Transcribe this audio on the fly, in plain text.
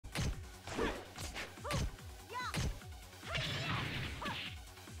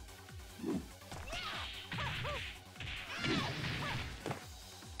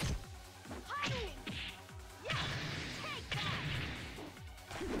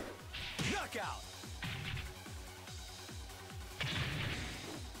Knockout.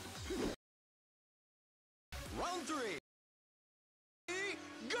 Round 3.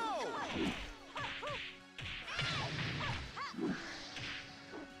 Go!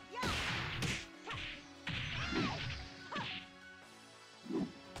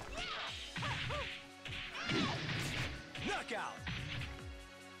 Knockout.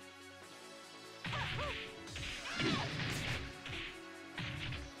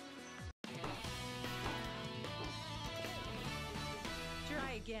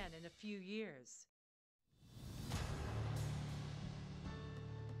 Try again in a few years.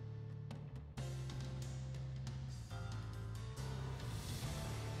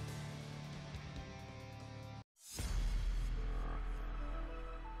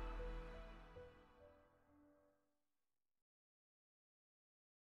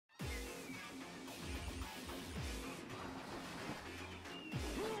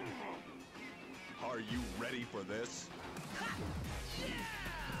 Are you ready for this? Yeah!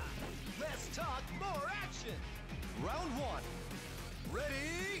 Let's talk more action! Round 1.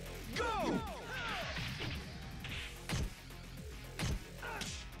 Ready, go!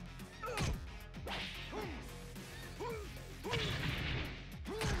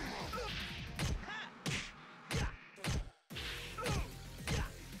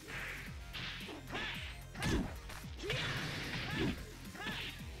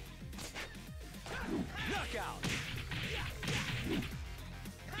 Knockout!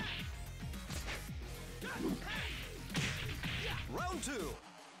 Round 2.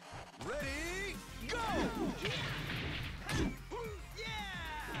 Ready, go!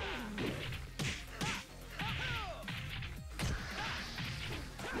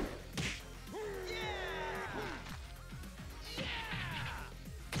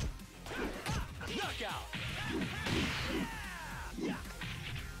 Knockout!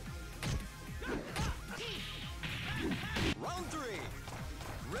 Round 3.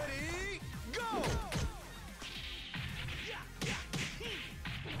 Ready, go!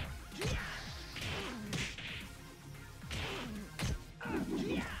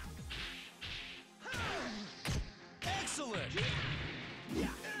 Excellent!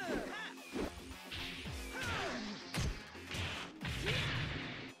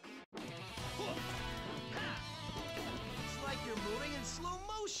 It's like you're moving in slow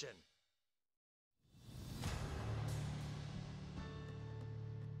motion.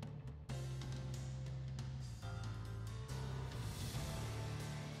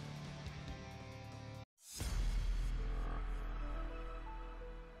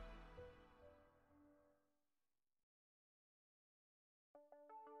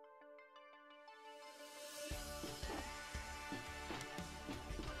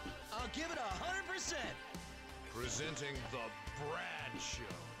 I'll give it 100%. Presenting the Brad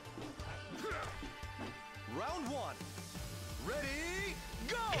Show. Round 1. Ready,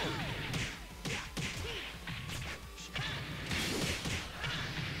 go!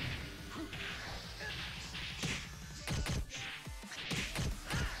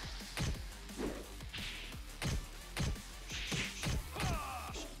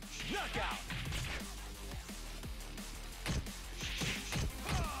 Knockout!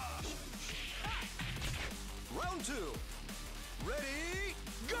 Round 2. Ready,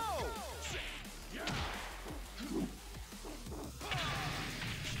 go!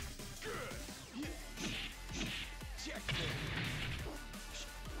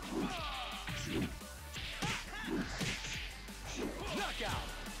 Knockout!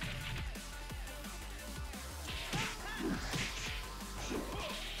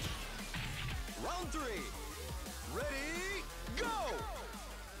 Round 3. Ready, go!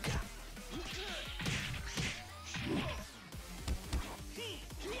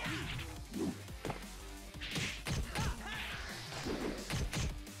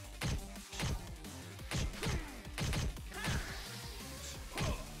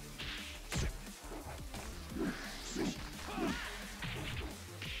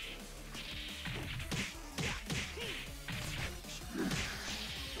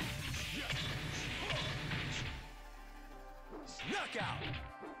 Knockout!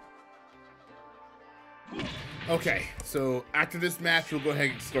 Okay, so after this match, we'll go ahead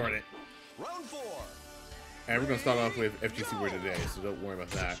and get started. Round 4. And we're going to start off with FGC Word today, so don't worry about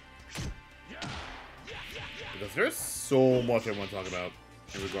that. Because there's so much I want to talk about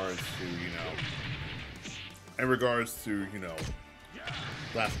in regards to,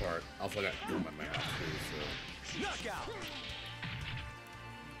 last part. Also, I got to do my mouth too, so. Knockout!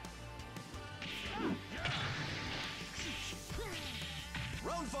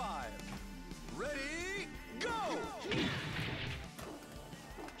 Round 5. Ready, go!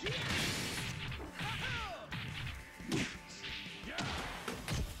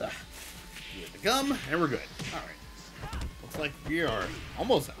 gum, and we're good. All right. Looks like we are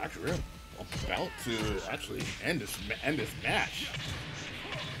almost actually about to actually end this match.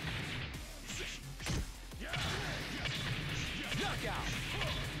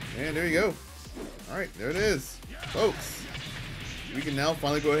 And there you go. All right, there it is, folks. We can now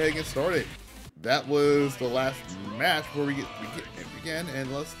finally go ahead and get started. That was the last match where we began,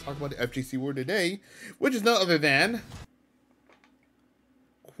 and let's talk about the FGC word today, which is no other than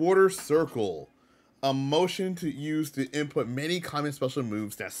quarter circle, a motion to use to input many common special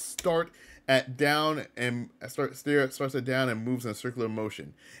moves that start at down and starts at down and moves in a circular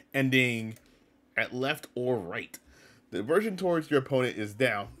motion, ending at left or right. The version towards your opponent is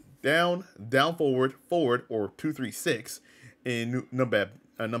down, forward, or 2-3-6 in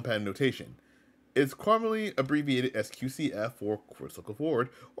numpad notation. It's commonly abbreviated as QCF for quarter circle forward,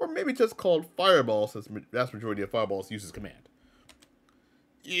 or maybe just called fireball, since the vast majority of fireballs uses command.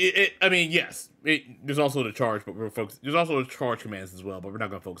 I mean, yes, there's also the charge, but there's also the charge commands as well, but we're not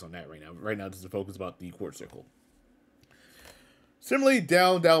going to focus on that right now. Right now, just to focus about the quarter circle. Similarly,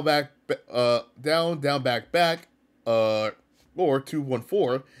 down, back, or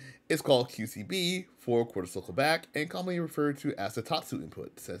 2-1-4 is called QCB for quarter circle back, and commonly referred to as the Tatsu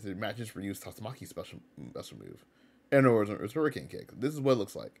input, since it matches Ryu's Tatsumaki special move. In other words, it's Hurricane Kick. This is what it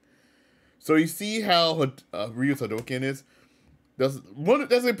looks like. So you see how Ryu's Hadouken is? That's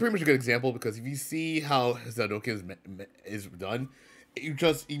pretty much a good example, because if you see how his Hadouken is done, you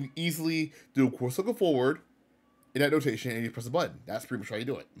just easily do a quarter circle forward in that notation, and you press a button. That's pretty much how you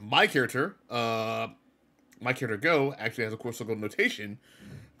do it. My character Go actually has a quarter circle notation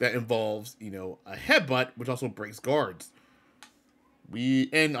that involves, a headbutt, which also breaks guards.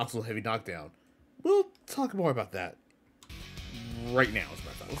 And also heavy knockdown. We'll talk more about that right now, as a matter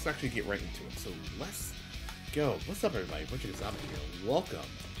of fact. Let's actually get right into it. So let's go. What's up, everybody? Bunch of Kazama here. Welcome.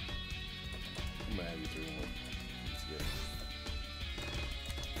 I'm gonna have you through one.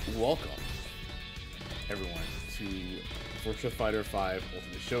 Welcome, everyone, to Virtua Fighter 5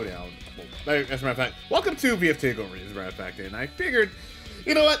 Ultimate Showdown. Well, as a matter of fact, welcome to VF Takeover, as a matter of fact. And I figured,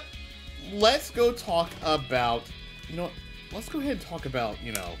 you know what? Let's go talk about, let's go ahead and talk about,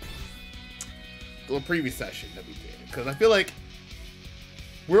 the previous session that we did. Because I feel like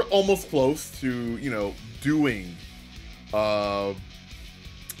we're almost close to, doing, we're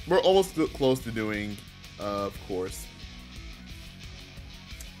almost close to doing, of course,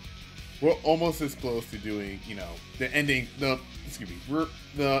 we're almost as close to doing, the ending, the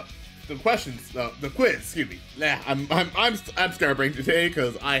questions, the quiz, excuse me. I'm scatterbrained today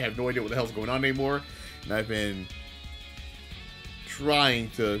because I have no idea what the hell's going on anymore, and I've been trying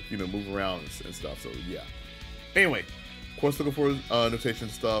to, move around and stuff. So yeah. Anyway, course looking for notation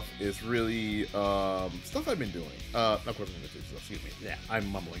stuff is really stuff I've been doing. Not course looking notation stuff. Excuse me. Yeah,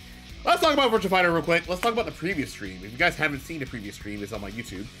 I'm mumbling. Let's talk about Virtua Fighter real quick. Let's talk about the previous stream. If you guys haven't seen the previous stream, it's on my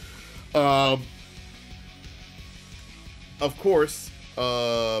YouTube. Of course,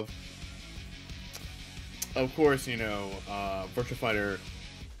 Virtua Fighter.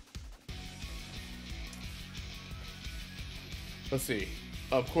 Let's see.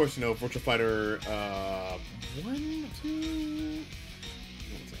 Of course, Virtua Fighter 1, 2.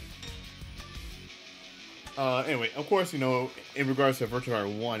 Anyway, of course, in regards to Virtua Fighter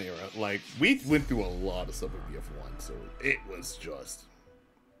 1 era, like, we went through a lot of stuff with VF1, so it was just,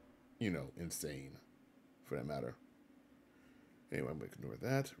 insane, for that matter. Anyway, I'm going to ignore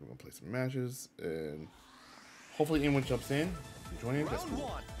that. We're going to play some matches, and hopefully anyone jumps in. Join in. That's cool.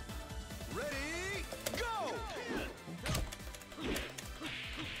 Ready, go!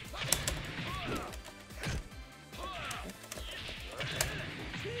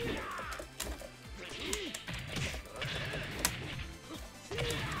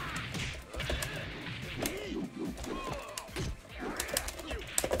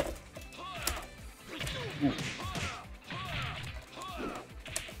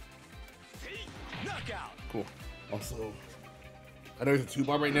 Cool. Also, I know it's a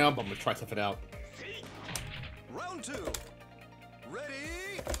 2-bar right now, but I'm gonna try something out. Round 2.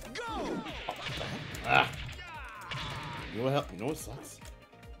 Ready, go! Ah. You know what sucks?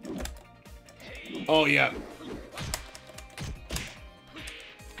 Oh yeah.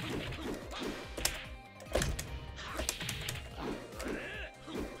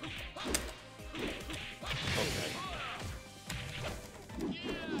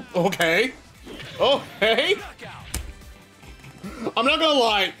 Okay. Okay. I'm not gonna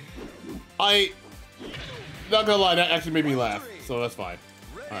lie. Not gonna lie, that actually made me laugh. So that's fine.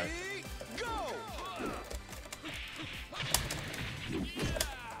 Alright.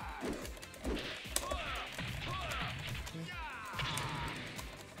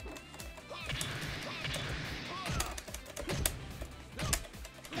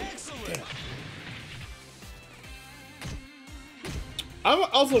 I'm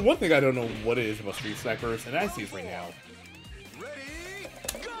also one thing I don't know what it is about Street Snipers, and I see it right now. Ready,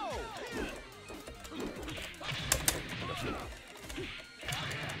 go!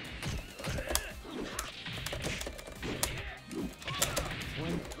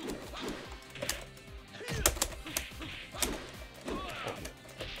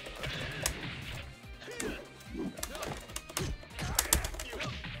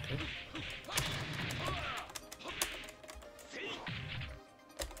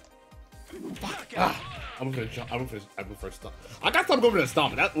 I'm gonna jump. I'm gonna stomp. I got something over to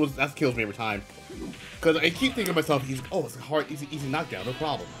stomp. That kills me every time. Cause I keep thinking to myself, it's a hard, easy knockdown, no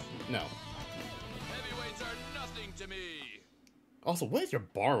problem. No. Heavyweights are nothing to me. Also, what is your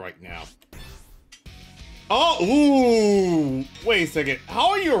bar right now? Oh, ooh! Wait a second. How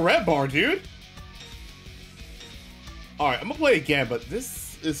are you a red bar, dude? All right, I'm gonna play again, but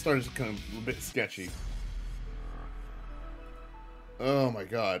this is starting to become a bit sketchy. Oh my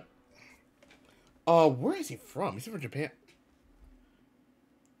god. Where is he from? Is he from Japan?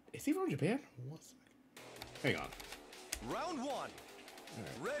 Is he from Japan? One second. Hang on. Round one. Right.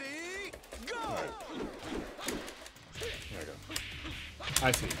 Ready, go! Right. There I go.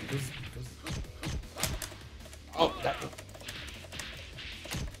 I see. Because... Oh, that...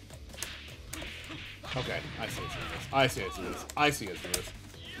 Okay, I see it's doing this. I see it's doing this. I see it's doing this.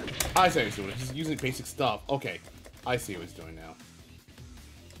 I see it's doing this. Just using basic stuff. Okay, I see what he's doing now.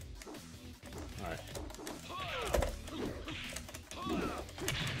 Alright.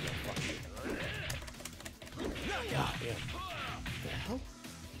 God damn. What the hell?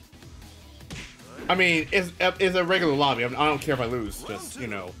 I mean, it's a regular lobby. I don't care if I lose. Just, you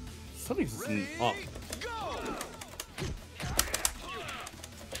know, something's just up.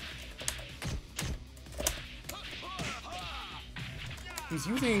 He's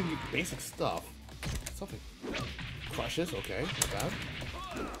using basic stuff. Something. Crushes, okay, not bad.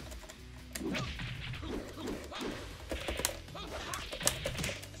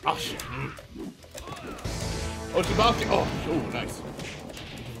 Oh shit. Oh, Chibaki. Oh, nice.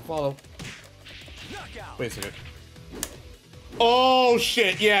 Follow. Wait a second. Oh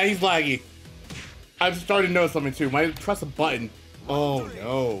shit, yeah, he's laggy. I've started to notice something too. When I press a button. Oh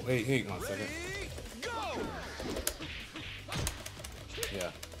no. Hey, hang on a second.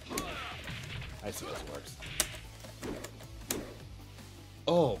 Yeah. I see how this works.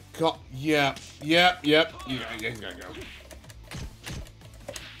 Oh god. Yeah. Yep. Yeah, he's gotta go.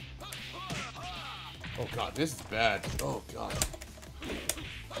 Oh god, this is bad. Oh god.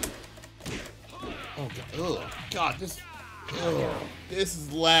 Oh god. Oh god,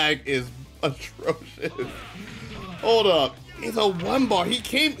 this lag is atrocious. Hold up. It's a 1 bar. He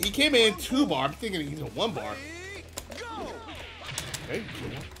came in 2 bar. I'm thinking he's a 1 bar. Okay.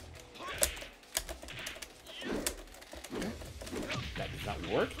 That did not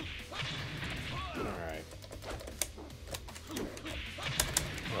work. Alright.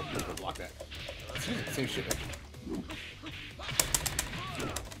 Oh, block that. Same shit.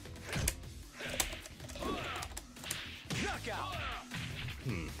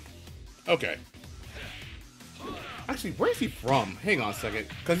 Okay. Actually, where is he from? Hang on a second.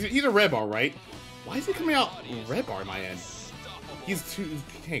 Because he's a red bar, right? Why is he coming out red bar in my end? He's too...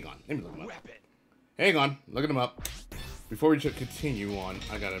 Hang on. Let me look him up. Hang on. Looking him up. Before we continue on,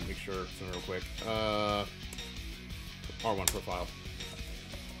 I gotta make sure something real quick. R1 profile.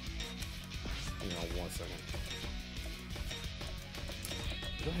 Hang on 1 second.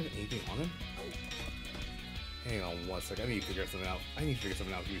 Do I have anything on him? Hang on 1 second. I need to figure something out. Give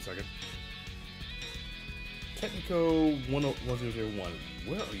me a second. Technico 1001.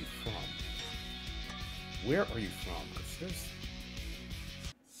 Where are you from? Where are you from? Because there's...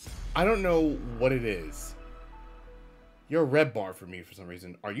 I don't know what it is. You're a red bar for me for some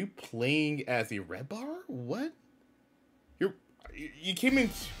reason. Are you playing as a red bar? What? You came in...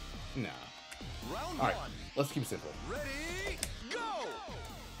 Nah. Alright, let's keep it simple. Ready, go!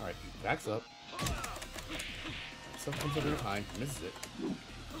 Alright, he backs up. Stuff comes up every time. Misses it.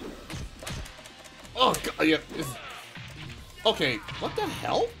 Oh god, yeah. Okay, what the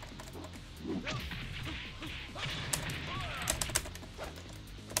hell?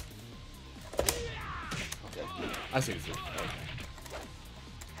 Okay, I see this.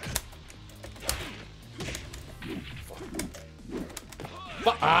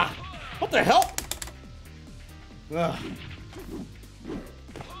 Fuck. Ah! What the hell? Ugh.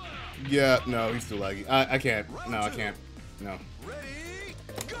 Yeah, no, he's too laggy. I can't. No, I can't. No. Ready,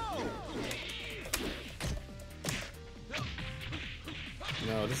 go!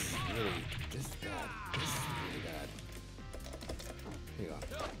 No, this is bad. This is really bad. Hang on.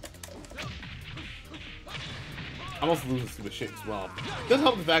 I'm also losing stupid shit as well. It doesn't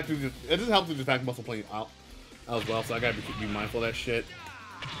help the fact that it doesn't help the fact I'm also playing out as well, so I gotta be mindful of that shit.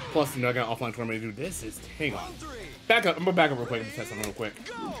 Plus, you know, I got an offline tournament to do. This is hang on. Back up. I'm gonna back up real quick and test something real quick.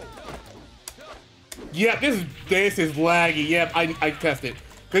 Yeah, this is laggy. Yep, I tested.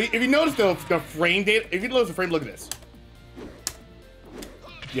 Cause if you notice the frame data, if you notice the frame, look at this.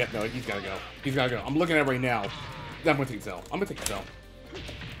 Yeah, no, he's gotta go. He's gotta go. I'm looking at it right now. I'm gonna take a cell. I'm gonna take a cell.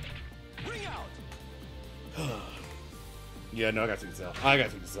 Yeah, no, I gotta take a cell. I gotta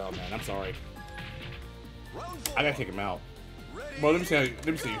take a cell, man. I'm sorry. I gotta take him out. Well, let me see. Let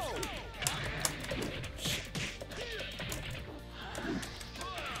me see.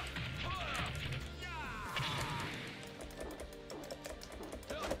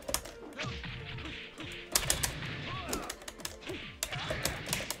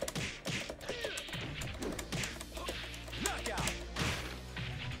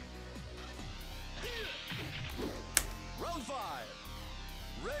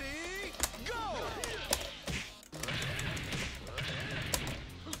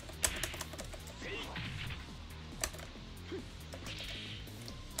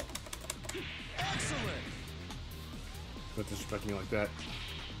 Don't disrespect me like that.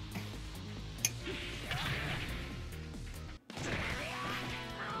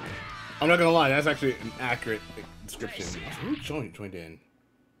 I'm not gonna lie, that's actually an accurate description. Who joined in?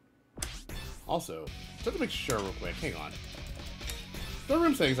 Also, just to make sure real quick, hang on. The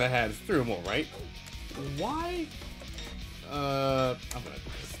room settings I had is 3 or more, right? Why? I'm gonna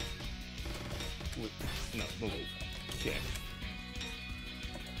do this. No, move. Okay.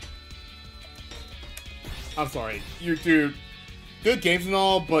 I'm sorry. You're dude. Good games and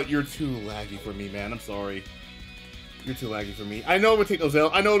all, but you're too laggy for me, man. I'm sorry. You're too laggy for me. I know I'm gonna take those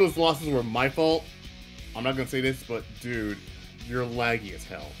L. I know those losses were my fault. I'm not gonna say this, but dude, you're laggy as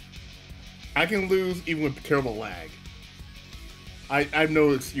hell. I can lose even with terrible lag. I have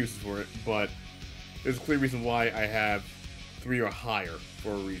no excuses for it, but there's a clear reason why I have 3 or higher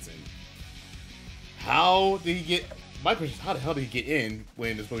for a reason. How did he get? My question is, how the hell did he get in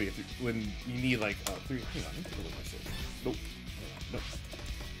when there's supposed to be when you need like 3? Hang on, let me take a look at my shit. Nope. Nope.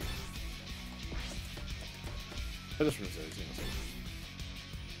 I just remember saying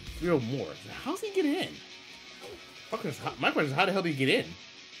 3 or more. How's he get in? My question is, how the hell did he get in?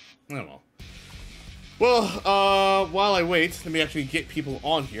 I don't know. Well, while I wait, let me actually get people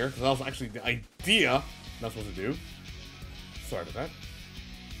on here, because that was actually the idea I'm not supposed to do. Sorry about that.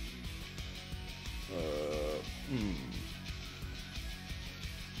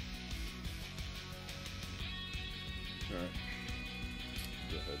 Alright.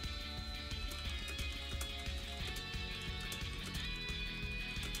 Go ahead.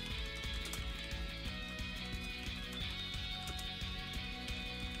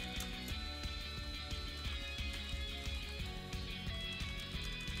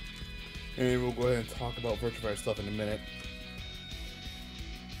 And we'll go ahead and talk about Virtua stuff in a minute.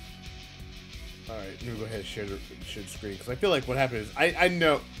 Alright, let me go ahead and share the screen, because I feel like what happened is, I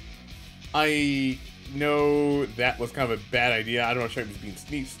know that was kind of a bad idea. I don't know if I was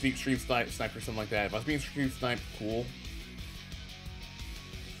being stream sniped or something like that. If I was being stream sniped, cool.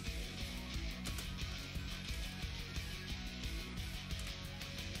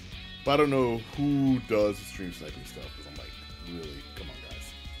 But I don't know who does the stream sniping stuff, because I'm like, really, come on,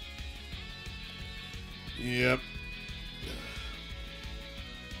 guys. Yep.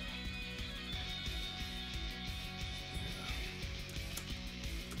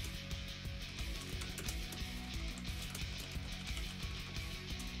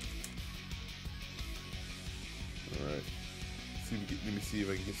 Alright. Let me see if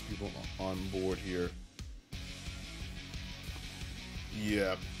I can get some people on board here.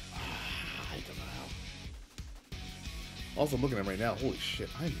 Yeah. I don't know how. Also, I'm looking at them right now. Holy shit.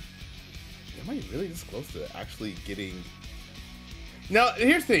 Am I really this close to actually getting... Now,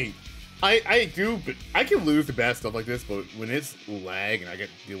 here's the thing. I do, but I can lose to bad stuff like this, but when it's lag and I get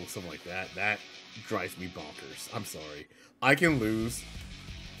to deal with something like that, that drives me bonkers. I'm sorry. I can lose.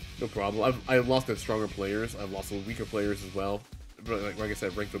 No problem. I've lost to stronger players. I've lost to weaker players as well. But like I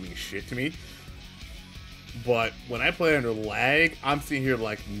said, rank don't mean shit to me. But when I play under lag, I'm sitting here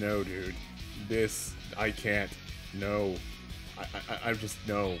like, no, dude. This, I can't. No. I just,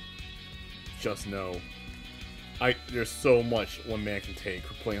 no. Just no. There's so much one man can take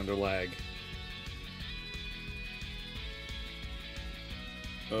for playing under lag.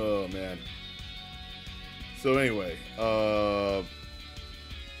 Oh, man. So anyway, so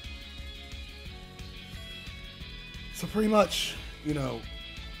pretty much, you know,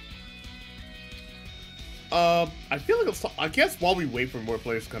 I feel like I guess while we wait for more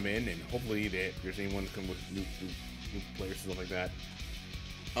players to come in, and hopefully that there's anyone to come with new players and stuff like that.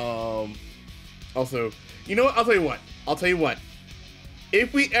 Also, you know what? I'll tell you what.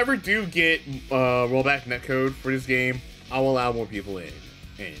 If we ever do get rollback netcode for this game, I'll allow more people in.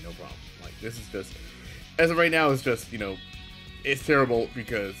 Hey, no problem. Like, this is just, as of right now, it's just, you know, it's terrible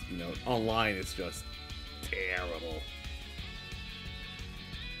because, you know, online it's just terrible.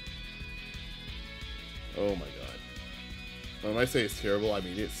 Oh my god. When I say it's terrible, I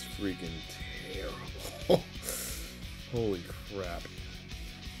mean it's freaking terrible. Holy crap.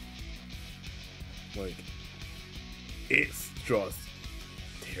 Like, it's just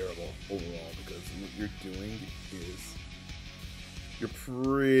terrible overall because what you're doing is you're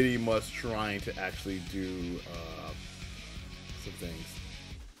pretty much trying to actually do some things.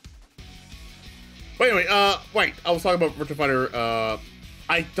 But anyway, wait, I was talking about Virtua Fighter.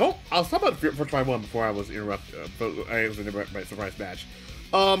 I was talking about Virtua Fighter 1 before I was interrupted, but I was in my surprise match.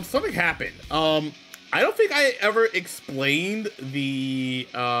 Something happened. I don't think I ever explained the,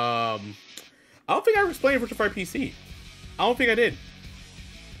 I don't think I ever explained Virtua Fighter PC. I don't think I did.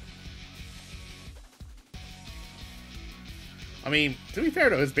 I mean, to be fair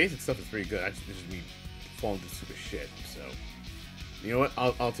though, his basic stuff is pretty good. I just be falling into stupid shit. So, you know what?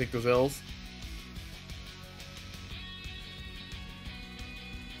 I'll take those L's.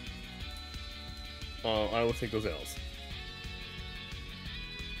 I will take those L's.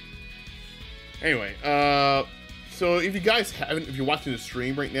 Anyway, so if you guys haven't, if you're watching the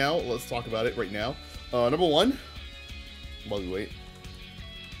stream right now, let's talk about it right now. Number one, while we wait.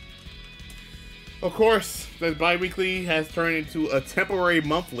 Of course, the bi-weekly has turned into a temporary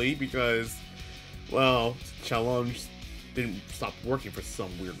monthly because, well, challenge didn't stop working for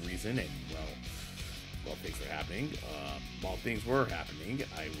some weird reason, and well, things were happening. While things were happening,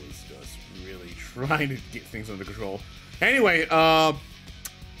 I was just really trying to get things under control. Anyway,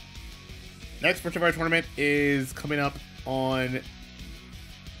 next Virtua Fighter tournament is coming up on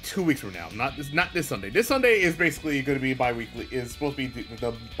 2 weeks from now. Not this Sunday. This Sunday is basically going to be bi-weekly. Is supposed to be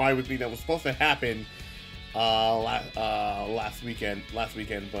the bi-weekly that was supposed to happen last weekend,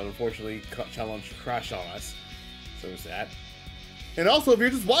 but unfortunately, challenge crashed on us. So it's that. And also, if you're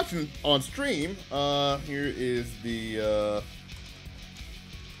just watching on stream, here is the.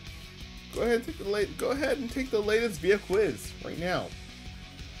 Go ahead and take the latest VF quiz right now.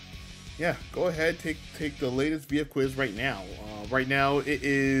 Yeah, go ahead, take the latest VF quiz right now. Right now, it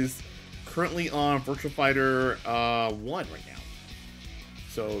is currently on Virtua Fighter 1 right now.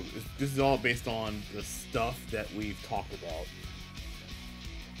 So this is all based on the stuff that we've talked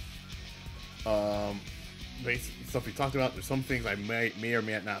about. Basic stuff we talked about. There's some things I may or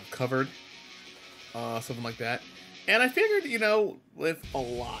may not have covered, something like that. And I figured, you know, with a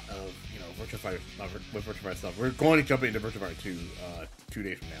lot of, you know, Virtua Fighter stuff, we're going to jump into Virtua Fighter 2 2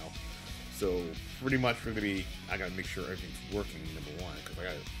 days from now. So pretty much we're gonna be. I gotta make sure everything's working. Number one, because I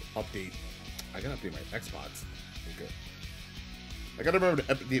gotta update my Xbox. Okay. I gotta remember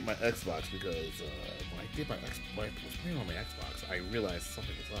to update my Xbox because when I did when I was playing on my Xbox, I realized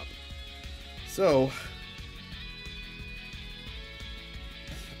something was up. So.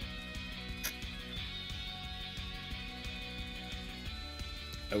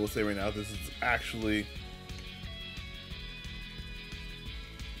 I will say right now, this is actually.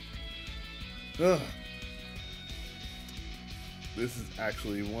 This is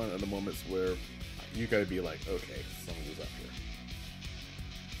actually one of the moments where you gotta be like, okay, something was up here.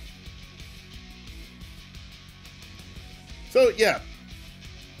 So yeah,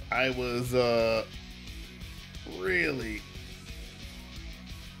 I was really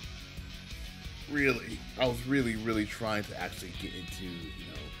trying to actually get into, you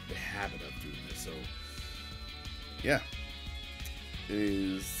know, the habit of doing this. So yeah.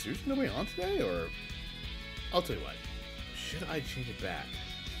 Is seriously nobody on today, or I'll tell you what. Should I change it back?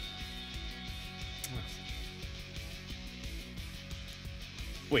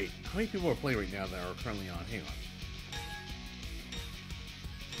 Wait, how many people are playing right now that are currently on? Hang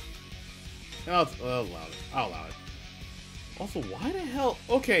on. I'll allow it. I'll allow it. Also, why the hell?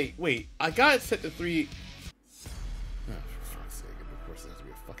 Okay, wait. I got it set to 3. Oh, for fuck's sake! Of course, it has to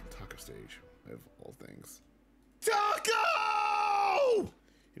be a fucking taco stage of all things. Taco!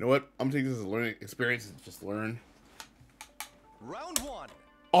 You know what? I'm gonna take this as a learning experience and just learn. Round 1.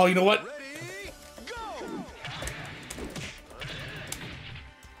 Oh, you know what? Ready, go!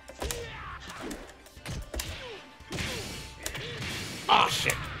 Ah,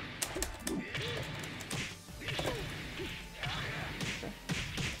 shit.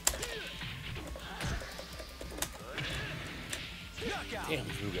 Damn,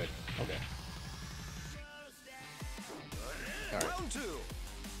 he's real good. Okay. All right. Round 2.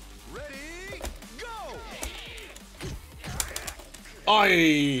 Ready, go!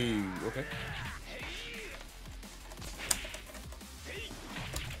 Aye. Okay.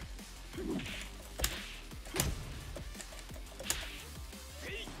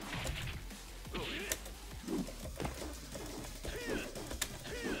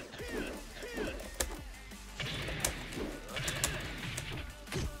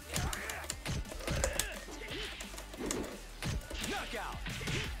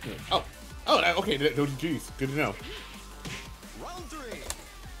 Oh. Oh, okay. Those G's. Good to know. Round 3.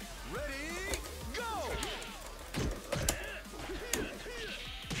 Ready, go!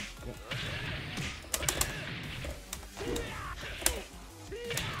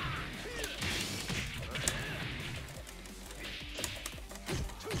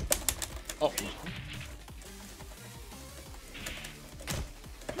 Oh.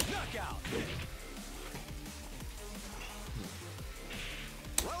 Knockout.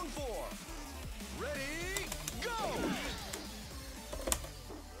 Round 4. Ready, go!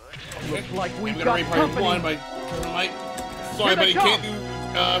 Looks like we've I'm got gonna rate company. one by Mike. Sorry, Here but they you can't do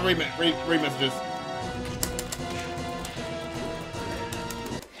rate messages.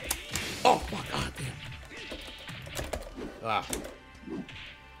 Oh fuck! God damn. Ah.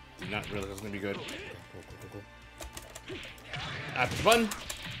 Did not realize it was gonna be good. Cool. After the button.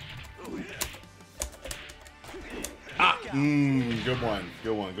 Ah. Good one.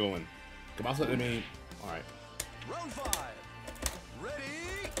 Good one. Come on, let me. All right. Round 5.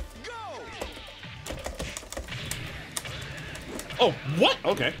 Ready, go! Oh, what?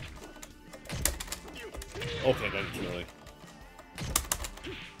 Okay. Okay, that's too early.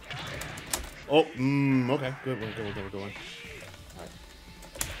 Oh, okay. Good one. Alright.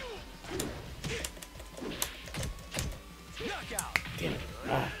 Knockout. Damn it.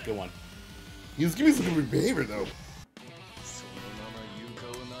 Ah, good one. He was giving me some good behavior, though.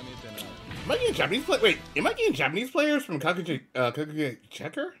 Am I getting Japanese play? Wait, am I getting Japanese players from Kakage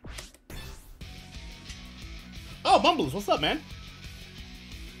Checker? Oh, Mumbles, what's up, man?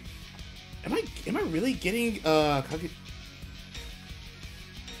 Am I really getting Kakage?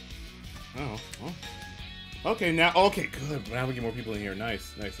 Oh, well. Okay, now, okay, good. Now we get more people in here.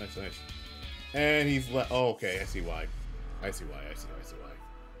 Nice. And he's left. Oh, okay, I see why. I see why.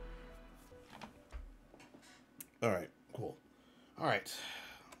 Alright, cool. Alright.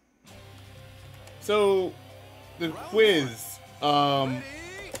 So, the quiz, I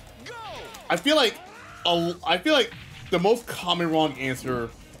feel like the most common wrong answer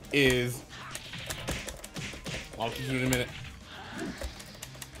is, I'll teach you in a minute.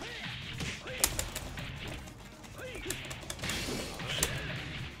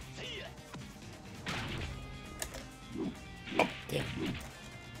 Oh, damn.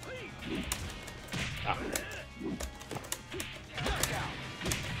 Ah.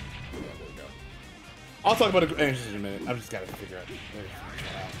 I'll talk about the answers in a minute. I've just got to figure out.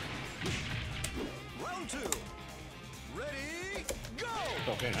 Round 2. Ready, go!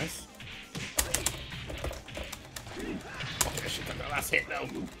 Okay, nice. Okay, I should have got the last hit though.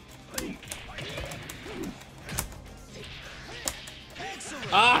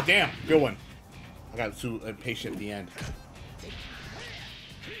 Excellent. Ah, damn. Good one. I got too impatient at the end.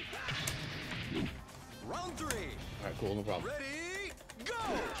 Round 3. Alright, cool, no problem. Ready,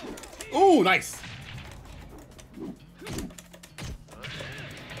 go! Ooh, nice.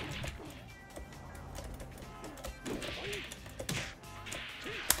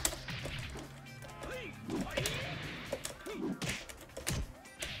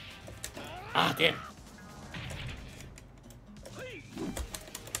 Ah, damn.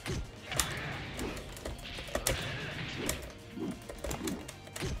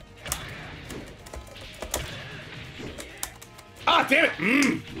 Ah, damn it.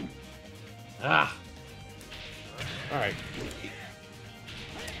 Ah. Alright.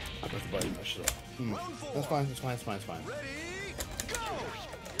 I pressed the button. I should have. That's fine. Ready, go!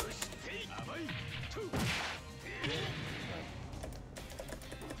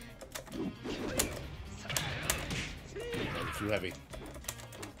 That's too heavy.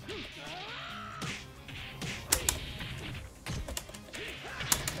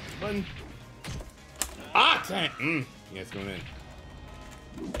 Button. Ah, dang. Yeah, it's going in.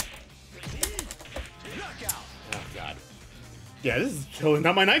 Knockout. Oh, God. Yeah, this is totally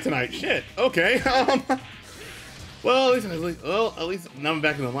not my night tonight. Shit. Okay. Well, at least now I'm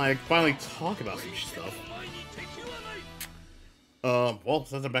back in the line. I can finally talk about some stuff. Well,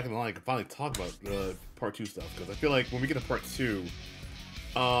 since I'm back in the line, I can finally talk about part 2 stuff, because I feel like when we get to part 2,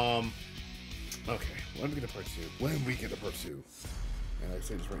 okay, when we get to part 2, and I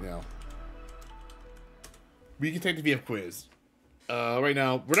say this right now, we can take the VF quiz. Right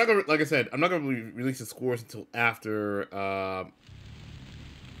now, we're not gonna, like I said, I'm not gonna release the scores until after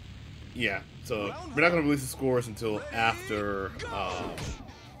Yeah, so we're not gonna release the scores until after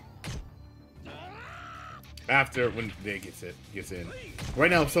when the day gets in.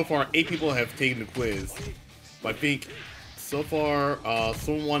 Right now, so far, 8 people have taken the quiz. But I think so far,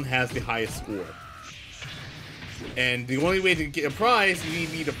 someone has the highest score. And the only way to get a prize, you need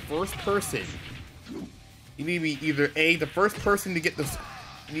to be the first person. You need to be either A, the first person to get this.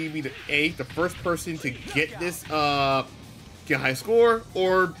 You need to be the first person to get this, get a high score,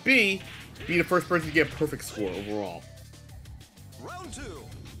 or B, be the first person to get a perfect score overall. Round 2.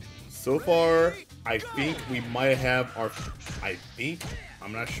 So far, I think we might have our.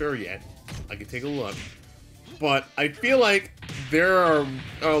 I'm not sure yet. I can take a look. But I feel like there are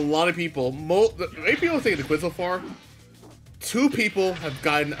a lot of people. 8 people have taken the quiz so far. 2 people have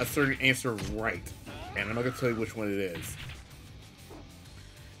gotten a certain answer right. And I'm not going to tell you which one it is.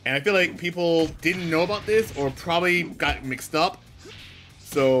 And I feel like people didn't know about this or probably got mixed up.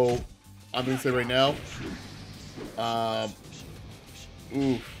 So, I'm going to say right now.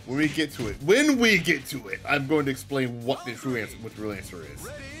 When we get to it, I'm going to explain what the real answer is.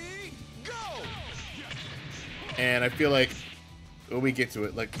 And I feel like when we get to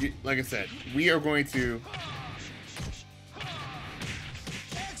it, like I said, we are going to.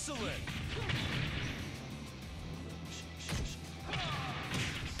 Excellent.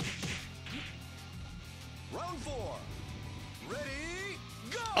 Round 4. Ready,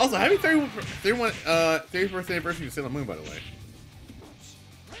 go. Also, happy 31st anniversary of Sailor Moon, by the way.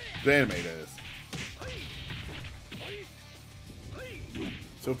 The anime, that is.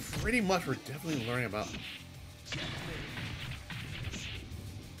 So pretty much, we're definitely learning about.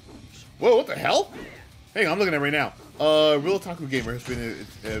 Whoa, what the hell? Hang on, I'm looking at it right now. Real otaku gamer has been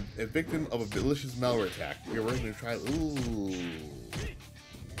a victim of a delicious malware attack. You're ready to try. Ooh.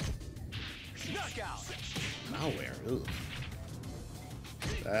 Knockout. Malware. Ooh.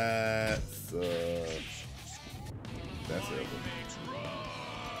 That's terrible.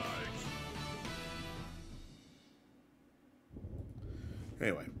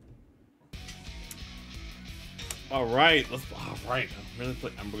 Anyway. All right, I'm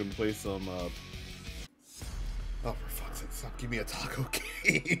gonna play some. Oh, for fuck's sake! Stop! Give me a taco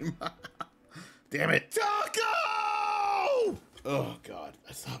game. Damn it, taco! Oh God!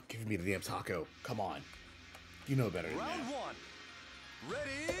 Stop giving me the damn taco. Come on, you know better than that. Round 1.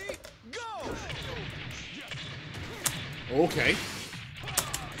 Ready, go. Okay.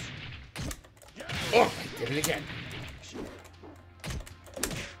 Oh, I did it again.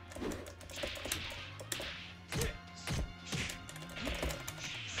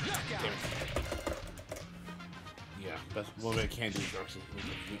 Yeah, that's one thing I can't do is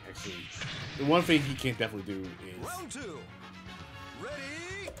actually. The one thing he can't definitely do is. Round 2.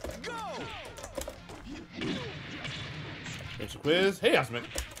 Ready, go. There's a quiz. Hey, Osmond.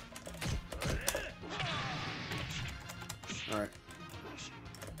 All right.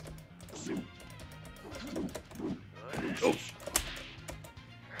 Oh.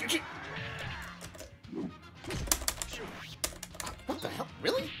 Get you. What the hell?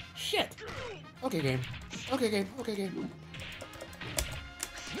 Really? Shit. Okay, game. Okay, game. Okay, game.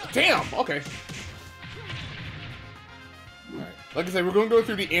 Damn. Okay. All right. Like I said, we're going to go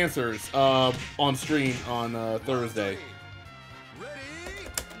through the answers on stream on Thursday. Ready,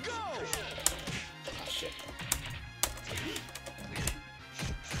 go. Oh, shit.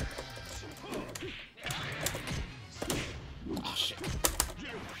 Oh, shit.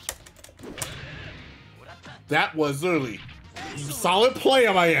 That was literally solid play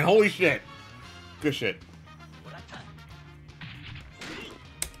on my end. Holy shit. Good shit.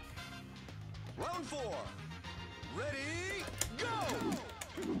 Round 4. Ready, go.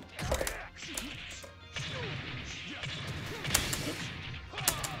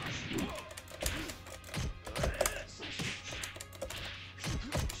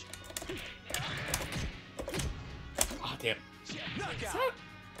 Oh, damn. Knockout.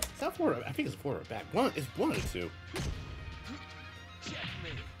 Is that forward? I think it's forward or back. It's one of the two.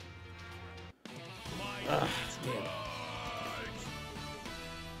 Damn.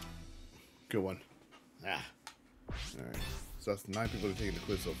 Good one. Ah. Alright. So that's 9 people that have taken the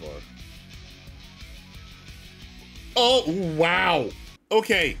quiz so far. Oh, wow.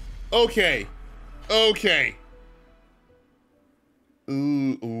 Okay. Okay. Okay.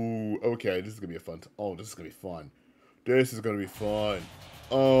 Ooh. Okay. This is going to be a fun. Oh, this is going to be fun. This is going to be fun.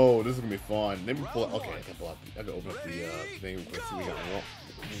 Oh, this is going to be fun. Let me pull up. Okay, I can open up the thing. Let's see. We got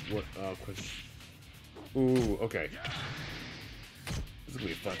what question. Ooh, okay. This is gonna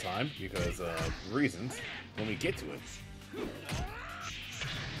be a fun time because reasons when we get to it.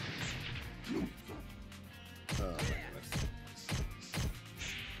 Oh my goodness.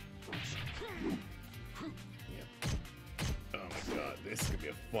 This is gonna be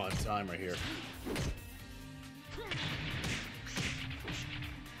a fun time right here.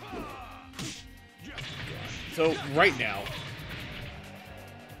 So right now,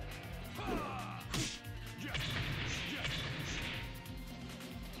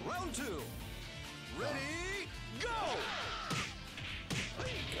 Round 2. Ready, go!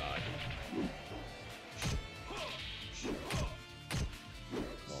 God.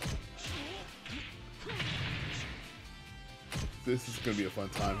 This is gonna be a fun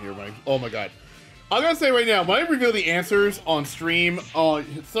time here, Mike. Oh my God. I'm gonna say right now, when I reveal the answers on stream,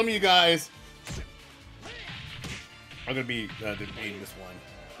 some of you guys are gonna be debating this one.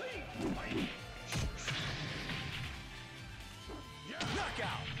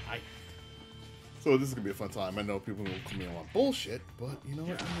 So this is gonna be a fun time. I know people will call me on bullshit, but you know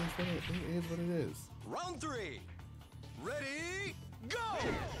what? It is what it is. Round 3. Ready, go!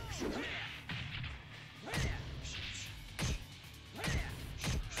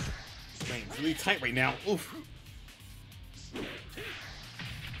 Man, it's really tight right now. Oof.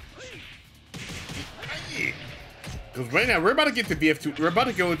 Because right now we're about to get to VF2. We're about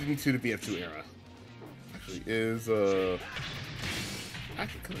to go into the VF2 era.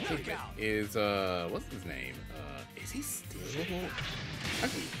 Actually, come on, take it. What's his name? Is he still?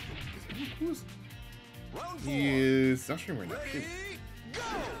 Actually, who's? He is not streaming right now. Shoot.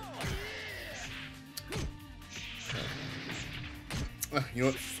 You know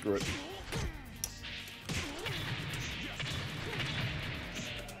what? Screw it.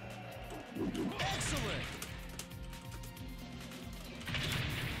 Excellent.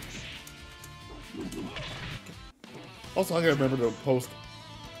 Also, I gotta remember to post.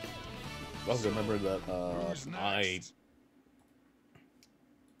 Also, remember that I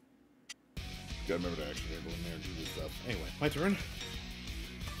gotta remember to actually go in there and do this stuff. Anyway, my turn.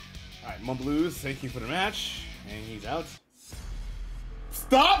 Alright, Mumblews, thank you for the match. And he's out.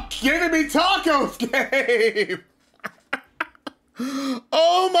 Stop giving me tacos, game!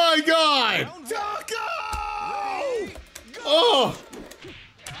 Oh my God! Taco! Oh!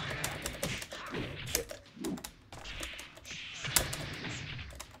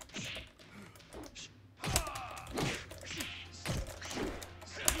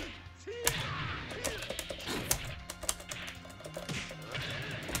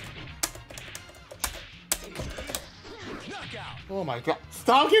 Oh my God.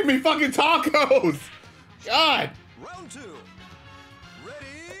 Stop giving me fucking tacos! God! Round 2.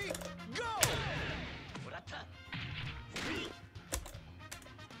 Ready, go! What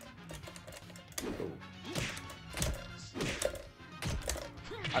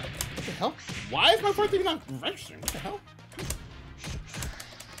the hell? Why is my first thing not registering? What the hell?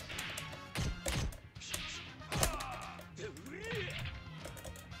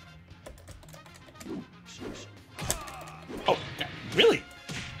 Oh, God, really?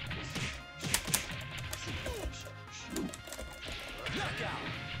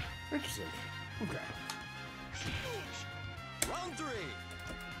 Interesting. Okay. Round 3.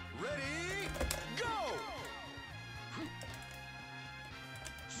 Ready, go!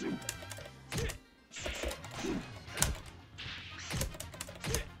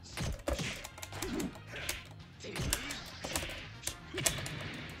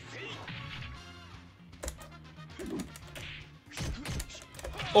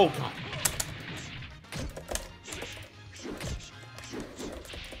 Oh, God.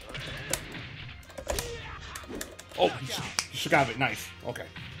 Oh, you should have it. Nice. Okay.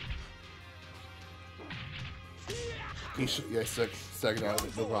 He should, yeah, second out of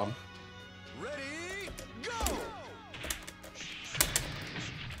it. No problem. Ready, go!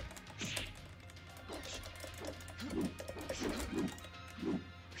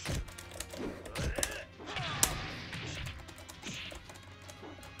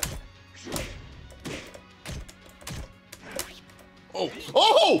 Oh!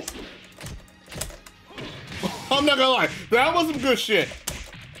 Oh! I'm not gonna lie. That was some good shit.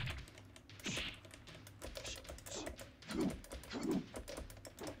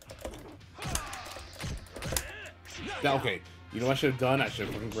 That, okay. You know what I should have done? I should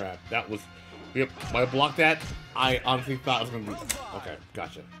have fucking grabbed. That was... Yep. When I blocked that, I honestly thought I was gonna be... Okay,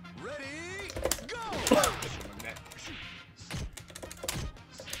 gotcha. Ready, go!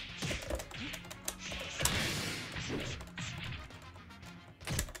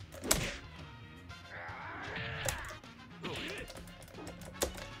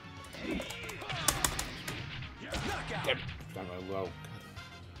 Damn, down my low.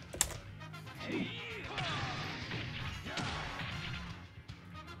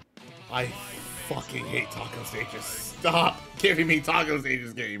 I fucking hate taco stages. Stop giving me taco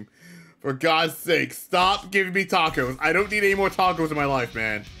stages, game. For God's sake, stop giving me tacos. I don't need any more tacos in my life,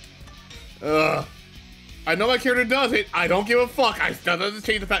 man. Ugh. I know my character does it. I don't give a fuck. That doesn't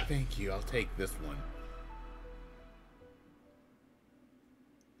change the fact. Thank you. I'll take this one.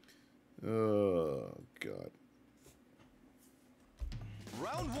 Oh, God.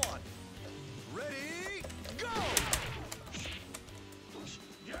 Round one. Ready, go!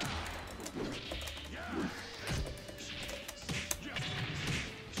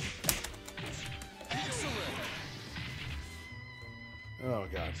 Oh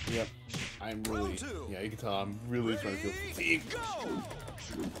god, yep. I'm really, yeah, you can tell I'm really trying to feel fatigued.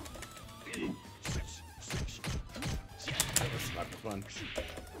 This might be fun.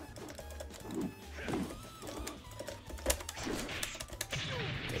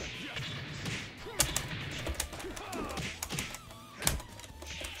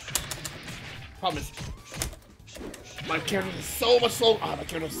 Problem is, my character is so much slow. Ah, my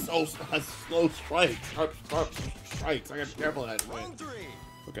character has slow strikes. Sharp strikes. I gotta be careful of that. Round three.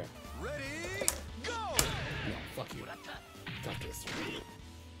 Okay. Ready, go! No, fuck you. Got this.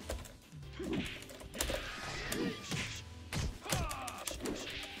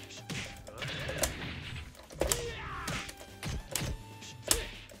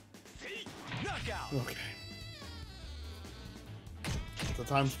 Knockout. Okay.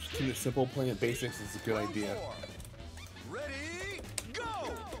 Sometimes keeping it simple, playing it basics is a good idea. Ready, go!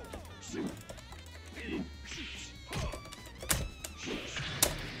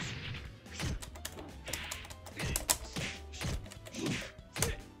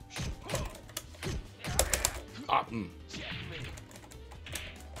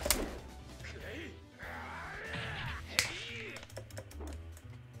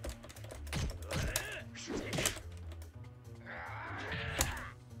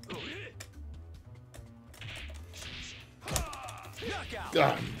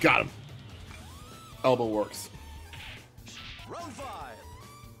 Ah, got him. Elbow works. Round five.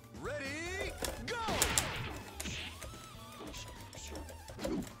 Ready, go!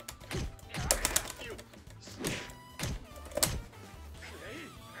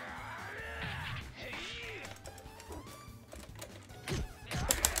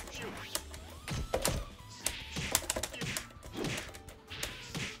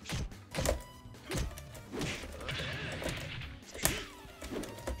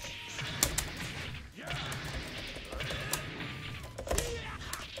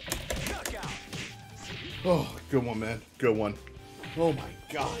 Oh, good one, man. Good one. Oh my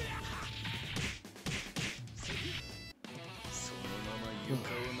god.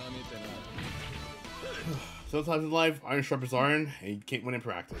 Sometimes in life, iron sharpens iron, and you can't win in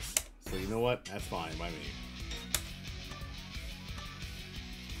practice. So you know what? That's fine by me.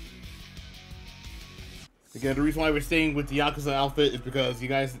 Again, the reason why we're staying with the Yakuza outfit is because you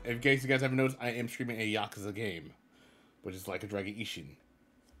guys, in case you guys haven't noticed, I am streaming a Yakuza game, which is like a Dragon Ishin.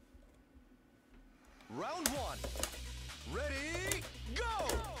 Round one. Ready, go!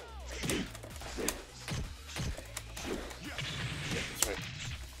 That's right.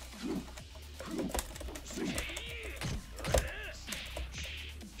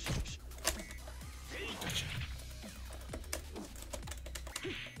 Gotcha.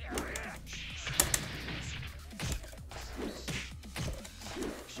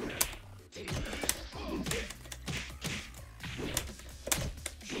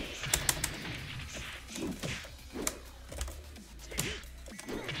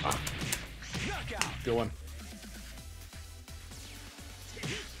 Good one.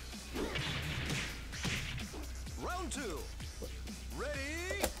 Round two.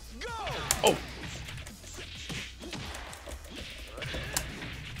 Ready, go! Oh!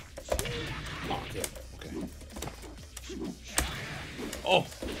 Oh, okay. Okay. Oh!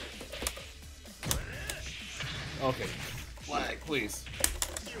 Okay. Flag, please.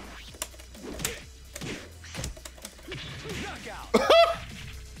 Knockout.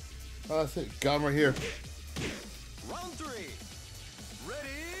 Oh, that's it. Got him right here. Round three.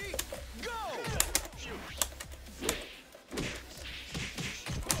 Ready, go!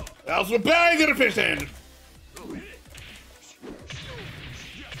 That was a bang in the fish end.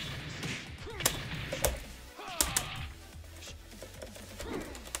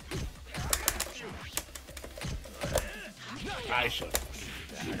 I should.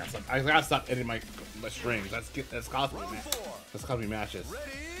 I gotta stop editing my strings. That's costing me, man. That's costing me matches.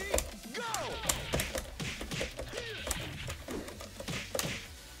 Ready, go!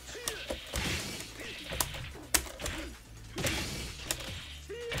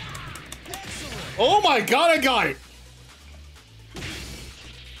 Oh my god, I got it!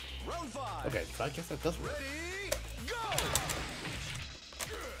 Round five. Okay, so I guess that does work. Ready, go!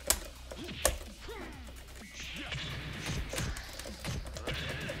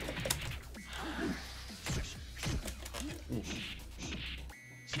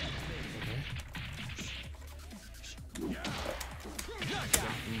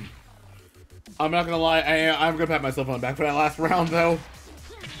 I'm not gonna lie, I'm gonna pat myself on the back for that last round though.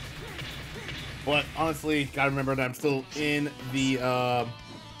 But honestly, gotta remember that I'm still in the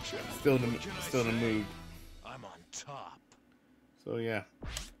still in the mood. I'm on top. So yeah,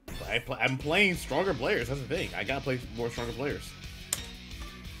 I'm playing stronger players. That's the thing. I gotta play more stronger players.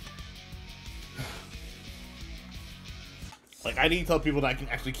 Like, I need to tell people that I can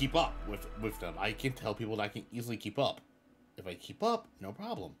actually keep up with them. I can tell people that I can easily keep up. If I keep up, no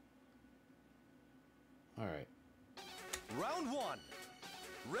problem. Alright. Round one.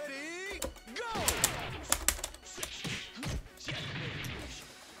 Ready, go!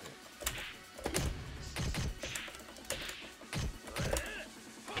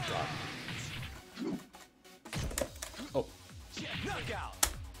 Oh. Knockout.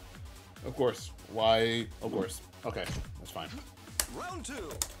 Of course. Why? Of course. Okay, that's fine. Round two.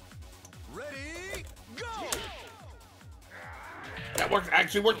 Ready, go! That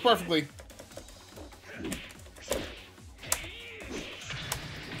actually worked perfectly.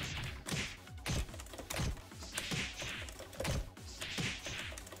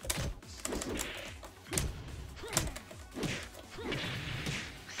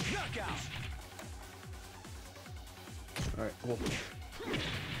 Knockout. All right, cool.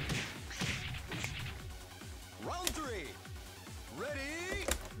 Round three. Ready,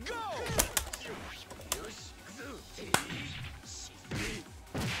 go!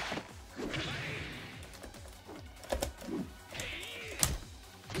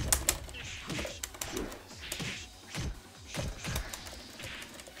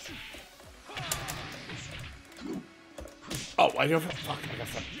 Oh, I don't. Fuck, I got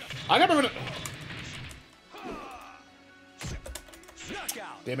stuck. I got remember.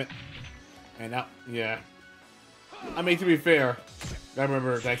 Knockout. Damn it. And now, yeah. I mean, to be fair, I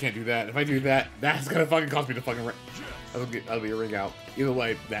remember that I can't do that. If I do that, that's gonna fucking cost me the fucking ring. That'll be a ring out. Either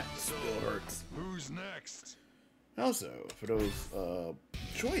way, that still hurts. Who's next? Also, for those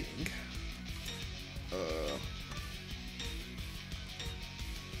joining,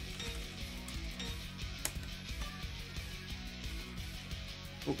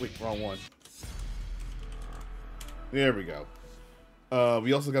 oh wait, wrong one. There we go.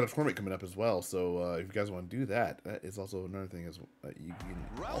 We also got a tournament coming up as well, so if you guys want to do that, that is also another thing as that you can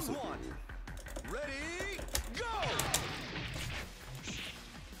Round also one. do. Ready, go!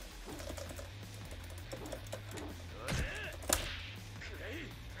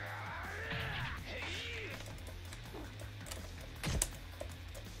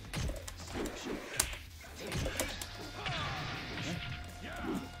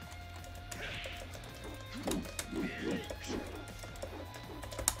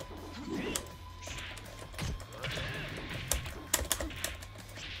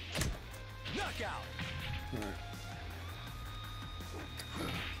 Knockout.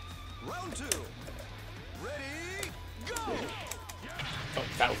 Round two. Ready, go! Oh,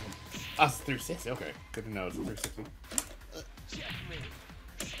 that was him. Ah, it's 360. Okay, good to know it's 360.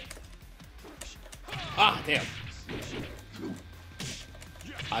 Ah, damn.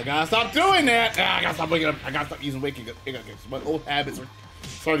 I gotta stop doing that. Ah, I gotta stop waking up. I gotta stop using waking up. My old habits are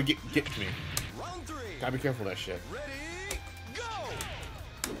starting to get to me. Round three. Gotta be careful of that shit. Ready, go!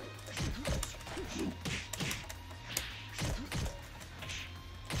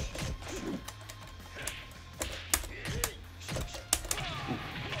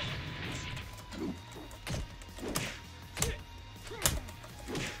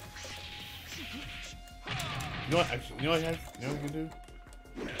 You know what? Actually, you know what? You know what we can do?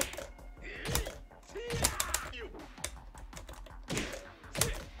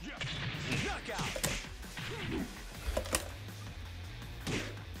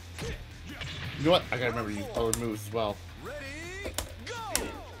 You know what? I gotta remember to use other moves as well. Ready, go!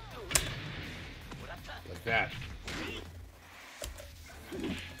 Like that.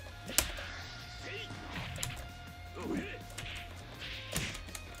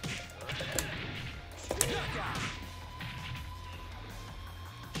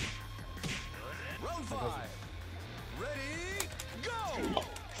 Round five. Ready, go!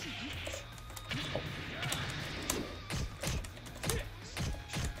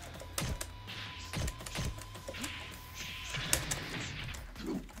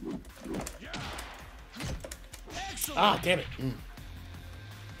 Excellent. Ah, damn it.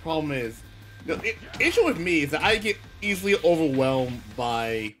 Problem is, the issue with me is that I get easily overwhelmed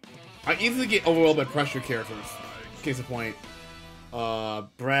by... I easily get overwhelmed by pressure characters. Case in point,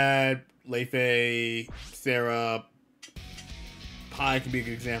 Brad, Leifei, Sarah, Pi can be a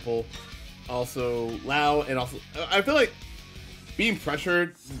good example. Also, Lao, and also... I feel like being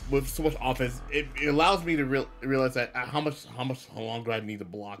pressured with so much offense, it allows me to realize that how long do I need to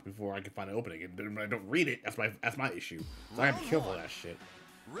block before I can find an opening. And when I don't read it, that's my issue. So I have to kill for that shit.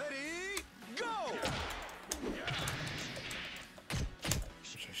 Ready, go!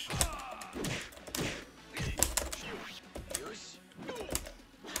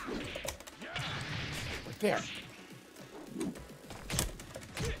 Right there.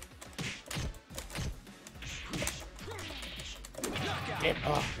 Damn.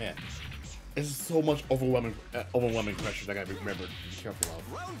 Oh man, this is so much overwhelming pressure that I gotta remember to be careful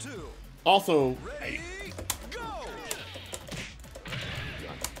of. Round 2. Also, Ready, go!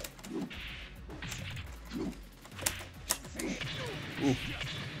 Ooh.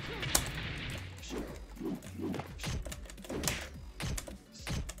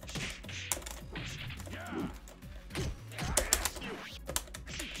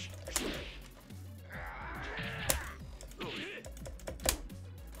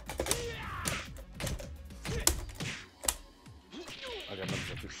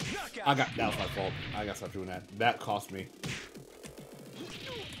 That was my fault. I gotta stop doing that. That cost me.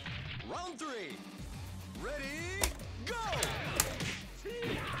 Round 3. Ready, go!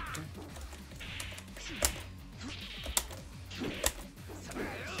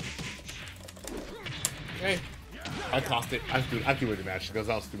 Okay. I cost it. I can win the match because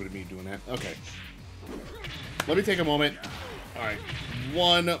that was stupid of me doing that. Okay. Let me take a moment. Alright.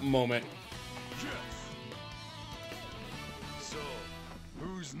 One moment. So,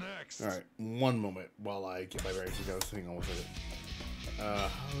 who's next? Alright. One moment while I get my bearings together. Hang on one second. How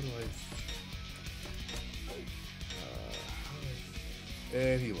do I...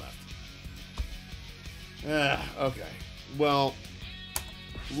 and he left. Okay. Well,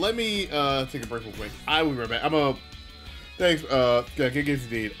 let me take a break real quick. I will be right back. Thanks, good games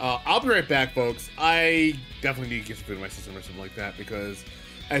indeed. I'll be right back, folks. I definitely need to get some food in my system or something like that because,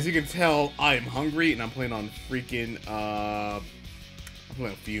 as you can tell, I am hungry and I'm playing on freaking, I'm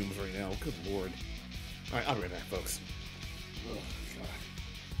playing on fumes right now. Good lord. Alright, I'll be right back, folks. Oh, God.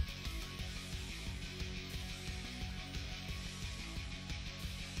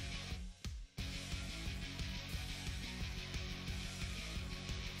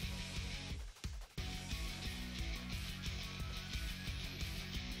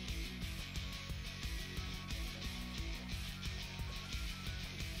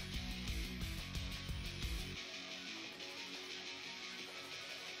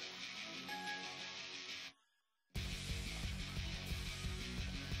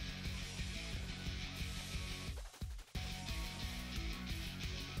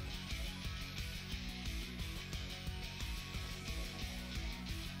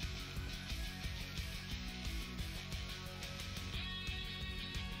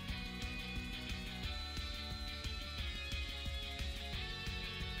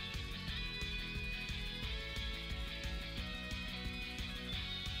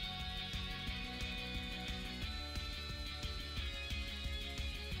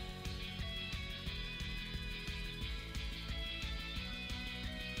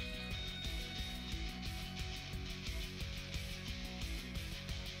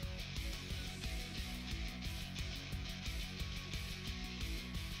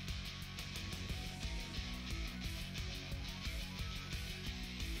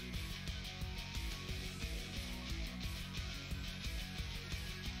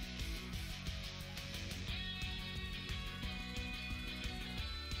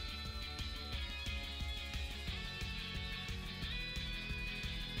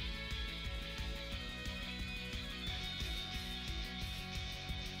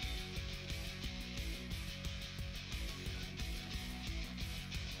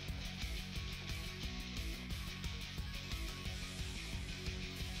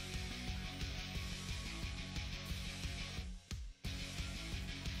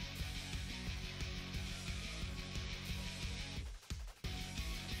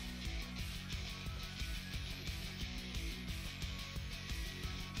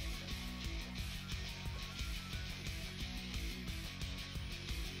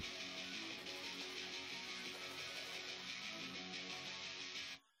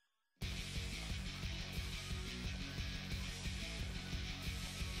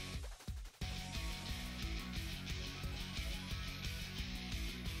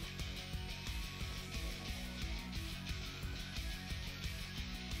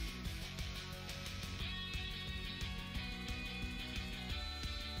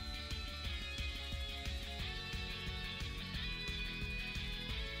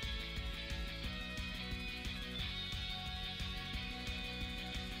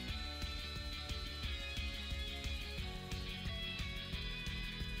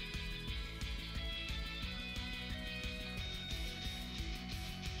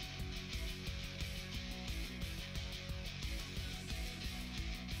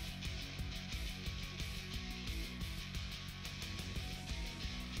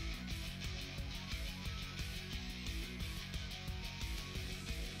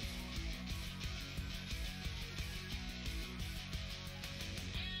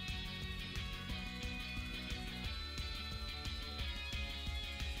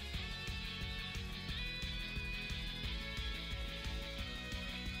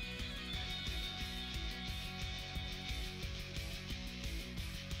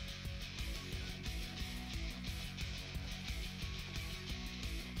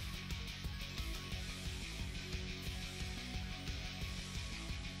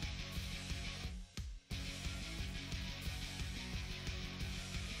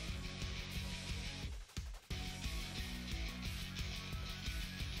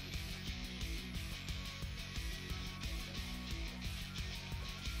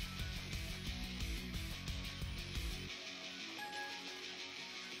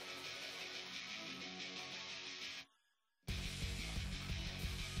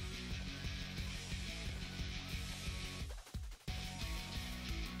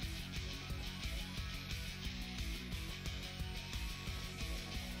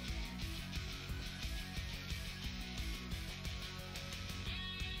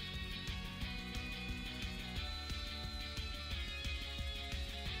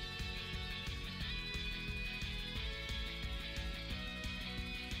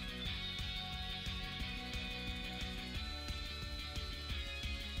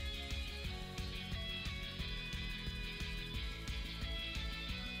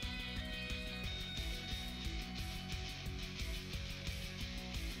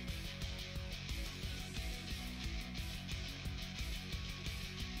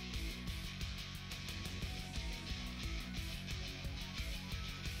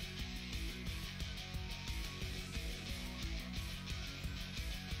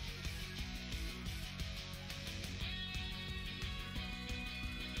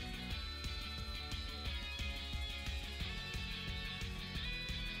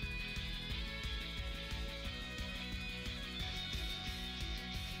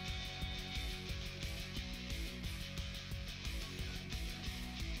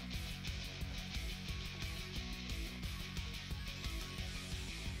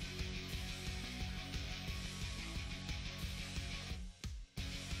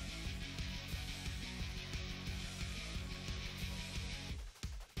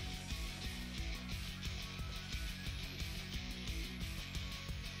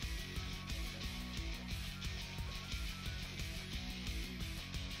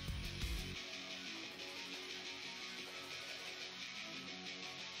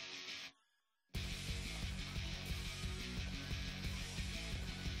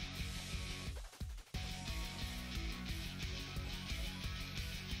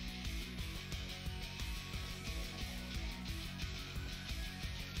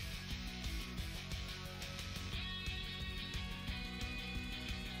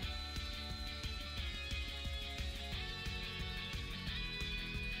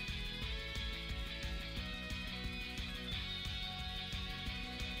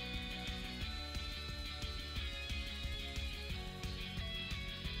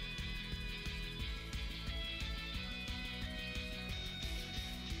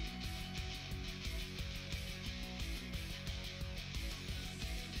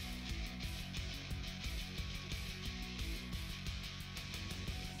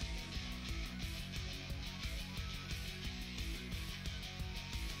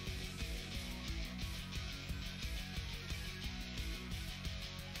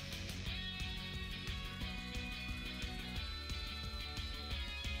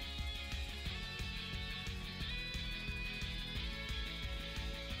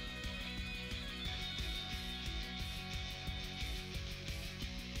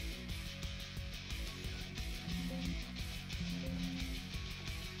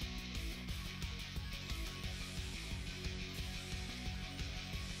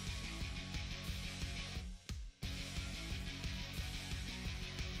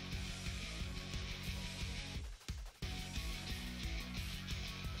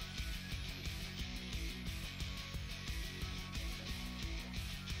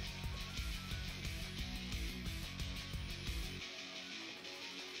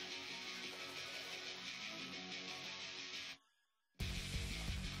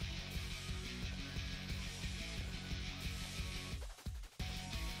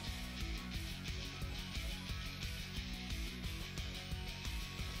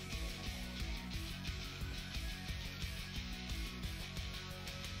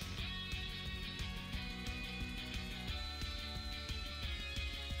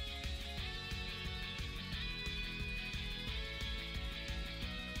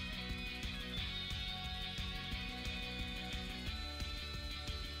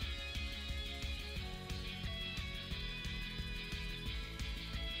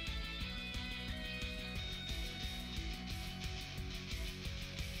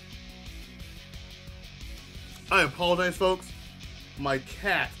 I apologize, folks. My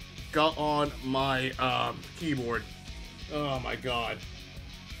cat got on my keyboard. Oh my god.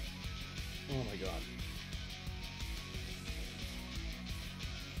 Oh my god.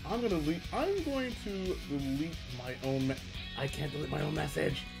 I'm going to delete my own I can't delete my own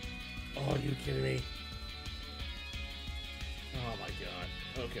message. Oh, are you kidding me? Oh my god.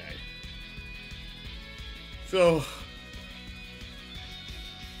 Okay. So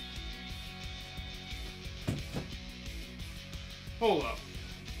hold up,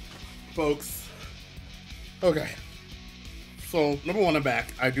 folks. Okay. So, number one, I'm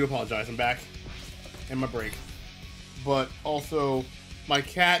back. I do apologize. I'm back in my break. But also, my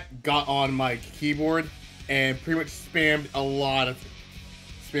cat got on my keyboard and pretty much spammed a lot.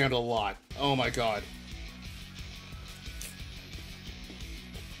 Oh my god.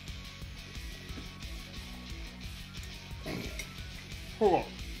 Hold on.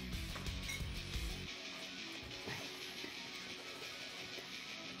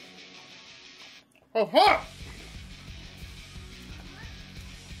 Oh, ha!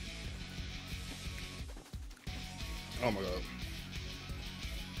 Oh my god.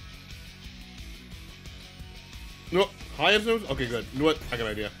 No, Haya's news? Okay, good. You know what? I got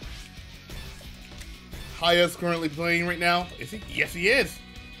an idea. Haya's currently playing right now. Is he? Yes, he is.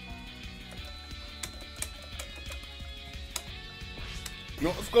 No,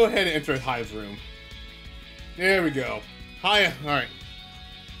 let's go ahead and enter Haya's room. There we go. Haya, alright.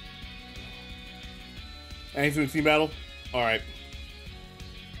 And he's doing team battle? Alright.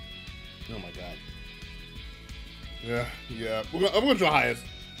 Oh my god. Yeah. I'm gonna try Haya's.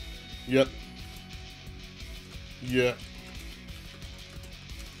 Yep. Yeah.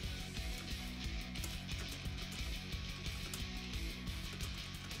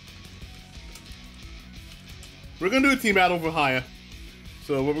 We're gonna do a team battle for Haya.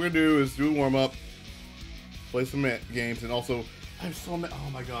 So what we're gonna do is do a warm up, play some games, and also I'm so mad. Oh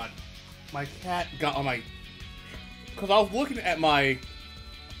my god, my cat got on my. Cause I was looking at my.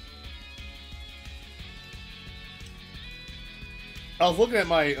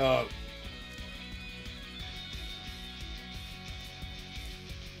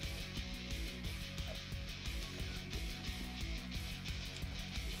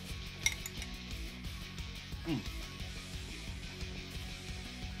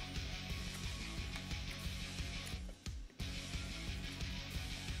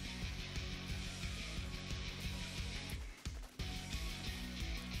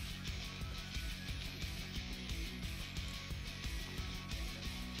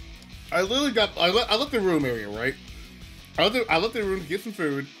 I literally got. I left the room area, right? I left the room to get some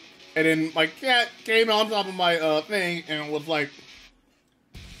food, and then my cat came on top of my thing and was like,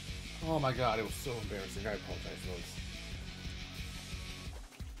 "Oh my god, it was so embarrassing." I apologize, folks.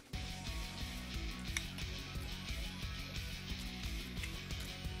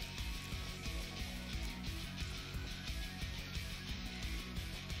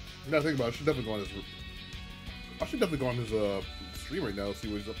 Now think about it, I should definitely go on his. I should definitely go on his stream right now, see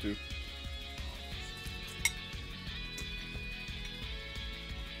what he's up to.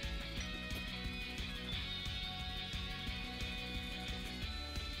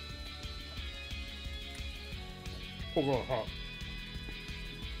 Hold on, huh?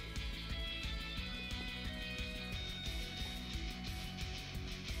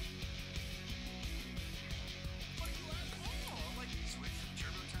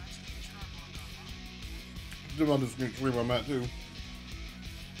 I'm just gonna stream I'm at too.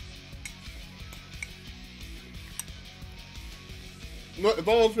 No, if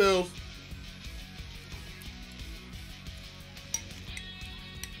all else fails,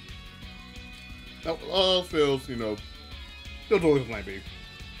 all else fails, you know, there's always plan B.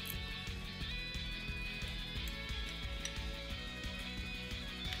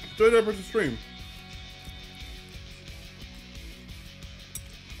 Straight up versus stream.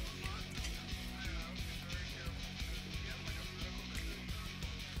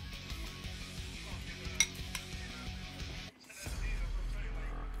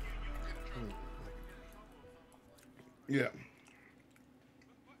 Yeah.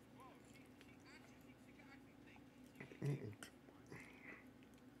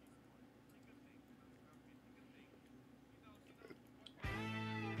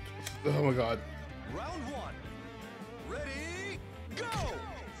 Oh my god. Round one. Ready, go!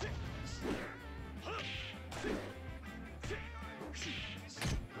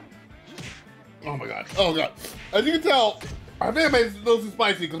 Oh my god. Oh god. As you can tell, I think I made it a little too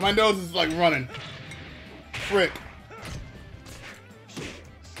spicy because my nose is like running. Frick.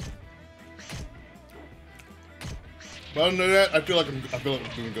 But other than that, I feel like I'm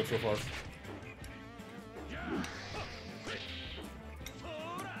doing good so far.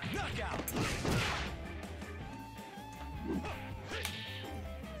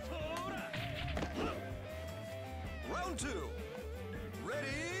 Round 2.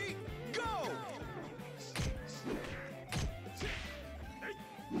 Ready, go!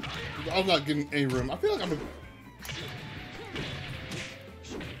 I'm not getting any room. I feel like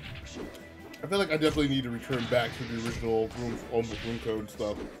I definitely need to return back to the original room code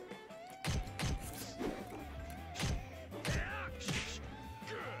stuff.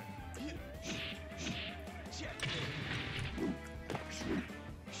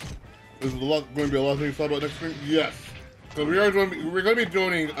 There's going to be a lot of things to talk about next week. Yes, so we're going to be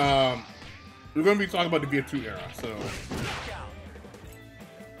joining. We're going to be talking about the VF2 era. So,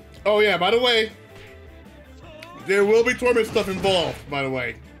 oh yeah, by the way, there will be tournament stuff involved. By the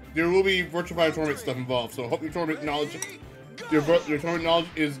way, there will be Virtua Fighter tournament stuff involved. So, hope your tournament knowledge, your tournament knowledge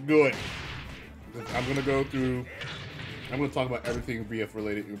is good. I'm going to go through. I'm going to talk about everything VF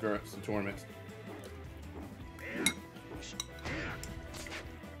related in regards to tournaments.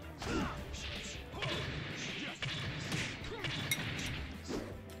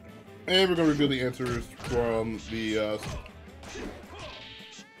 And we're going to reveal the answers from the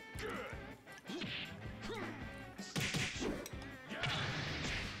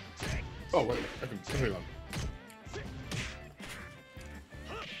oh wait, I can hang on.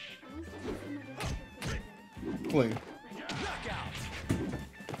 Cling.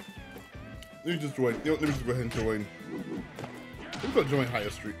 Let me just join. You know, let me just go ahead and join. Let me go join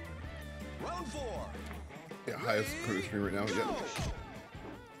highest street. Round 4. Yeah, highest current screen right now. Yeah.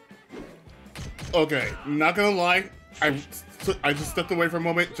 Okay, not gonna lie, I just stepped away for a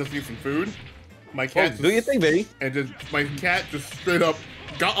moment just to get some food. My cat do your thing, baby. And just my cat just straight up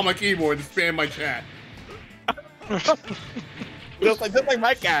got on my keyboard and spammed my chat. just like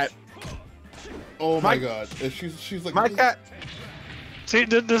my cat. Oh my god, and she's like my cat. See,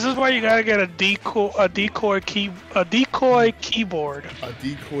 this is why you gotta get a decoy keyboard. A decoy keyboard.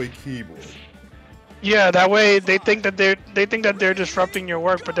 Yeah, that way they think that they're disrupting your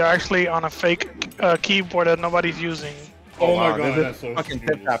work, but they're actually on a fake keyboard that nobody's using. Oh my wow, god, that's so fucking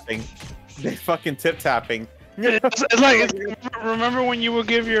stupid. tip tapping. They fucking tip tapping. It's like remember when you would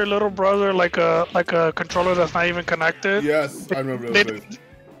give your little brother like a controller that's not even connected? Yes, I remember those days.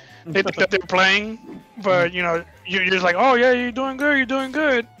 They think that they're playing, but you know you're just like, oh yeah, you're doing good, you're doing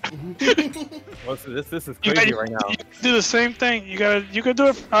good. Well, so this is crazy right now. You do the same thing. You could do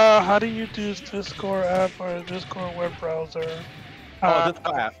it. How do you use Discord app or Discord web browser?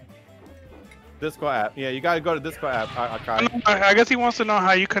 Discord app. Discord app. Yeah, you gotta go to Discord app. I guess he wants to know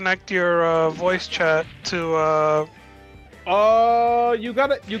how you connect your voice chat to. You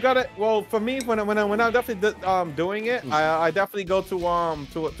got it. Well, for me, when I'm definitely doing it, I definitely go to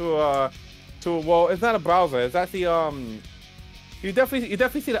well, it's not a browser. It's actually you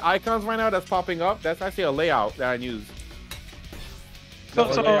definitely see the icons right now that's popping up. That's actually a layout that I use.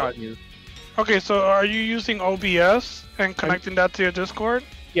 Okay, so are you using OBS and connecting that to your Discord?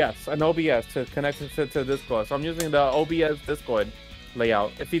 Yes, an OBS to connect it to Discord. So I'm using the OBS Discord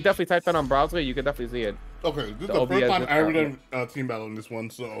layout. If you definitely type that on browser, you can definitely see it. Okay, this is the first time I ever done team battle in this one,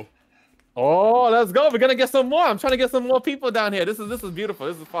 so. Oh, let's go! We're gonna get some more. I'm trying to get some more people down here. This is beautiful.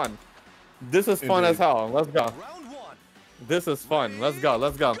 This is fun. This is fun as hell. Let's go. Round 1. This is fun. Let's go.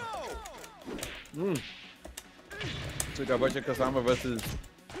 Let's go. So we got Virtua Kazama versus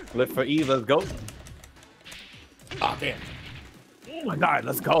Live for Eve. Let's go. Ah, damn. Oh my god,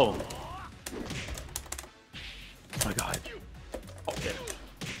 let's go. Oh my god. Okay.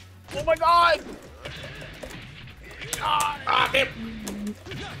 Oh my god. Damn.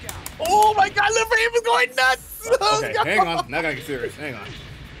 Oh my god, Live for Eve is going nuts. Okay, hang on. Now I gotta get serious. Hang on.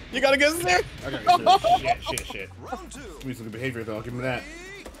 You gotta get serious. I gotta get serious. Shit. Round 2. Give me some good behavior though. I'll give him that.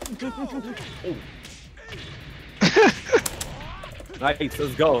 Nice,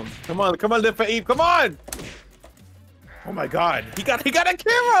 let's go. Come on, Live for Eve. Come on. Oh my god. He got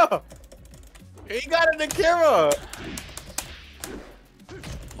Akira. He got an Akira.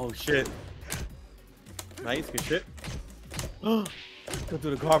 Oh shit. Nice, good shit. Go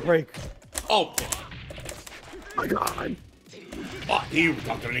through the guard break. Oh. Oh my god. Oh, he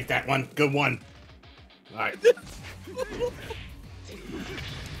talked underneath that one. Good one. All right.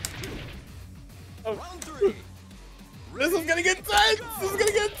 Round 3. This is gonna get tense. This is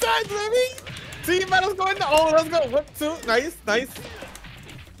gonna get tense, baby. Team battle's going down. Oh, let's go. 1, 2. Nice. Nice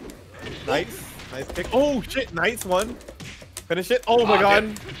kick. Oh shit. Nice one. Finish it. Oh my god.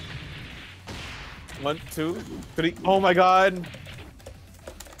 Okay. 1, 2, 3. Oh my god.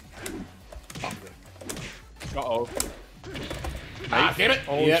 Uh-oh. Ah, damn it.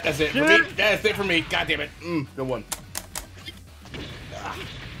 Oh, yeah, that's it for shit. me. That's it for me. God damn it. Good one.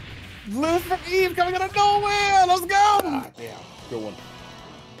 Live for Eve coming out of nowhere. Let's go. Ah, damn. Good one.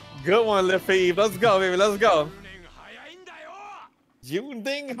 Good one, Live for Eve. Let's go, baby. Let's go. June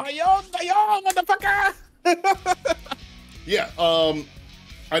Ding Hayon Dayon, motherfucker. Yeah,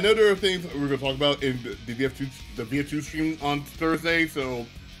 I know there are things we're gonna talk about in the VF2 stream on Thursday, so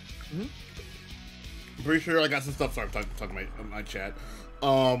I'm pretty sure I got some stuff. Sorry, I'm talking my chat.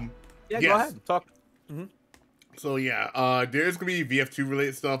 Yeah, yes. go ahead. Talk. So yeah, there's gonna be VF2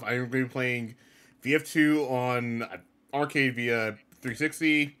 related stuff. I'm gonna be playing VF2 on arcade via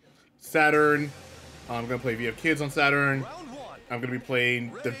 360, Saturn. I'm gonna play VF Kids on Saturn. I'm gonna be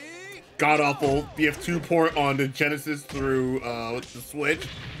playing the god-awful VF2 port on the Genesis through the Switch.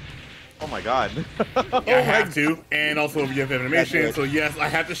 Oh my god. Yeah, I have to. And also VF Animation, so yes, I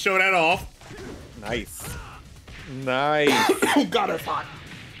have to show that off. Nice. Nice. Oh god, it's hot.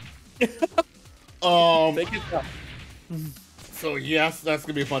 Take it up. So yes, that's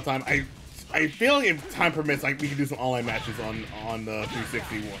gonna be a fun time. I feel like if time permits, like we can do some online matches on the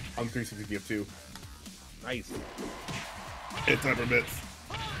 360 one, on 360 VF2. Nice. If time permits.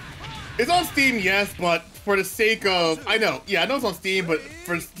 It's on Steam, yes, but for the sake of I know it's on Steam, but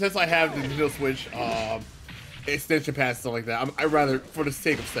since I have the Nintendo Switch extension pass stuff like that, I rather for the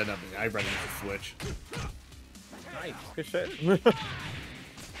sake of setting up, I'd rather use the Switch. Nice. Good shit.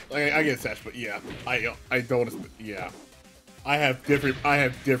 Like, I get Sash, but yeah, I don't. Yeah, I have different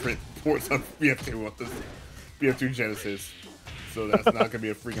ports of VF2 on this VF2 Genesis, so that's not gonna be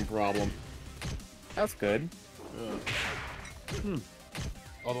a freaking problem. That's good.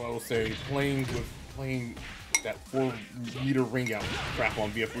 Although I will say playing that 4-meter ring out crap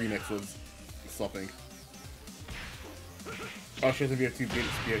on VF Remix was something. Oh, she has a VF2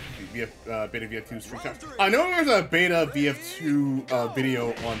 beta VF2 Street Fighter. I know there's a beta VF2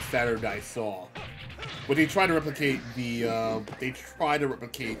 video on Saturday I saw, but they tried to replicate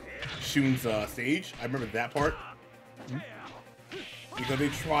Shun's stage. I remember that part because they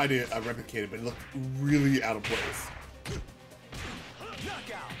tried to replicate it, but it looked really out of place.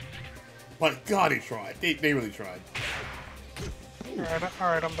 But God, they tried. They really tried.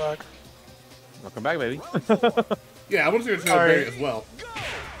 Alright, I'm back. Welcome back, baby. Yeah, I want to see her Alright. as well.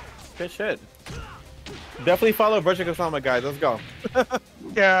 Good shit. Definitely follow Virtua Kazama, guys. Let's go.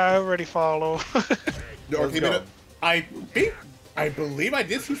 Yeah, I already follow. The arcade beta. I believe I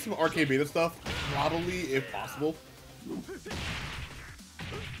did see some arcade beta stuff. Probably, if possible.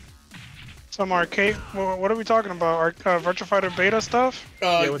 Some arcade. What are we talking about? Virtua Fighter beta stuff?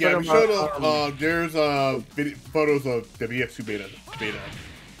 Yeah, we're we talking showed about, up. There's photos of the VF2 beta.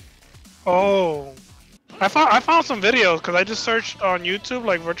 Oh, I found some videos because I just searched on YouTube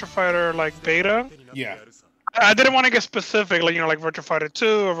like Virtua Fighter like beta. Yeah. I didn't want to get specific, like like Virtua Fighter 2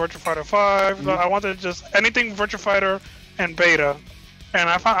 or Virtua Fighter 5. I wanted just anything Virtua Fighter and beta, and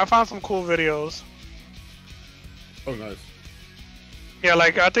I found some cool videos. Oh, nice. Yeah,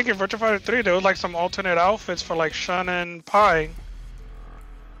 like I think in Virtua Fighter 3 there was like some alternate outfits for like Shun and Pai.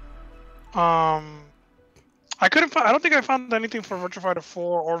 I don't think I found anything for Virtua Fighter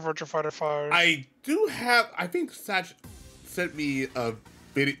 4 or Virtua Fighter 5. I do have. I think Satch sent me a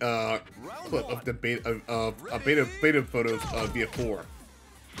video clip of the beta photos of VF4.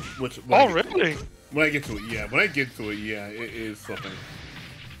 Really? When I get to it, yeah. It is something.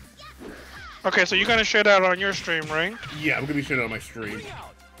 Okay, so you're gonna share that on your stream, right? Yeah, I'm gonna be sharing it on my stream.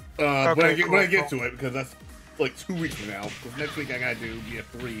 When I get to it, because that's like 2 weeks from now. Because next week I gotta do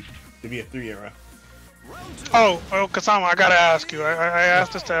VF3, the VF3 era. Oh, Kazama, I gotta ask you. I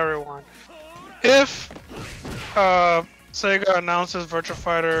asked this to everyone. If Sega announces Virtua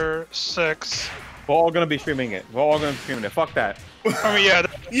Fighter 6, We're all gonna be streaming it. We're all gonna be streaming it. Fuck that. I mean, yeah,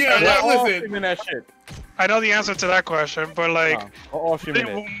 Yeah, We're all listen. streaming that shit. I know the answer to that question, but like, We're all streaming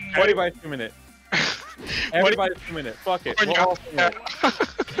it. What- Everybody's streaming it. Everybody's streaming it. Fuck it. We're all streaming it.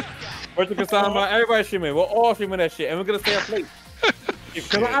 Virtua Kazama, everybody's streaming. We're all streaming that shit, and we're gonna stay up late.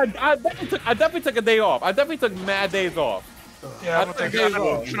 Because I definitely took a day off. I definitely took mad days off. yeah, I'm I trying.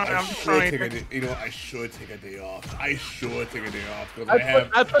 You know, I should take a day off. I should take a day off because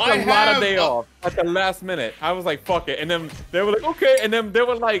I took a lot of day off at the last minute. I was like, fuck it, and then they were like, okay, and then they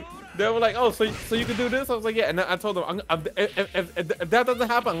were like, oh, so you can do this? I was like, yeah, and then I told them, if that doesn't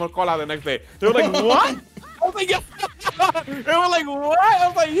happen, I'm gonna call out the next day. They were like, what? I was like, yeah. They were like, what? I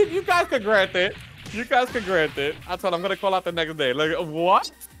was like, you guys can grant it. You guys can grant it. I told them I'm gonna call out the next day. Like,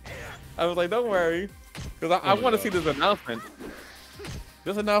 what? I was like, don't worry, because I want to see this announcement.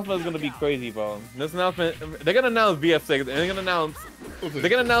 This announcement is gonna be crazy, bro. This announcement, they're gonna announce VF6, and they're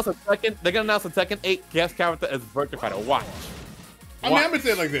gonna announce a second 8 guest character as Virtua Fighter. Watch. I mean, I'm gonna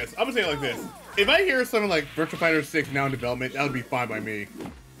say it like this. If I hear something like Virtua Fighter 6 now in development, that would be fine by me.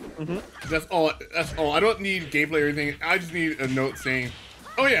 That's all. That's all. I don't need gameplay or anything. I just need a note saying,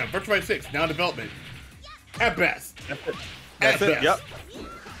 "Oh yeah, Virtua Fighter 6 now in development." At best. That's it. Yep.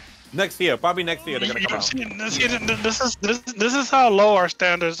 Next year, probably next year they're gonna come out. This is how low our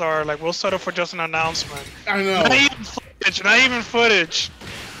standards are. Like we'll settle for just an announcement. I know. Not even footage. Not even footage.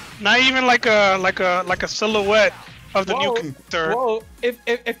 Not even like a silhouette of the new character. Whoa!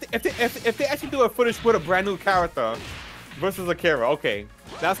 If they actually do a footage with a brand new character versus Akira, okay,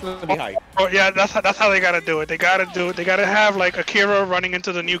 that's gonna be hype. Oh yeah, that's how they gotta do it. They gotta have like Akira running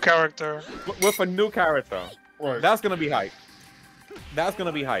into the new character With a new character. Right. That's gonna be hype. That's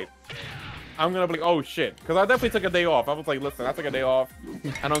gonna be hype. I'm gonna be like, oh shit, because I definitely took a day off. I was like, listen, I took a day off.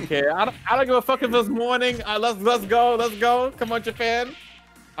 I don't care. I don't give a fuck if it's morning. Let's go. Come on, Japan.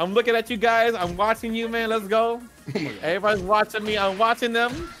 I'm looking at you guys. I'm watching you, man. Let's go. Everybody's watching me. I'm watching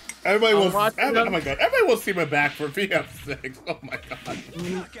them. Everybody wants. Oh my god! Everybody wants to see my back for VF6. Oh my god.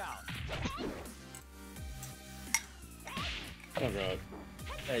 Oh god.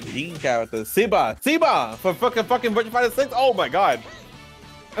 That Dean character, Siba for fucking Virtua Fighter 6. Oh my god!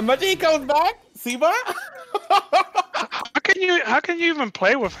 Imagine he comes back, Siba. How can you even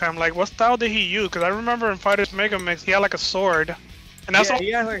play with him? Like, what style did he use? Because I remember in Fighters Mega Mix, he had like a sword, and that's he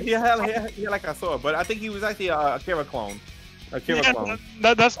had like a sword, but I think he was actually a Akira clone.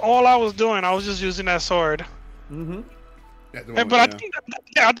 That's all I was doing. I was just using that sword. Yeah,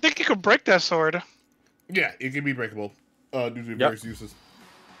 I think you could break that sword. Yeah, it can be breakable due to various uses.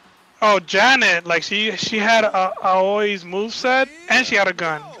 Oh, Janet, like she had a Aoi's moveset and she had a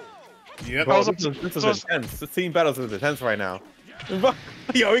gun. Yep. Bro, this is intense. The team battles is intense right now.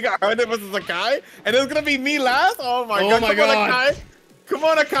 Yo, we got Herndon versus Akai, and it's gonna be me last. Oh my god! My god. Come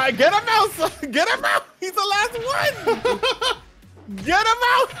on, Akai, get him out! Son. Get him out! He's the last one. Get him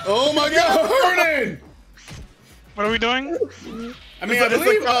out! Oh my god, Herndon! What are we doing? I mean, I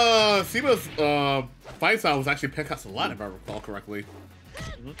believe Siba's fight style was actually Pencast a lot, if I recall correctly.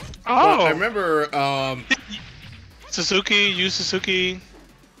 Oh, I remember Suzuki.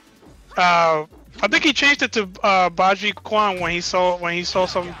 I think he changed it to Baji Kwan when he saw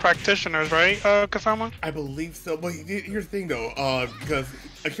some practitioners, right, Kazama? I believe so. But here's the thing, though, because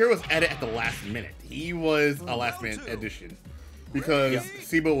Akira was added at the last minute. He was a last minute addition because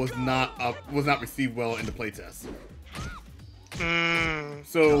Siba was not received well in the playtest.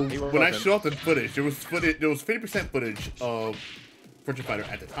 So when I showed off the footage, there was 50% footage of Virtua Fighter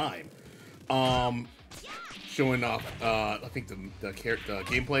at the time, showing off I think the character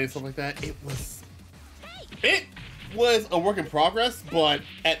gameplay and stuff like that. It was a work in progress, but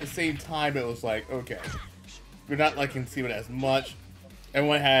at the same time it was like, okay, you're not liking Siba as much.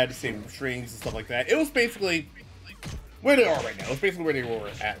 Everyone had the same strings and stuff like that. It was basically where they are right now. It's basically where they were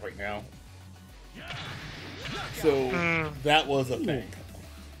at right now. So that was a thing.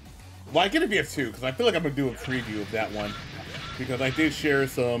 Well, I get a VF2 because I feel like I'm gonna do a preview of that one because I did share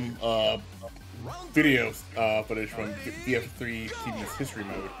some video footage from VF3 TV's history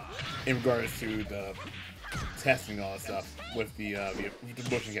mode in regards to the testing and all that stuff with the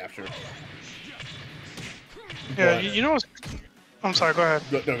motion capture. Yeah, you know what's... I'm sorry, go ahead.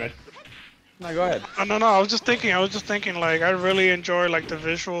 No, go ahead. No, go ahead. No, I was just thinking, like, I really enjoy, like, the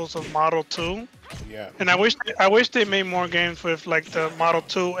visuals of Model 2. Yeah. And I wish they made more games with, like, the Model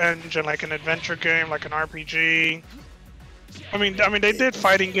 2 engine, like an adventure game, like an RPG. I mean, they did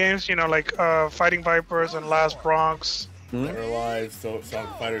fighting games, you know, like, Fighting Vipers and Last Bronx. They're alive, so Song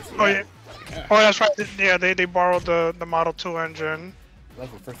Fighters. Oh, yeah. Oh, that's right. Yeah, they borrowed the Model 2 engine.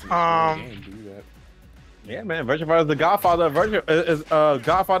 That's the first thing game to do that. Yeah, man, Virtua Fighter is the Godfather.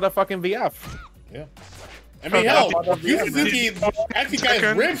 Godfather fucking VF. Yeah. I mean, hell, Yu Suzuki actually got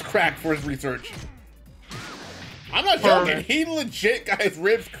his ribs cracked for his research. I'm not joking. He legit got his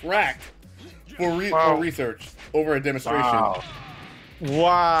ribs cracked for research over a demonstration.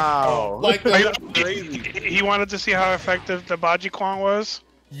 Wow. Like, crazy. He wanted to see how effective the Baji Kwan was.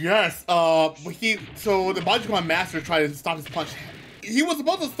 Yes. So the Baji Kwan master tried to stop his punch. He was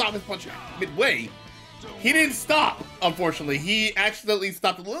supposed to stop his punch midway. He didn't stop, unfortunately. He accidentally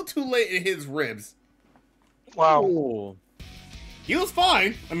stopped a little too late in his ribs. Wow. Ooh. He was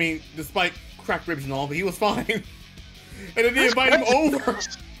fine. I mean, despite cracked ribs and all, but he was fine. And then they invite him over.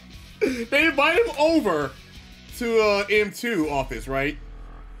 They invite him over to M2 office, right?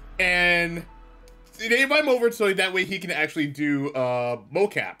 And they invite him over so that way he can actually do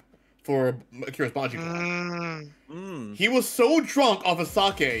mocap for Akira's Baji Kwan. He was so drunk off of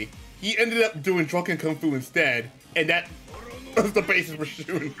sake, he ended up doing drunken kung fu instead, and that was the basis for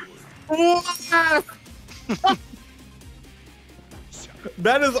shooting.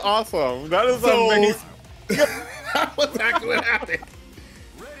 That is awesome. That is amazing. That was actually what happened.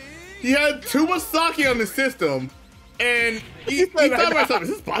 he had too much sake on the system, and he thought to myself, is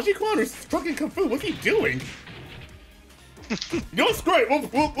this Baji-Kwan or fucking Kung Fu? What's he doing? You know what? Screw it.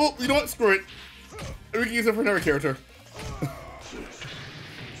 You know what? Screw it. We can use it for another character.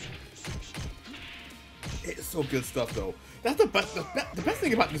 It's so good stuff, though. That's the best. The best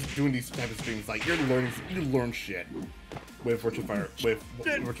thing about just doing these type of streams, like you learn shit with Virtua Fighter, with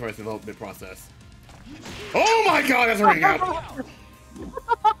Virtua Fighter's development process. Oh my God, that's a ring out. What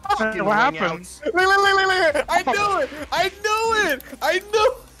happened? Look, I knew it! I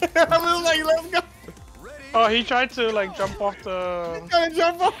knew it! I was like, let's go. Oh, he tried to like jump off the. He's gonna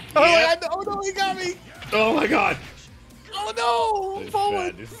jump off. Yeah. Oh no, he got me! Oh my God. Oh no! This is Forward.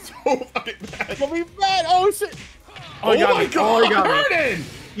 bad. This is so fucking bad. Gonna be bad. Oh shit! Oh, he got my me. God, Oh, he got me. hurting.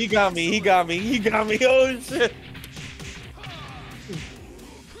 He got me. He got me. He got me. Oh shit!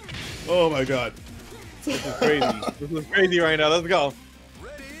 Oh my God. This is crazy. This is crazy right now. Let's go.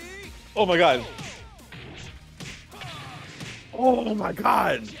 Oh my God. Oh my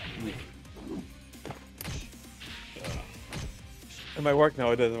God. It might work.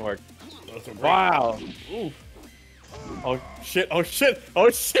 No, it doesn't work. Wow. Ooh. Oh shit. Oh shit. Oh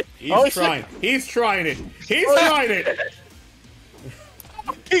shit. He's trying. Shit. He's trying it. He's trying it.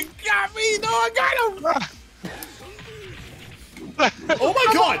 He got me. No, I got him. Oh my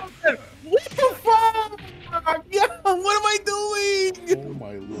God. What the fuck? Yeah, what am I doing? Oh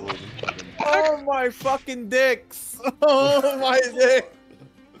my lord. Oh my fucking dicks. Oh my dick.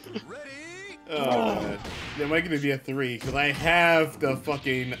 Oh man. There might gonna be a 3 because I have the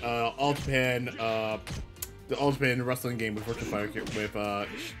fucking Ultraman the Ultraman wrestling game with Virtua Fighter with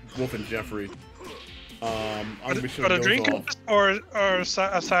Wolf and Jeffrey. I'm gonna be sure For the those off. Dreamcast or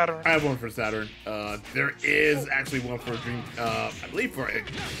a Saturn? I have one for Saturn. There is actually one for Dream. I believe for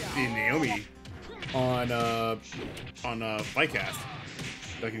Naomi on Fightcast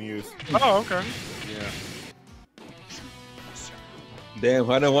that I can use. Oh, okay. Yeah. Damn,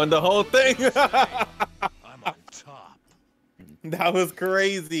 I done won the whole thing. I'm on top. That was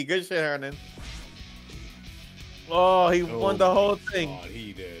crazy. Good shit, Hernan. Oh, he won the whole thing. God,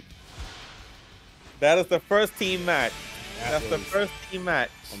 he did. That is the first team match. That That's the was first team match.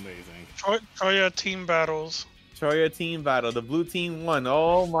 Amazing. Choya team battles. Troya team battle. The blue team won.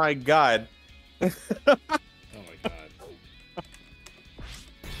 Oh my God. Oh my God.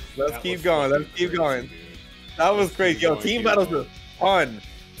 Let's That keep was going. Let's fucking keep crazy, going. dude. That was Let's crazy. keep Yo, going, team keep battles going. is fun.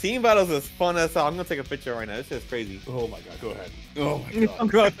 Team battles is fun as hell. I'm gonna take a picture right now. This shit is crazy. Oh my God, go ahead. Oh my I'm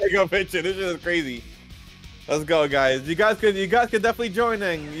God. gonna take a picture. This shit is crazy. Let's go, guys. You guys could definitely join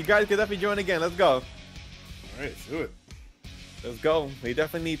in. You guys could definitely join again. Let's go. All right, let's do it. Let's go. We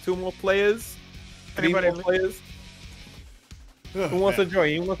definitely need 2 more players. 3 Anybody- more players. Who wants to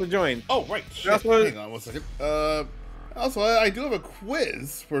join? Who wants to join? Oh, right. Shit. That's what- Hang on 1 second. Also, I do have a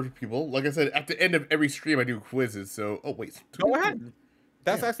quiz for people. Like I said, at the end of every stream, I do quizzes. So, oh wait, 2 Go people- ahead.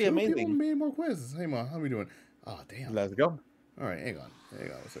 That's yeah, actually 2 people amazing. made more quizzes. Hey, man, how we doing? Oh, damn. Let's go. All right, hang on 1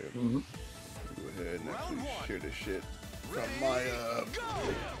 second. Go ahead and actually share this shit from my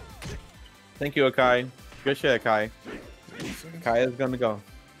Thank you, Akai. Good shit, Akai. 1 second. Akai is gonna go.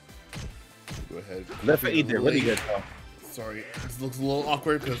 Go ahead. Let's eat there. Really good though. Sorry, this looks a little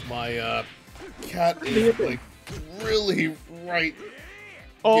awkward because my cat is like really right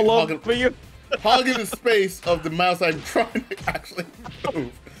All hogging- over for you. hogging the space of the mouse I'm trying to actually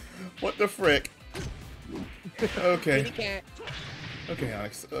move. What the frick? Okay. Okay,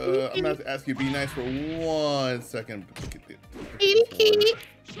 Alex. I'm gonna have to ask you to be nice for 1 second.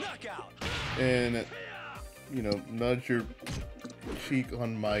 Knockout. And you know, nudge your cheek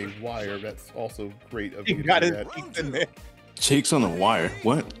on my wire. That's also great of He you to got do his that. cheeks in there. Cheeks on the wire.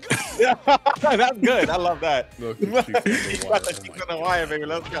 What? That's good. I love that. Look, He the cheeks on the got wire. the Oh cheeks my on the wire, baby.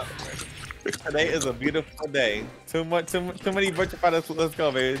 Let's go. Today is a beautiful day. Too many Virtua Fighters. Let's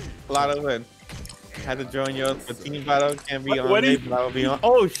go, baby. A lot of win. Had to join yours for team battle. Can't be on. What Today, is- but I will be on.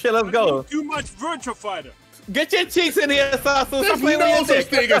 Oh shit, let's go. Too much Virtua Fighter. Get your cheeks in here, Sasu. Stop There's playing no with your such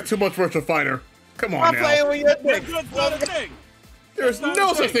dick. thing as too much Virtua Fighter. Come on Stop playing now. with your dick. That's not a thing. There's not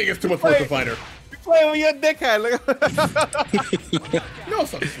no a such thing. thing as too much Wait. Virtua Fighter. You playing with your dickhead. Look. No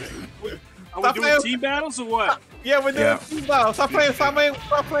such thing. Are Stop we doing playing- team battles or what? Yeah, we're doing Yeah. team battle. Stop playing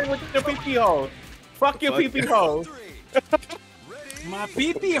with your pee-pee hole. Fuck your pee-pee hole. My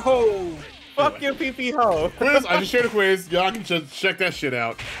pee-pee hole. Fuck your pee-pee hole. Quiz. I just shared a quiz. Y'all can just check that shit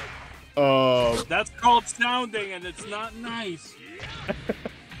out. That's called sounding, and it's not nice.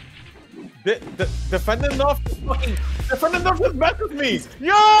 Defender North just messes me.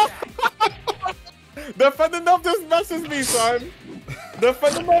 Yo! Defender North just messes me, son.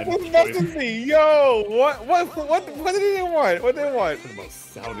 Defending off this messes me. Yo, what did he want? What did he want? Talking about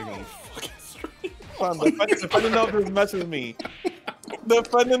sounding on fucking stream. Son, defending off this messes me.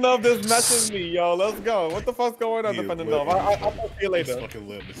 Defending of this messes me, yo. Let's go. What the fuck's going on, defending of? I'll talk to you later. It's fucking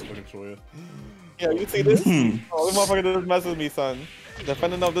lit. It's fucking Troya. Yeah, you see this? Oh, this motherfucker just messes me, son.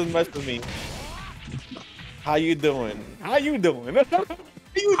 Defending of this messes me. How you doing? How you doing?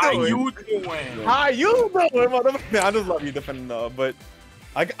 How you doing? How you doing, motherfucker? Man, I just love you, defending of, but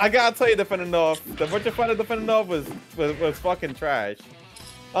I gotta tell you, defending of, the Virtua Fighter defending of was fucking trash.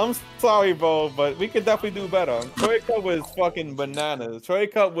 I'm sorry, bro, but we could definitely do better. Troy Cup was fucking bananas. Troy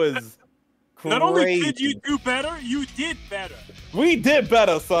Cup was crazy. Not only did you do better, you did better. We did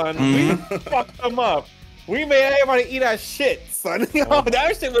better, son. We fucked them up. We made everybody eat our shit, son. Yo,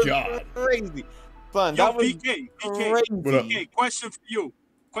 that shit was crazy. Son, Yo, that was PK, crazy. PK, question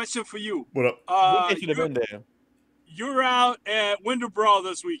for you. What up? We should have been there. You're out at Winter Brawl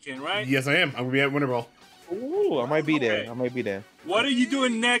this weekend, right? Yes, I am. I'm gonna be at Winter Brawl. Ooh, I might be there. I might be there. What are you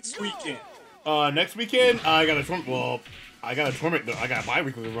doing next weekend? Next weekend I got a tournament. Well, I got a tournament. I got a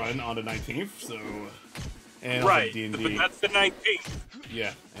bi-weekly run on the 19th. So, and Right, D&D. but that's the 19th.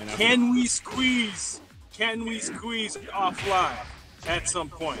 Yeah. And Can we squeeze offline at some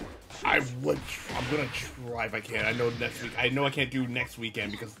point? I'm gonna try if I can. I know next week. I know I can't do next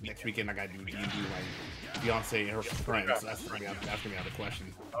weekend because next weekend I gotta do D&D with my fiance and her friends. So that's gonna be out of the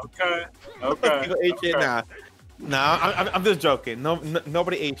question. Okay. Nah, I'm just joking.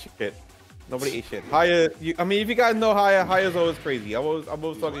 Nobody ate shit. Nobody ate shit. Haya, I mean, if you guys know Haya, Haya's always crazy. I'm always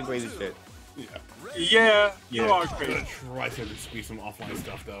talking crazy shit. Yeah, you are I'm crazy. gonna try to squeeze some offline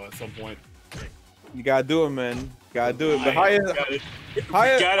stuff though at some point. You gotta do it, man. You gotta do it. But You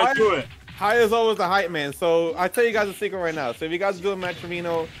gotta do it. Haya's always the hype man. So I tell you guys a secret right now. So if you guys are doing Match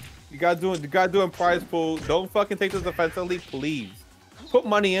Reno, you gotta do a prize pool. Don't fucking take this offensively, please. Put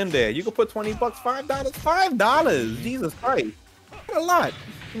money in there. You can put $20, $5, $5. Jesus Christ, that's a lot.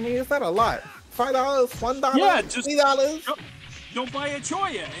 I mean, it's not a lot. $5, $1, Yeah, just $3. Don't buy a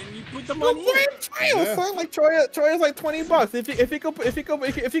Choya and you put the money in. Troya, son. Like Troya's like $20. If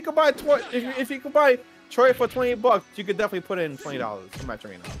you could buy Troya for $20, you could definitely put in $20 for Match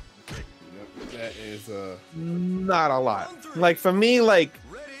Reno. That is Not a lot. Like for me, like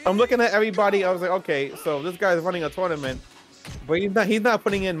I'm looking at everybody. I was like, okay, so this guy's running a tournament, but he's not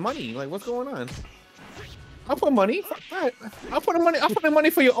putting in money. Like, what's going on? I'll put money. Fuck that. I'll put in money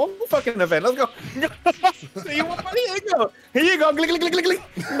for your own fucking event. Let's go. You want money? Here you go. Here you go. Click, click, click, click, click.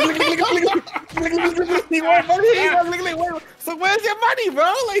 You want money? Here you go. Click, click. So where's your money,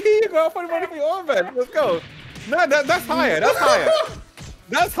 bro? Like, here you go. I'll put money for your own event. Let's go. No, that's higher. That's higher.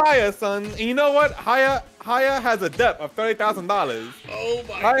 That's higher, son. And you know what? Higher has a debt of $30,000. oh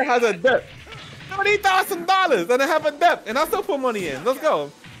my. Higher has a debt. $30,000, and I have a debt, and I still put money in. Let's go.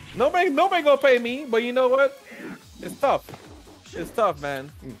 Nobody gonna pay me, but you know what? It's tough. It's tough, man.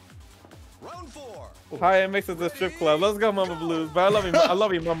 Round 4. Higher makes it the strip club. Let's go, Mama Blues. But I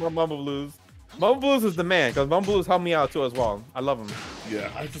love you, Mama Blues. Mama Blues is the man, because Mama Blues helped me out too as well. I love him. Yeah,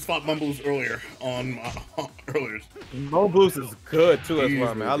 I just fought Mumbles earlier on earlier. Mama Blues is good too as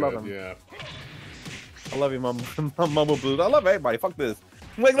well, man. I love him. Yeah. I love you, Mama Blues. I love everybody. Fuck this.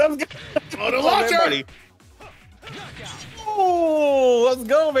 Like, let's go. Oh, the launcher! Oh, let's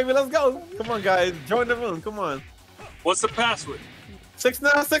go, baby. Let's go. Come on, guys. Join the room. Come on. What's the password?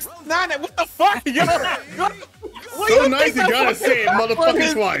 6969. What the fuck? Yo, So nice you gotta say it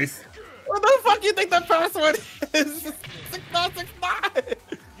motherfucking twice. What the fuck you think the password is? 6969.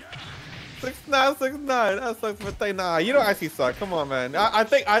 6969. That sucks for thing. Nah, you don't actually suck. Come on, man. I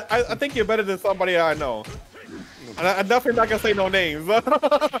think you're better than somebody I know. And I'm definitely not gonna say no names.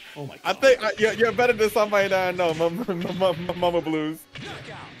 Oh my God. I think you're better than somebody that I know, Mama Blues.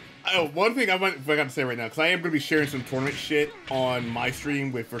 One thing I forgot to say right now, because I am going to be sharing some tournament shit on my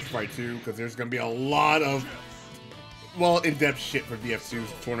stream with Virtua Fighter 2, because there's going to be a lot of, well, in-depth shit for VF2's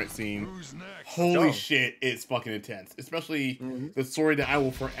tournament scene. Holy shit, it's fucking intense. Especially the story that I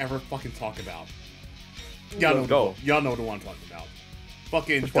will forever fucking talk about. Y'all know the one I'm talking about.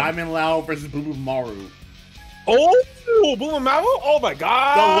 Fucking Diamond Lao versus Boo Boo Maru. Oh, Boo and Maru? Oh my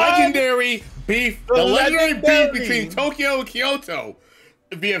God! The legendary beef. The legendary beef between Tokyo and Kyoto.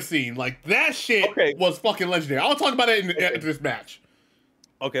 VF scene. Like, that shit was fucking legendary. I'll talk about it in this match.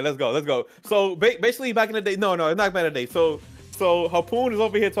 Okay, let's go. Let's go. So basically, back in the day, no, it's not back in the day. So Harpoon is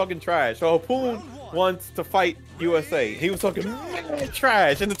over here talking trash. So Harpoon wants to fight USA. He was talking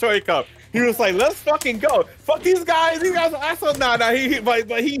trash in the Toy Cup. He was like, "Let's fucking go. Fuck these guys. These guys are assholes." Nah.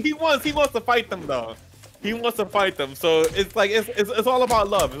 But he wants to fight them though. He wants to fight them. So it's like it's all about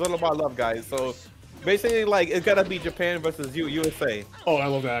love. It's all about love, guys. So Basically, like it's gotta be Japan versus USA. Oh, I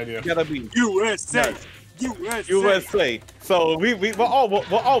love that idea. It's gotta be USA. USA. So we're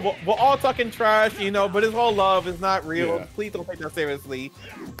all talking trash, you know, but it's all love. It's not real. Yeah. Please don't take that seriously.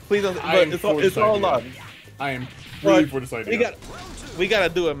 Please don't. I But am it's all idea. love. I am really But for this idea. we gotta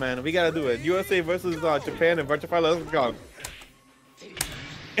do it, man. We gotta do it. USA versus Japan and Virtua. Let's go.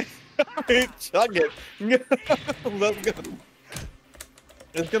 Chug it. Let's go.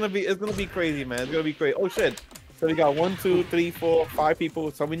 It's gonna be crazy, man. It's gonna be crazy. Oh shit. So we got 1, 2, 3, 4, 5 people.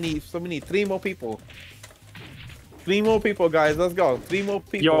 So we need 3 more people. 3 more people, guys. Let's go. 3 more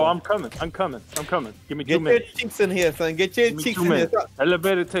people. Yo, I'm coming. Give me 2 Get your minutes. cheeks in here, son. Get your Give me cheeks 2 in here. minutes.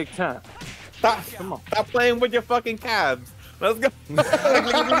 Elevator take time. Stop. Come on. Stop playing with your fucking calves. Let's go.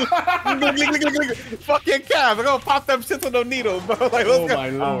 Fuck your calves. I'm gonna pop them shits with no needle, bro. Like, let's Oh go. my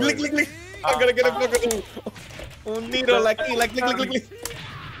lord. Lick, lick, lick. I'm gonna get a fucking needle like lick, lick, lick, lick.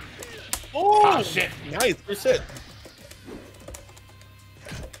 Oh shit. Nice. Good shit.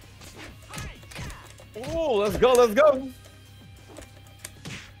 Oh, let's go. Let's go.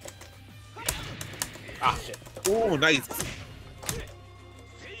 Ah shit. Oh, nice.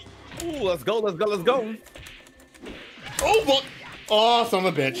 Oh, let's go. Let's go. Let's go. Oh, fuck. Oh, son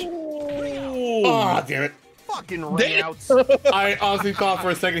of a bitch. Oh, Oh, damn it. Fucking ring outs. I honestly thought for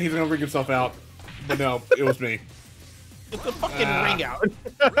a second he's gonna rig himself out. But no, it was me. it's a fucking ring out.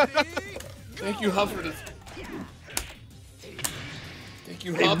 Thank you, Hub, for this. Thank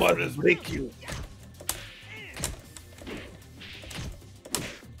you, Hub, for this. Break you.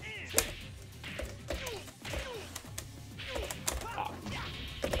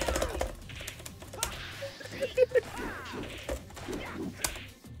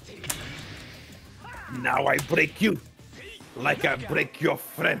 Now I break you, like I break your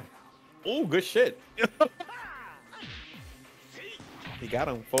friend. Oh, good shit. He got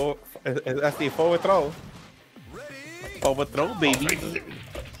him. That's the forward throw. Forward throw, baby.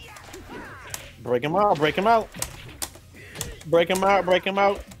 Break him out. Break him out. Break him out. Break him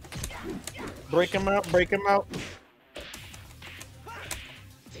out. Break him out. Break him out.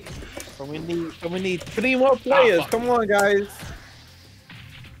 So we need 3 more players. Come on, guys.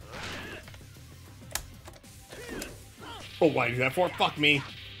 Oh, why do that for? Fuck me.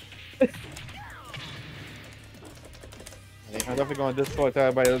 I'm definitely going to Discord. Tell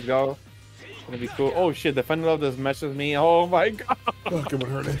everybody, let's go. It's gonna be cool. Oh shit, Defender Love just meshes me. Oh my god. Oh, come on,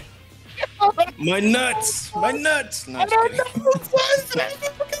 hurt it. My nuts! My nuts! No, I don't just kidding. know. Should I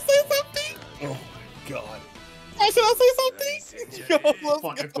fucking say something? Oh, my God. Should I say something? Yo, What the let's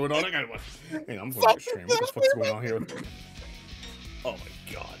fuck go. is going on? I gotta watch. Hang on, I'm going to stream. What the fuck's going on here? Oh,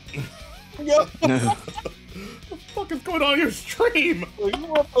 my God. Yo, What the fuck is going on in your stream?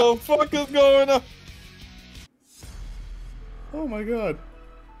 what the fuck is going on? Oh, my God.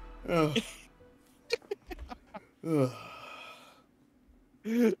 Ugh. Ugh.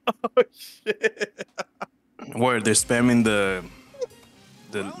 Oh shit. Where they're spamming the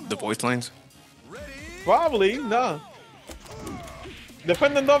voice lines? Probably, no.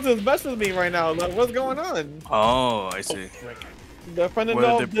 Defender Love just messes me right now. Like, what's going on? Oh, I see. Defender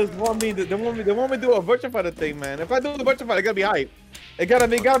Well, Love they're- just want me to do a virtual fighter thing, man. If I do the virtual fighter, it gotta be hype. It gotta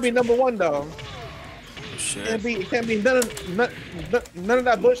be #1 though. Shit. It can't be none of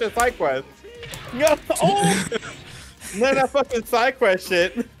that bullshit side quest. Yeah, oh, none of that fucking side quest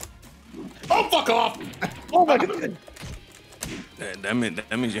shit. Oh, fuck off! Oh my god. That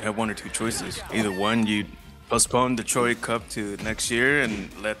means you have 1 or 2 choices. Either one, you postpone the Troy Cup to next year and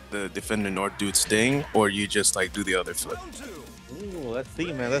let the Defender North dude sting, or you just like do the other flip. Ooh, let's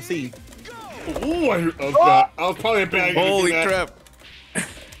see, man. Let's see. Ooh, oh, God. I was probably a bad idea to do Holy that. crap!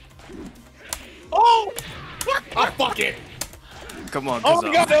 Oh! Oh, fuck it! Come on, Oh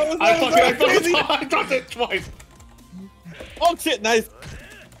my god, that was crazy. I dropped it twice. Oh shit, nice.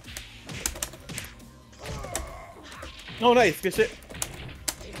 Oh nice, good shit.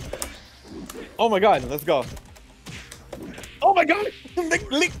 Oh my god, let's go. Oh my god!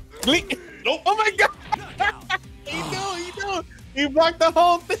 Lick. Oh my god! He do. He blocked the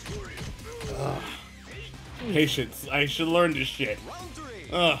whole thing. Patience. I should learn this shit.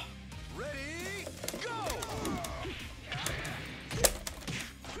 Ugh.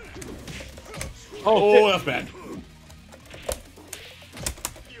 Oh, that's bad.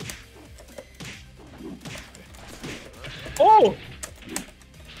 Oh!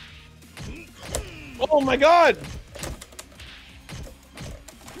 Oh my god!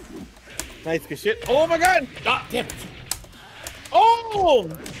 Nice, good shit. Oh my god! Ah, damn it. Oh!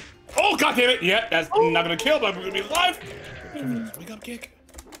 Oh, god damn it. Yeah, that's not gonna kill, but we're gonna be alive. Wake up kick.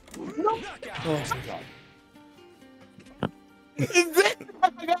 No. Oh, my God. Is it? Oh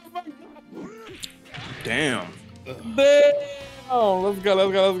my god, Damn. Damn. Let's go.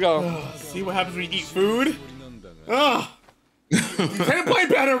 Let's go. Let's go. See what happens when you eat food? Ugh. You can't play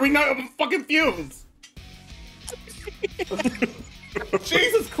better. We know fucking fumes.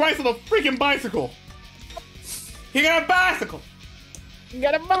 Jesus Christ on a freaking bicycle. He got a bicycle. You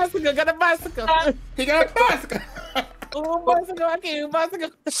got a bicycle. Got a bicycle. He got a bicycle. Oh, bicycle. I can't bicycle.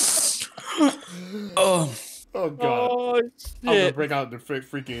 Oh. Oh god. Oh I'm gonna shit. break out the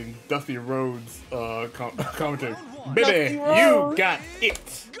freaking Dusty Rhodes commentary. Baby, Dusty you Rhodes. got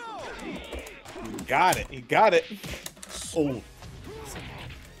it. Got it. He got it. Oh.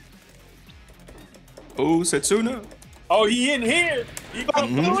 Oh, Setsuna. Oh, he in here. He got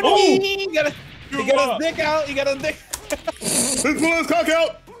Oh. He got his dick out. He got his dick. Let's pull his cock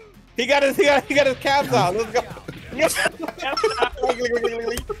out. He got his calves out. Let's go.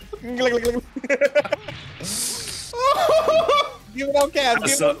 Give it up calves.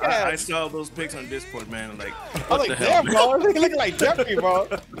 Give it up I calves. saw those pics on Discord, man. Like, I what was the like, hell, damn, man? bro. He looking like Jeffrey, bro.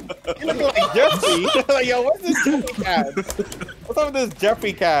 He looking like Jeffrey. Like, yo, what's this Jeffrey calves? What's up with this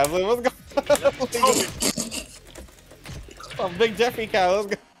Jeffrey calves? Like, what's going on? Oh, big Jeffrey calves.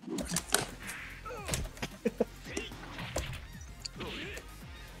 Let's go.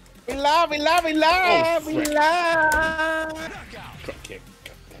 We love. Oh, We frick. love. Drop kick.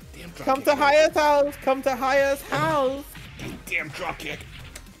 Goddamn drop Come kick. to Haya's house. Come to Haya's house. Damn drop kick.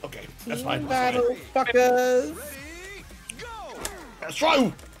 Okay, that's fine. Team That's battle, fine. fuckers. That's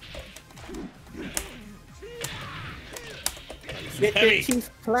right. Get Heavy. your cheeks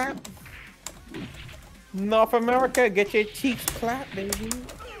clapped. North America, get your cheeks clapped, baby.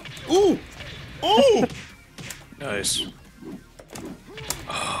 Ooh. Ooh. Nice.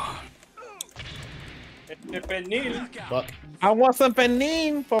 Fuck. I want some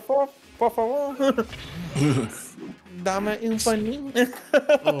panin, por favor. Dame un panin.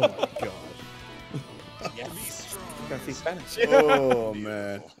 Oh my god. Yes. Can see Spanish. Oh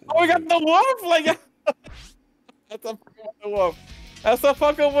man. Oh, we got the wolf. Like, that's a fucking with the wolf. That's a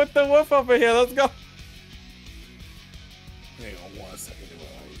fucking with the wolf over here. Let's go. Hang on 1 second.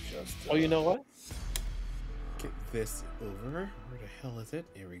 I just. Oh, you know what? Get this over. Where the hell is it?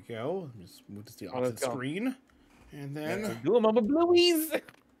 Here we go. Let me just move this to the Oh, let's opposite go. screen. And then. Do them, Mama Blueies. Here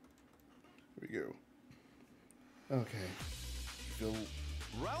we go. Okay. Feel.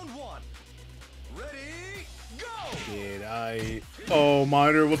 Round one. Ready, go! Did I? Oh,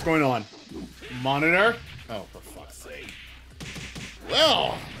 monitor. What's going on? Monitor? Oh, for fuck's sake.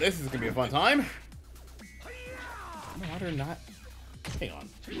 Well, this is gonna be a fun time. Monitor not. Hang on.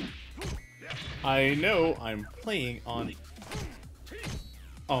 I know I'm playing on.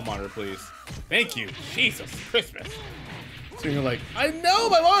 Oh, monitor, please. Thank you. Jesus Christmas. So you're like, I know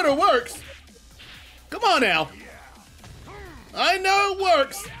my monitor works. Come on now. I know it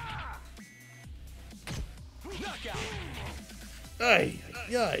works. Ay,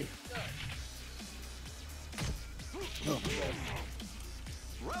 ay, ay. Oh my god.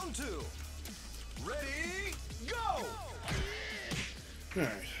 Round two. Ready, go!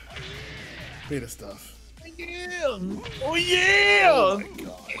 Alright. Beta stuff. Yeah. Oh yeah. Oh my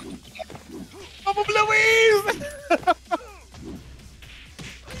god. Mama Blueies.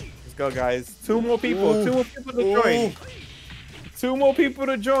 Let's go, guys. Two more people. Ooh. 2 more people to join. Ooh. 2 more people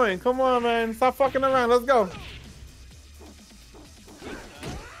to join. Come on, man. Stop fucking around. Let's go.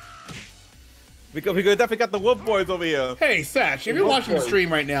 We definitely got the Wolf Boys over here. Hey Satch, if you're watching the stream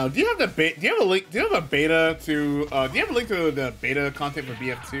right now, do you have the do you have a link? Do you have a beta to? Do you have a link to the beta content for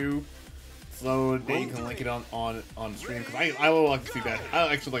BF2? So that you can link it on stream, because I would like to see that.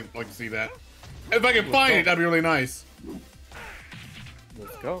 I actually like to see that. If I can find it, that'd be really nice.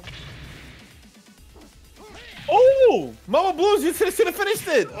 Let's go. Oh, Mama Blues, you should have finished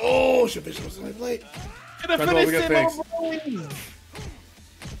it. Oh, should have finished my plate. Should have That's all we finished got, it, thanks. Mama Blues.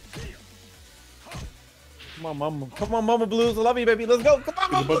 Come on, Mama. Come on, Mama Blues. I love you, baby. Let's go.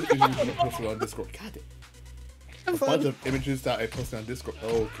 Come on, There's a Mama. bunch of images posted on Discord. God damn. A bunch of images that I posted on Discord.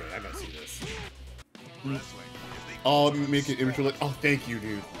 Okay, I gotta see this. Oh, make an image like. Oh, thank you,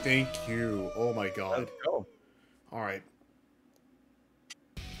 dude. Thank you. Oh my god. Let's go. All right.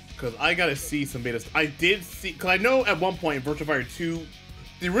 Because I gotta see some beta. I did see. Because I know at one point in Virtua Fighter 2,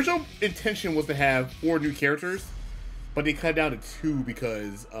 the original intention was to have 4 new characters, but they cut it down to 2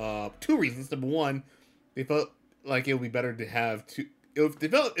 because 2 reasons. Number one, they felt like it would be better to have 2. They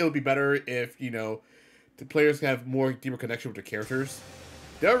felt it would be better if, you know, the players have more deeper connection with the characters.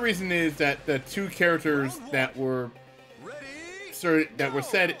 The other reason is that the 2 characters that were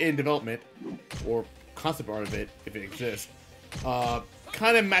said in development, or concept art of it, if it exists,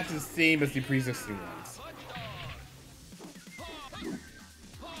 kind of matches the same as the pre-existing ones.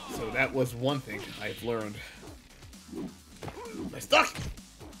 So that was one thing I've learned. I stuck.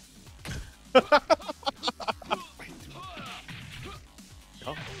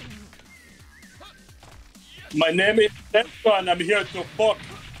 My name is Tesco and I'm here to fuck.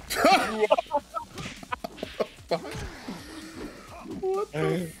 What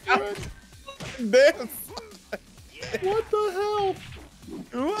the fuck? This. What the hell?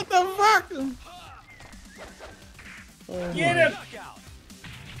 What the fuck? Oh Get my, him!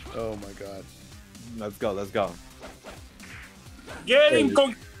 oh my god. Let's go. Let's go. Get him,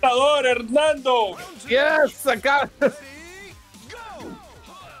 Conquistador Hernando! Yes, acá.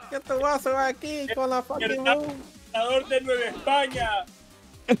 ¿Qué te vas a hacer aquí con la fucking move? Conquistador de Nueva España!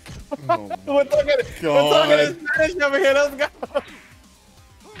 Oh We're talking in Spanish over here. Let's go.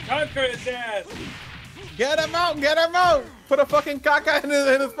 Conquer his ass! Get him out. Get him out. Put a fucking caca in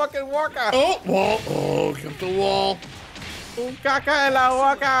his fucking boca. Oh, wall. Oh, get the wall. Un caca en la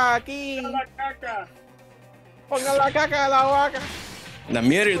boca aquí. La caca! Ponga la caca en la boca. La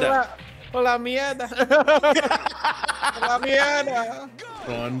mierda. Por la mierda. Por la mierda.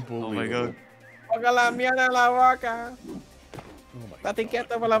 Unbelievable. Oh my god. Ponga la mierda en la boca. Oh my Estate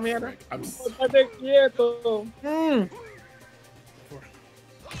quieto por la mierda. I'm s- Estate quieto.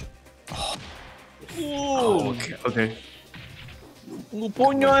 Oh, okay. Okay. Un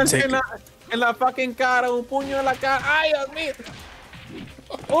puño Take en la fucking cara. Un puño en la cara. Ay, Dios mío.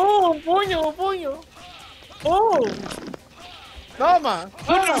 Un puño, un puño. Toma.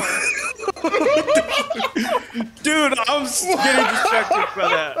 Toma. Dude, I'm getting distracted by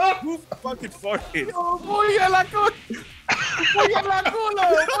that. Who fucking farted? Un puño en la culo. Un puño en la culo.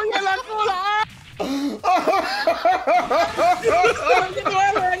 Un puño en la culo.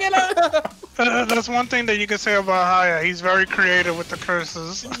 That's one thing that you can say about Haya. He's very creative with the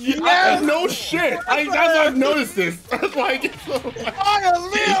curses. Yeah, no shit. That's why I've noticed this. That's why I get so. Ay,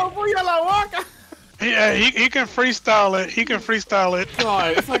 Dios mío. Un puño en la boca. Yeah, he can freestyle it. He can freestyle it.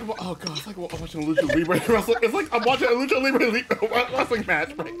 God, it's like it's like watching a Lucha Libre wrestling. It's like I'm watching a Lucha Libre wrestling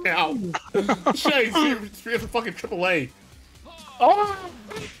match right now. Shay, it's a fucking AAA. Oh,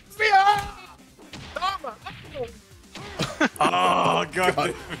 mira. Toma. Oh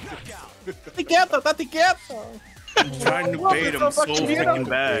god. Estate quieto. I'm trying to bait him so freaking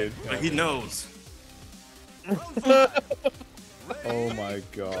bad. But he knows. Oh my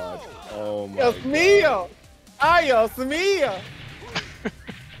god. Oh my Dios god. mío. Ay, Dios mío.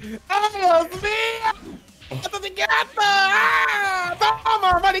 Ay, Dios mío. Estate quieto. ¡Ah!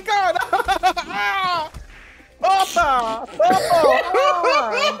 Toma, maricón. ¡Ah! ¡Tota! ¡Toto!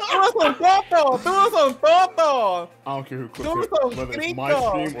 ¡Ah! ¡Tú eres un toto! ¡Tú eres un toto! I don't care who clips Tú it, sos whether it's my rico.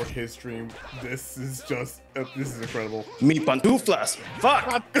 stream or his stream. This is just, this is incredible. Mi pantuflas. Fuck.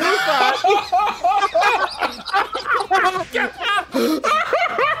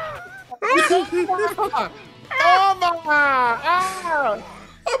 ¡Toma! ¡Ah!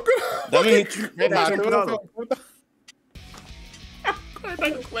 Dame Mira, tú eres $10. un puto.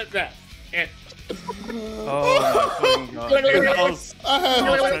 Clip that. Oh my fucking god. I was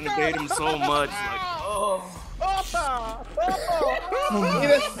trying to bait him so much. Like, oh. ¡Tota! ¡Toto!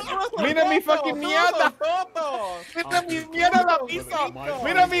 Mira mi fucking mierda. Mira mi mierda en la pizza.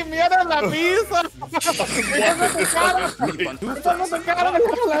 Mira mi mierda en la pizza. Mira tu cara. Mi pantuflas. Mira tu cara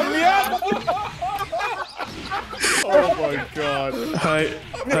con la mierda. Oh my god.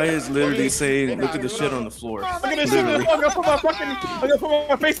 Kai is literally saying, look at the shit on the floor. Look at this shit. I'm gonna put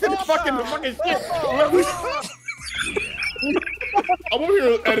my face in the fucking shit. I'm over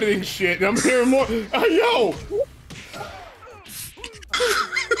here editing shit and I'm hearing more. Yo!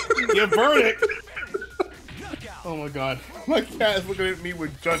 Your verdict! Oh my god. My cat is looking at me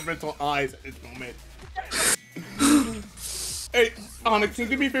with judgmental eyes at this moment. Hey, Onyx, can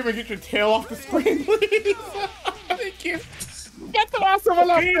you do me a favor and get your tail off the screen, please? Thank you. ¿Qué tú vas a ver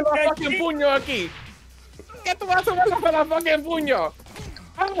la fucking puño aquí? ¿Qué tú vas a ver la fucking puño?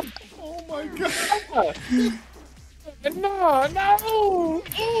 Oh my god. No, no.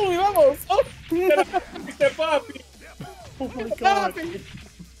 Uy, vamos. ¡Viste, papi! Oh my god.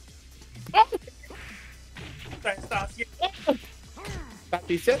 Papi. Está haciendo. Está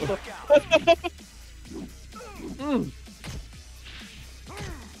diciendo.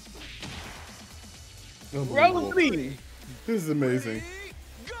 Rosie. This is amazing.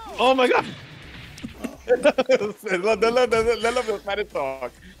 Oh my god. They love the Spanish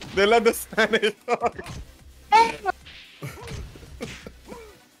talk. They love the Spanish talk.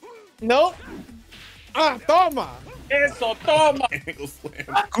 No. Ah, toma. ¡Eso, toma! Ankle slam.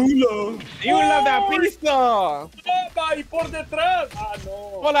 Culo. You love that pizza. ¡Toma! ¡Y por detrás! ¡Ah,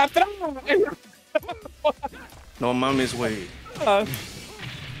 no! Por atrás. No mames, way.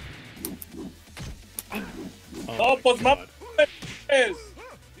 No, pues God. más.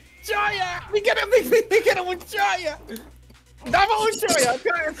 Joya! We get him with Joya! Dame un Joya!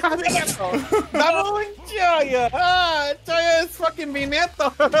 Dame un Joya! Ah, Joya is fucking mi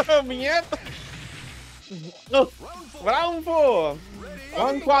nieto! Mi nieto! Round 4!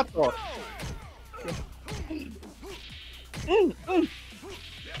 Round 4!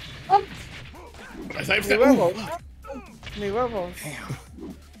 Mi huevo! Mi huevo!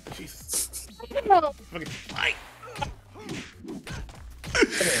 Jesus. No. Okay. Ay.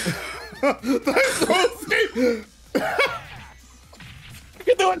 That's so safe. You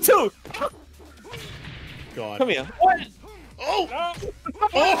can do it too! God. Come here. Oh! Oh!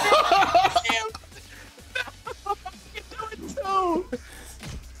 Oh! No.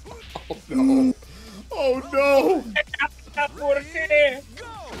 Oh no! ¿Por qué?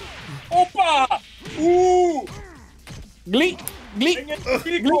 ¡Opa! Glee! Glee! ¡En el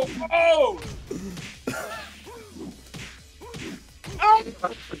pico! ¡Oh!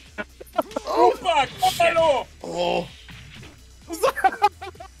 ¡Opa! ¡Cómalo! Oh!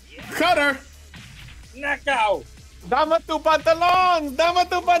 Cutter! ¡Knockout! Dame tu pantalón! Dame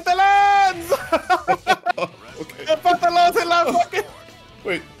tu pantalón! Okay. El pantalón se la fucking...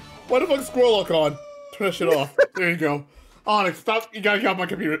 Wait, why the fuck scroll lock on? Turn that shit off. There you go. Onyx, stop. You gotta get my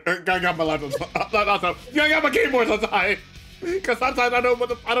computer. Gotta get my laptop. Laptop. You gotta get my keyboard sometimes. Because sometimes I don't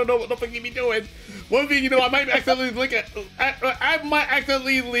know what the fuck you be doing. One thing you know, I might accidentally leak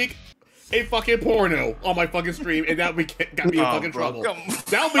a fucking porno on my fucking stream, and that got me in fucking trouble.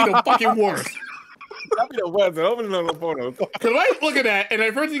 That'll be the fucking worst. That'll be the worst. Open the photos. Because I look at that, and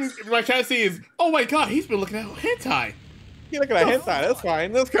the first thing my chat see is, oh my god, he's been looking at hentai. You look at that hentai. That's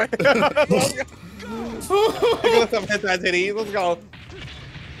fine. That's great. Look at some hentai titties. Let's go.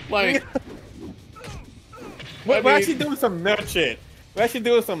 Like, We're actually doing some nerd shit. We're actually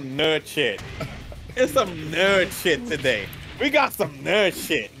doing some nerd shit. It's some nerd shit today. We got some nerd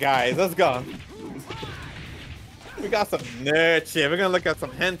shit, guys. Let's go. We got some nerd shit. We're gonna look at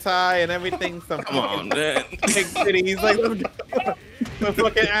some hentai and everything. Some Come on, man. big titties. Like, let's go. Some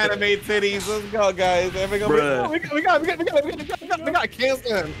fucking anime titties. Let's go, guys. We gotta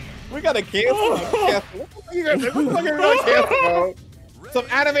cancel him. We gotta cancel him. We gotta cancel, bro. Some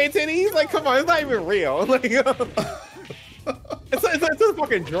anime titties? Like, come on, it's not even real. Like, it's just a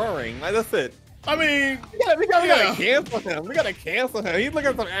fucking drawing. Like, that's it. I mean, We gotta cancel him. We gotta cancel him. He's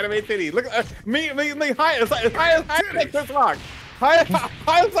looking at some anime titties. Look, me, high as like Chris Rock.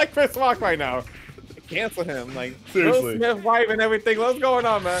 High as like Chris Rock right now. Cancel him. Like, Seriously. Will Smith wife and everything. What's going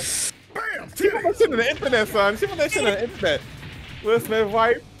on, man? bam, She put that shit on the internet, son. She put that shit on the internet. Will Smith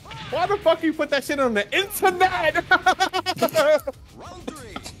wife. Why the fuck you put that shit on the internet?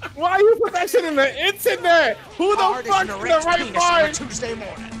 Why you put that shit on the internet? Who the fuck in the right mind? Tuesday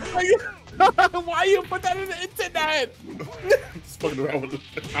morning. Why you put that on the internet? Just fucking around with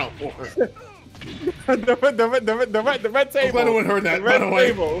the outboard. The red table. I'm glad no one heard that, The by red the way.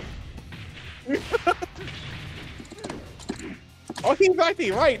 table. Oh, he's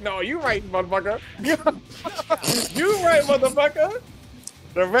actually right. No, you right, motherfucker. You right, motherfucker.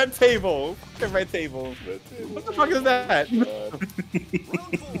 The red table. The red table. What the fuck is that? The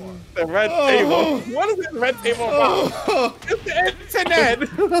red table. What is this red table about? It's the internet.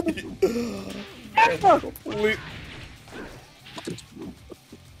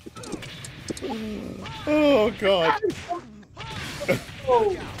 Oh god.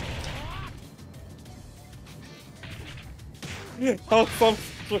 Oh, some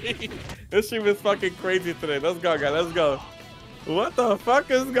street. This stream is fucking crazy today. Let's go, guys. Let's go. What the fuck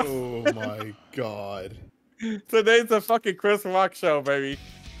is going? Oh my god. Today's a fucking Chris Rock show, baby.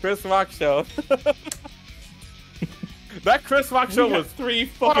 Chris Rock show. That Chris Rock show was Three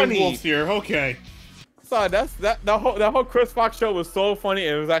fucking funny. wolves here. Okay. So that whole Chris Rock show was so funny.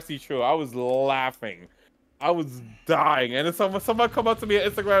 It was actually true. I was laughing. I was dying. And then someone come up to me on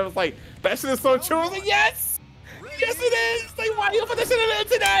Instagram and was like, "That shit is so true." I was like, "Yes, yes it is." Like, why you put that shit on the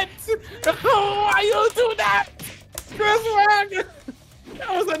internet? Why you do that, Chris Rock? That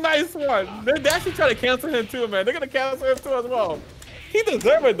was a nice one. They actually try to cancel him too, man. They're gonna cancel him too as well. He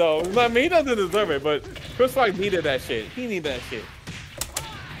deserved it though. I mean, he doesn't deserve it, but Chris Rock needed that shit. He needed that shit.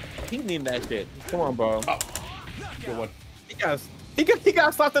 He needed that shit. Come on, bro. Oh. Good one. He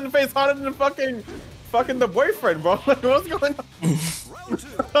got slapped in the face harder than fucking the boyfriend, bro. Like, what's going on?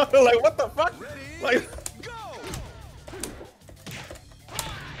 Like, what the fuck? Like,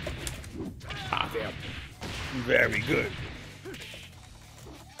 Ah, damn. very good.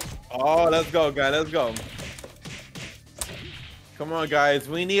 Oh, let's go, guys. Let's go. Come on, guys.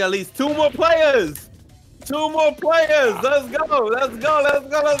 We need at least 2 more players. 2 more players. Let's go. Let's go. Let's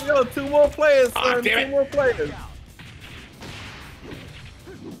go. Let's go. 2 more players, son. 2 more players.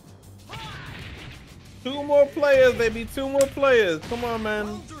 2 more players, baby. 2 more players. Come on,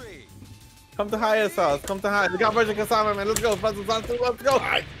 man. Come to highest house. Come to highest. We got Virtua Kazama, man. Let's go. Let's go.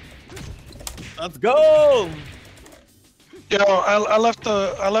 Let's go. Yo, I left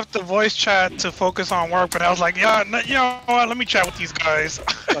the voice chat to focus on work, but I was like, yeah, you know what? Let me chat with these guys.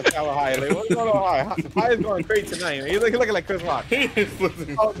 What's going on? High is going great tonight. He's looking like Chris Rock. He is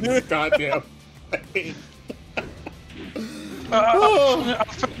looking. Oh, dude. Goddamn. I'll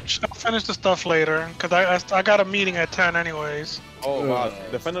finish the stuff later because I got a meeting at 10 anyways. Oh wow,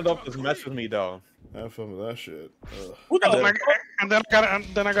 Defender don't just mess with me though. Have fun with that shit. And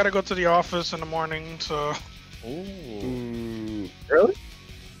then I gotta go to the office in the morning. So. Ooh. Really?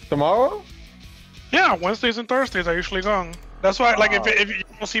 Tomorrow? Yeah, Wednesdays and Thursdays I usually go. That's why, like, if you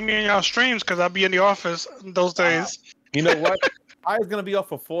don't see me in y'all streams, because I'll be in the office those days. You know what? I was gonna be off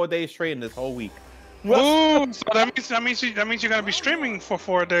for 4 days straight in this whole week. Ooh, so that means you're gonna be streaming for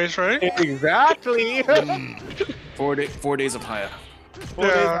 4 days, right? Exactly. 4 days of higher. 4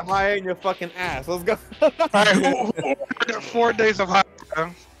 days of higher in your fucking ass. Let's go. Alright, 4 days of high.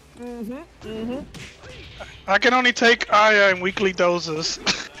 I can only take Aya in weekly doses.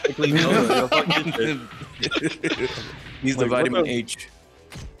 He's the vitamin H.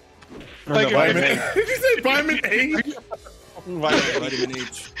 Like, Did you say vitamin H? Vitamin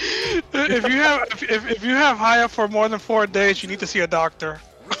H. If you have Haya for more than 4 days, you need to see a doctor.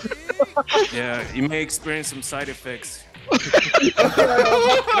 Yeah, you may experience some side effects. You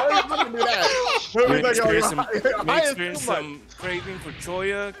may experience some craving for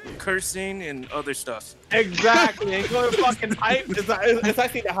choya, cursing, and other stuff. Exactly. And going fucking hype. It's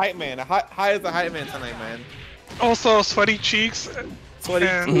actually the hype man. High is the hype man tonight, man. Also, sweaty cheeks. Sweaty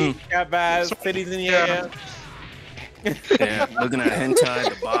cheeks, cat bass, titties in the air. Yeah, looking at hentai,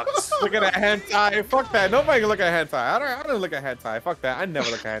 the box. Looking at hentai. Fuck that. Nobody can look at hentai. I don't look at hentai. Fuck that. I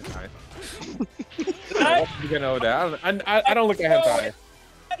never look at hentai. You know that. I don't look at hentai.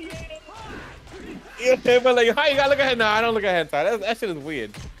 Yeah, but like, how you gotta look at hentai? No, I don't look at hentai. That shit is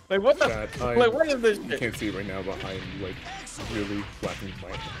weird. Like, what the? Like, what is this shit? You can't see it right now, but I'm like really flapping my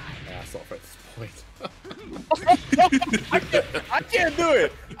ass off at this point. I can't do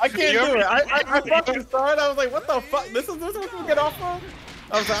it. I can't do it. I fucking started. I was like, what the fuck? This is what we get off of?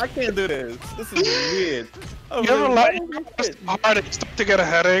 I was like, I can't do this. This is weird. You ever like hard and start to get a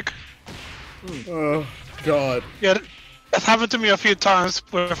headache? Oh God. Yeah, that's happened to me a few times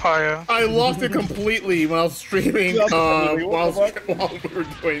with Haya. I lost it completely when I was streaming. While we were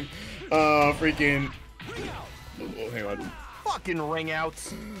doing freaking. Oh, hang on. Fucking ring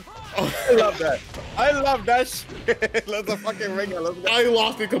outs. I love that. I love that shit. Let's a fucking ring out. Let's go. I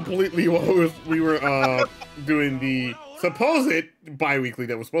lost it completely while we were doing the supposed bi-weekly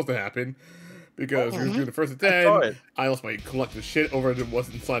that was supposed to happen. Because we were doing the first of 10, I lost my collective shit over it was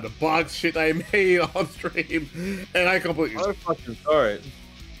inside the box shit I made on stream, and I completely. I'm fucking sorry.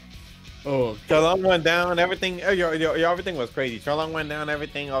 Oh, Charlong went down, everything. Your everything was crazy. Charlong went down,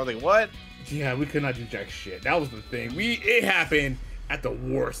 everything. I was like, what? Yeah, we could not do jack shit. That was the thing. It happened at the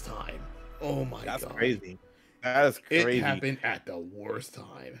worst time. Oh my god, that's crazy. That is crazy. It happened at the worst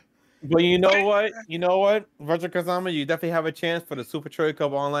time. But you know what? You know what? Virtua Kazama, you definitely have a chance for the Super Troy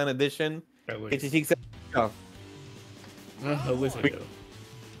Cup Online Edition. At least. At least I do.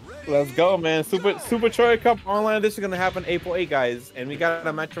 Let's go, man. Super Troy Cup Online Edition is gonna happen April 8, guys, and we got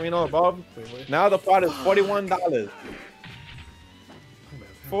a Maturino above. Now the pot is $41.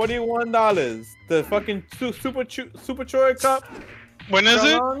 $41. The fucking Super Troy Cup. When is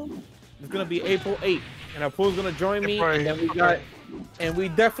it? It's gonna be April 8th, and our pool's gonna join me. And then we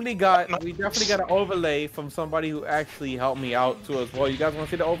definitely got an overlay from somebody who actually helped me out too as well. You guys want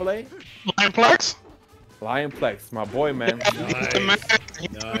to see the overlay? Lionplex? Lionplex, my boy, man. Nice.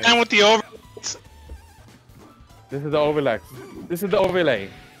 Man with the over. This is the overlay. This is the overlay.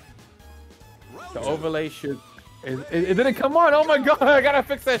 The overlay should. It didn't come on. Oh my god! I gotta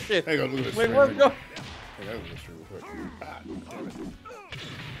fix that shit. Hey, go look at this. Wait, let's go.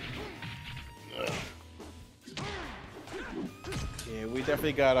 Yeah, we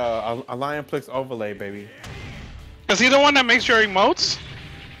definitely got a Lionplex overlay, baby. Is he the one that makes your emotes?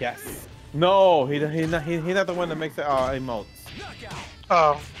 Yes. No, he's not the one that makes the emotes.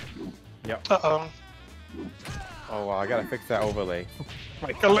 Oh. Yep. Uh-oh. Oh wow, I gotta fix that overlay.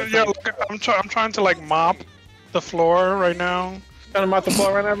 Yeah, look, I'm trying to like mop the floor right now. Trying to mop the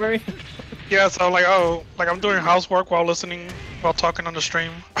floor right now, baby? Yeah, so like I'm doing housework while talking on the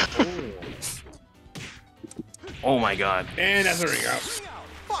stream. Oh my god. And that's a ring out.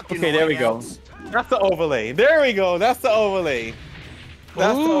 Okay, there we go. That's the overlay. There we go. That's the overlay.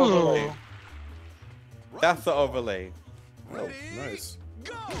 That's the overlay. Ooh. That's the overlay. Oh, nice.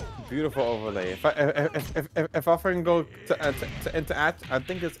 Beautiful overlay. If I can go to interact, I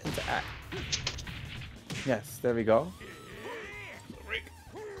think it's interact. Yes, there we go.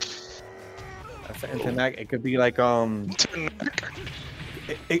 That's an interact. It could be like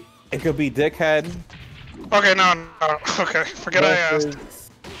it could be dickhead. Okay, no. Okay, forget I asked.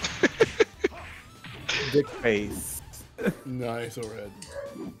 Dick face. Nice, overhead.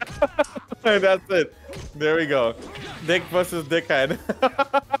 That's it. There we go. Dick versus dickhead.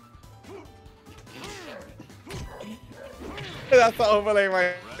 That's the overlay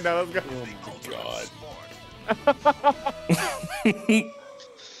right now. Let's go. Oh my god.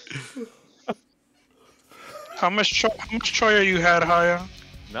 How much choya you had, Haya?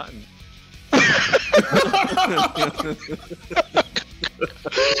 Nothing.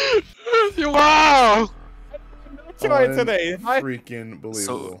 Wow! Try today. Freaking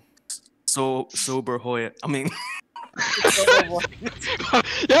believable. So sober Hoya. I mean,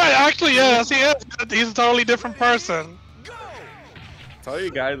 Yeah, actually, yes, he is. He's a totally different person. Tell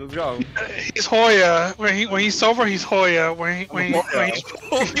you guys, let's go. He's Hoya. When he's sober, he's Hoya. When he's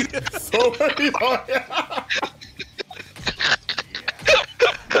Sober,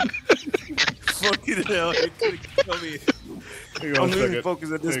 fucking hell, you couldn't kill me. I'm losing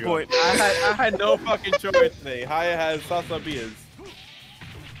focus at this point. I had no fucking choice today. Haya has salsa beers.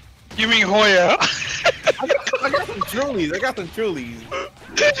 You mean Hoya? I got some Trulies. I got some Trulies.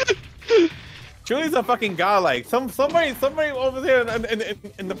 Trulies are fucking godlike. Somebody over there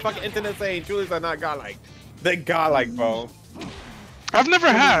in the fucking internet saying Trulies are not godlike. They're godlike, bro. I've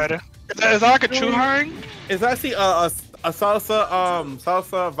never had. Is that like a true herring? It's actually a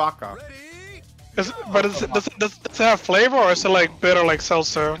salsa vodka. Does it have flavor or is it like bitter like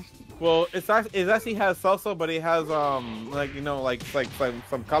seltzer? Well, it actually has salsa, but it has like you know like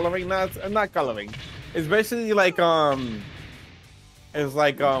some coloring nuts and not coloring. It's basically like it's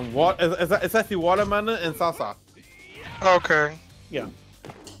like it's actually watermelon and salsa. Okay. Yeah.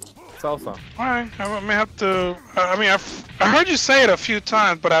 Salsa. Alright, I may have to. I mean, I heard you say it a few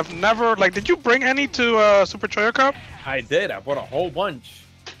times, but I've never like. Did you bring any to Super Choyo Cup? I did. I bought a whole bunch.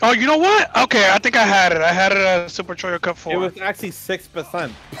 Oh, you know what? Okay, I think I had it. I had it at Super Choyo Cup 4. It was actually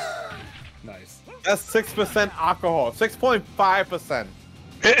 6%. Nice. That's 6% alcohol. 6.5%.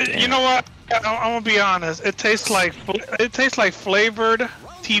 You know what? I'm gonna be honest. It tastes like flavored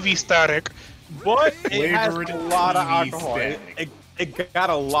TV static. But it has a Flavored lot of TV alcohol. static. It got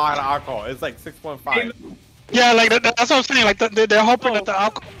a lot of alcohol. It's like 6.5. Yeah, like that's what I'm saying. Like they're hoping that the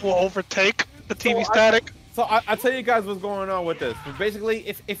alcohol will overtake the TV static. So I'll tell you guys what's going on with this. But basically,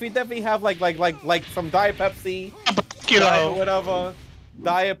 if we definitely have like some Diet Pepsi, You Diet know. whatever,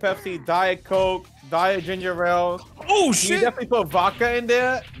 Diet Pepsi, Diet Coke, Diet Ginger Ale. Oh You shit! definitely put vodka in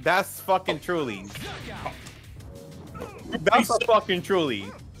there. That's fucking Truly. That's a fucking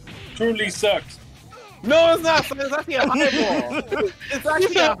Truly. Truly sucks. No, it's not. Son. It's actually a highball. It's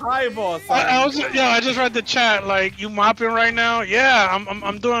actually a highball. Son. I just read the chat. Like, you mopping right now? Yeah,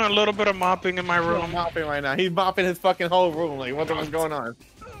 I'm doing a little bit of mopping in my I'm room. mopping right now. He's mopping his fucking whole room. Like, what's going on?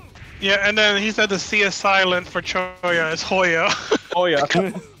 Yeah, and then he said the C is silent for Choya. It's Hoya. Oh yeah.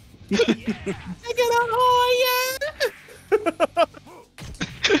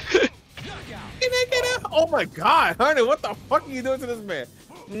 Oh my god, honey, what the fuck are you doing to this man?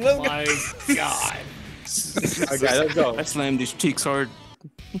 My god. Okay, let's go. I slammed these cheeks hard.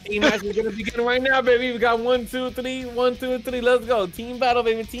 Team match is gonna begin right now, baby. We got 1, 2, 3, 1, 2, 3. Let's go. Team battle,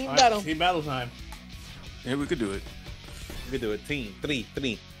 baby. Team battle. Team battle time. Yeah, we could do it. We can do it. Team 3,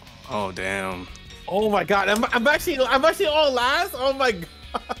 3. Oh damn. Oh my god, I'm actually all last. Oh my god.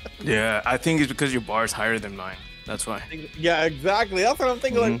 Yeah, I think it's because your bar's higher than mine. That's why. Yeah, exactly. That's what I'm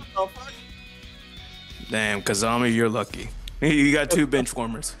thinking. Like, what the fuck? Damn, Kazama, you're lucky. You got 2 bench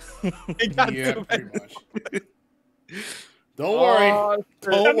warmers. He got Yeah, two pretty back. much. Don't worry.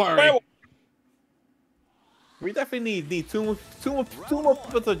 Don't worry. We definitely need two more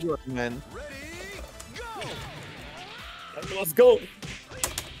people to join, man. Let's go.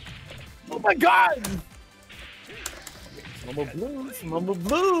 Oh my god! Mama Blues, Mama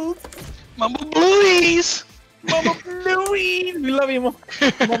Blues, Mama Blues! Mama Blues. We love you, Mama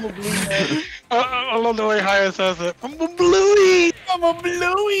Blues. Man. I love the way Haya says it. Mama Blues! Mama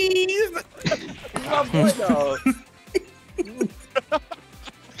Blues. My boy, dog.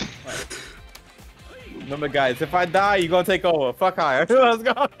 Remember, guys, if I die, you're gonna take over. Fuck higher. Let's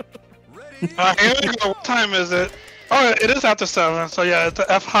go. Here we go. What time is it? Oh, it is after 7. So yeah, it's the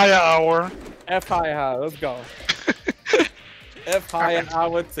F Haya hour. F high. Let's go. F higher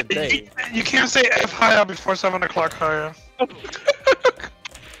hour today. You can't say F higher before 7 o'clock higher.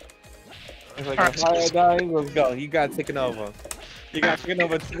 It's like if higher dying, let's go. You got taken over. You got taken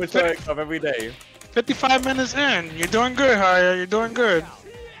over too much of every day. 55 minutes in. You're doing good, higher. You're doing good.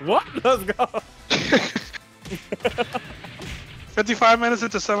 What? Let's go. 55 minutes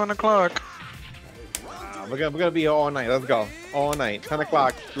into 7 o'clock. We're gonna be here all night. Let's go. All night. 10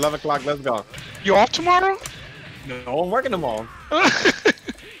 o'clock, 11 o'clock. Let's go. You off tomorrow? No, I'm working tomorrow.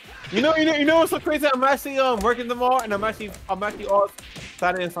 You know what's so crazy? I'm actually working tomorrow, and I'm actually off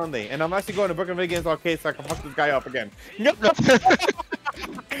Saturday and Sunday, and I'm actually going to Brooklyn Vegas arcade so I can fuck this guy up again.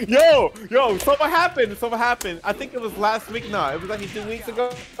 yo, so what happened? I think it was last week. No, it was like 2 weeks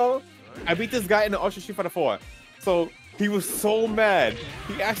ago. I beat this guy in the Ultra Street Fighter 4. So he was so mad.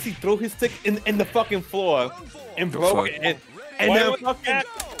 He actually threw his stick in the fucking floor and broke it. And then fucking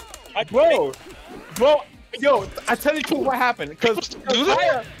bro, yo, I tell you what happened because I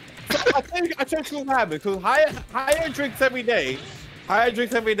tell you what happened because higher drinks every day. Higher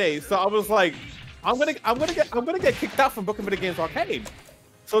drinks every day. So I was like, I'm gonna get kicked out from Brooklyn Video Games Arcade.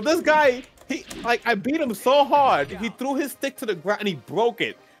 So this guy, I beat him so hard, he threw his stick to the ground and he broke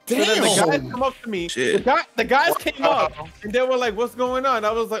it. Damn. So then the guys come up to me. The guys came up and they were like, "What's going on?"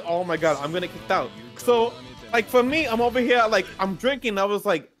 I was like, "Oh my god, I'm gonna get kicked out." So like for me, I'm over here like I'm drinking. I was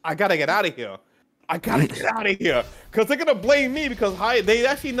like, I gotta get out of here. I gotta get out of here because they're gonna blame me because they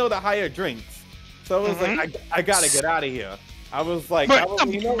actually know that higher drinks. So I was like, I gotta get out of here. I was like,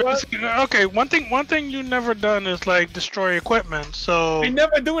 you know what? Okay, one thing you never done is like destroy equipment. So I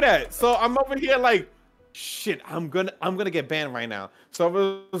never do that. So I'm over here like, shit, I'm gonna get banned right now. So I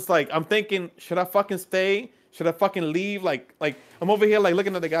was like, I'm thinking, should I fucking stay? Should I fucking leave? Like I'm over here like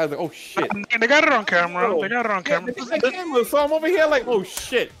looking at the guys like, oh shit. They got it on camera. They got it on camera. So I'm over here like, oh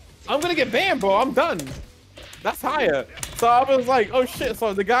shit, I'm gonna get banned, bro. I'm done. That's higher. So I was like, oh shit.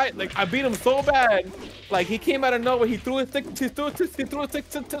 So the guy, like, I beat him so bad. Like he came out of nowhere. He threw his stick. He threw a stick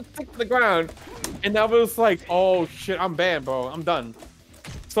to the ground, and I was like, oh shit, I'm banned, bro. I'm done.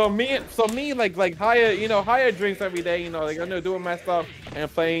 So me, like higher drinks every day. You know, like I'm doing my stuff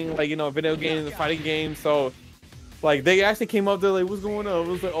and playing like video games and fighting games. So like they actually came up there like, what's going on? I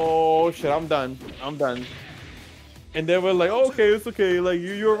was like, oh shit, I'm done. And they were like, oh, okay, it's okay. Like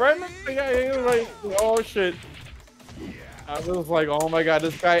you're right, man. Yeah, like, oh shit. I was like, oh my god,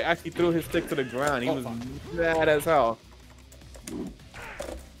 this guy actually threw his stick to the ground. He was mad as hell.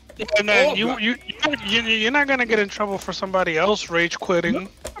 And then you're not gonna get in trouble for somebody else rage quitting.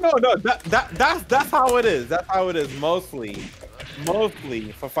 No, that's how it is. That's how it is mostly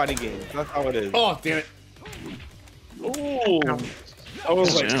for fighting games. That's how it is. Oh damn it! Ooh, I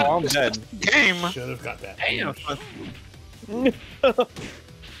was like, oh, I'm dead. Game. Should have got that. Damn.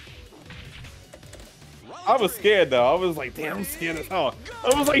 I was scared though. I was like, damn, I'm scared as hell.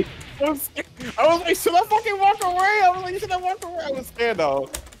 I was like, should I fucking walk away? I was like, should I walk away? I was scared though.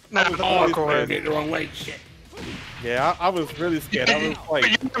 Nah, don't walk away. Get the wrong way, shit. Yeah, I was really scared. I was like,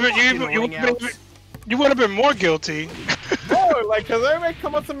 you would have been more guilty. bro, like, cause everybody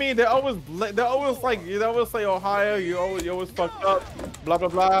come up to me, they always say, Ohio, you always fucked up, blah blah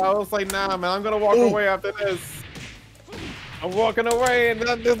blah. I was like, nah, man, I'm gonna walk away after this. I'm walking away, and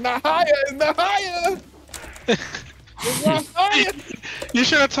it's not higher. It's not higher. It's not higher. You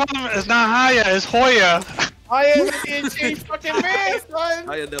should have told him it's not Haya, it's Hoya. Higher is being changed fucking man, son.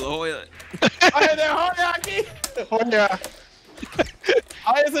 Haya de la Hoya. Higher than Hoya. Hoya.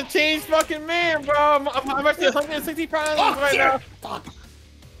 I is a changed fucking man, bro. I'm actually 160 pounds right now. Fuck.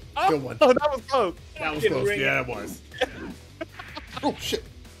 Oh, Good one. Oh, that was close. That was close. Yeah, it was. Oh shit.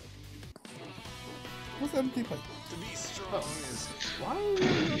 What's that empty plate? To be strong is Why are we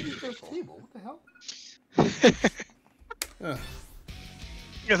on the first table? What the hell?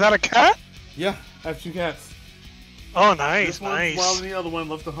 Is that a cat? Yeah, I have 2 cats. Oh, nice, This one's nice. wild and the other one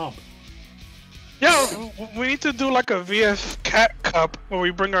loves to hump. Yeah, we need to do like a VF cat cup where we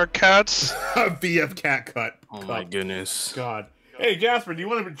bring our cats. VF cat cut. Oh my goodness. God. Hey Jasper, do you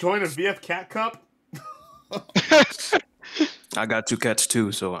want to join a VF cat cup? I got 2 cats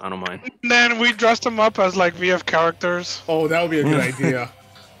too, so I don't mind. And then we dress them up as like VF characters. Oh, that would be a good idea.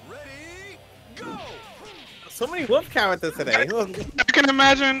 ready, go! So many wolf characters today. I can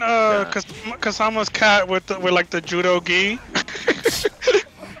imagine Kazama's cat with like the judo gi.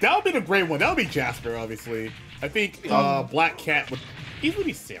 That would be the great one. That would be Jasper, obviously. I think Black Cat would easily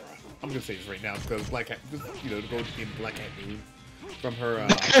be Sarah. I'm gonna say this right now because Black Cat, just, to go with the Black Cat dude from her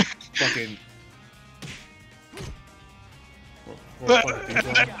fucking.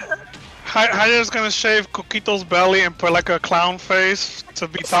 Haya's gonna shave Coquito's belly and put like a clown face to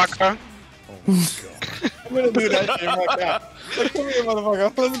be Taka. Oh my god. I'm gonna do that shit like that. Like, come here,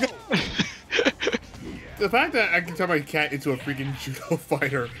 motherfucker. Let's go. The fact that I can turn my cat into a freaking judo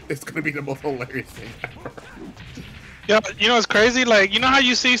fighter is gonna be the most hilarious thing ever. Yeah, you know it's crazy. Like, you know how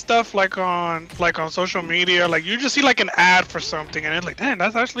you see stuff like on social media, like you just see like an ad for something, and it's like, damn,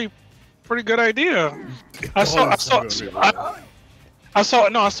 that's actually a pretty good idea. I saw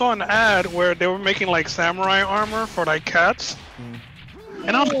an ad where they were making like samurai armor for like cats,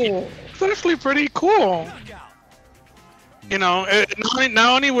 and I'm like, it's actually pretty cool. You know,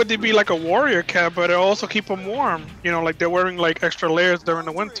 not only would they be like a warrior cat, but it also keep them warm. You know, like they're wearing like extra layers during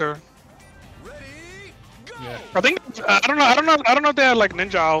the winter. Yeah. I think I don't know if they had like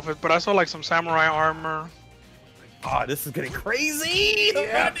ninja outfits, but I saw like some samurai armor. Oh, this is getting crazy.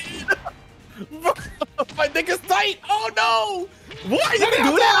 Yeah. My dick is tight. Oh no! Why did you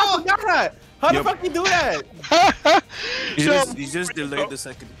do that? I forgot that. How the fuck you do that? You just delayed the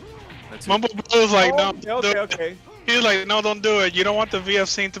second. That's it. Mumble was like, no. Okay. He's like, no, don't do it. You don't want the VF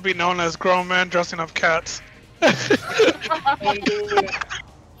scene to be known as grown men dressing up cats.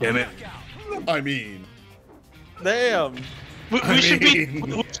 Damn it. I mean, Damn. We should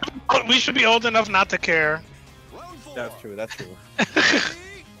be old enough not to care. That's true.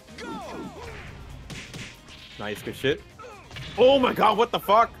 Nice, good shit. Oh my god, what the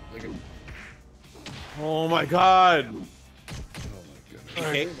fuck? Oh my god.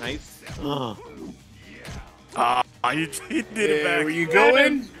 Okay, nice. You did it back. where you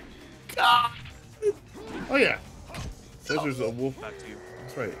going? God. Oh yeah. Scissor's a wolf. Back to you.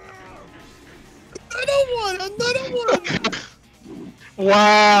 That's right. Another one.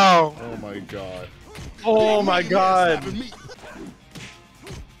 Wow. Oh my god. Oh my god.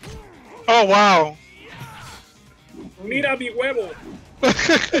 Oh wow. Mira mi huevo.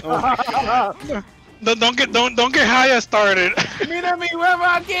 Don't get high started. Mira mi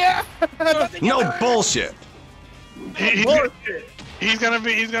hueva aquí. No bullshit. He's gonna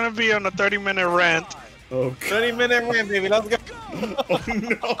be on a 30-minute rant. Okay. 30-minute rant, baby. Let's go. Oh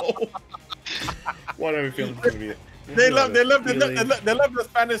no. Why do I feel it's gonna be it? They love the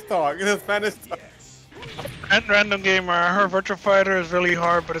Spanish talk. The Spanish talk. And random gamer, I heard Virtua Fighter is really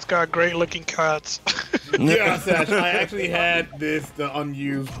hard, but it's got great looking cats. Yeah, Sash, I actually had the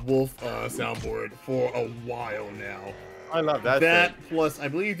unused wolf soundboard for a while now. I love that. That plus, I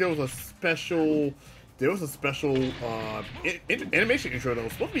believe there was a special animation intro that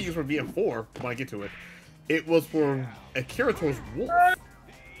was supposed to be used for VF4 when I get to it. It was for Akira's wolf.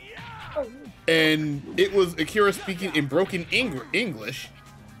 And it was Akira speaking in broken English.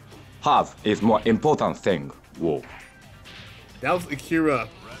 Have is more important thing. Whoa. That was Akira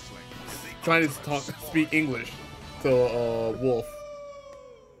trying to speak English to Wolf.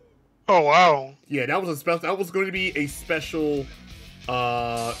 Oh wow. Yeah, that was a special. That was going to be a special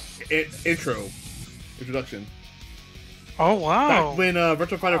introduction. Oh wow. Back when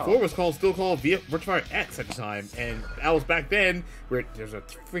Virtua Fighter 4 was still called Virtua Fighter X at the time, and that was back then where there's a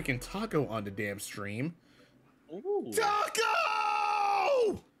freaking taco on the damn stream. Ooh. Taco!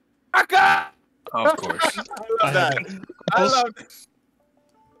 Of course. I love that.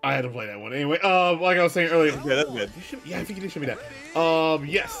 I had to play that one anyway. Like I was saying earlier. Yeah, that's good. Yeah, I think you did show me that.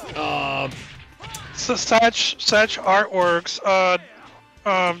 Yes. So such artworks.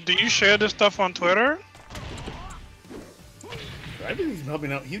 Do you share this stuff on Twitter? I think he's been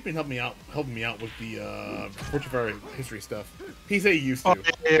helping out. He's been helping me out with the Virtua Fighter history stuff. He said he used to. Oh,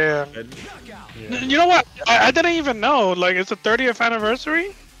 yeah. You know what? I didn't even know. Like, it's the 30th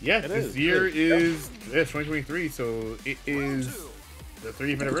anniversary. Yeah, this year is 2023, so it is the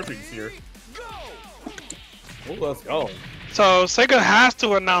 30th anniversary this year. Oh, let's go. So Sega has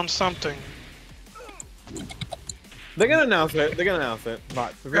to announce something. They're gonna announce it. But it's gonna happen.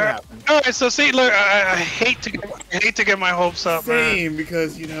 All right. So see, look, I hate to get my hopes up, Same, man.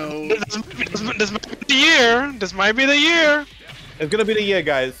 because you know This might be the year. This might be the year. It's gonna be the year,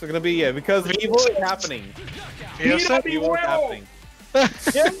 guys. It's gonna be because evil is happening. Yes, Evil is happening. the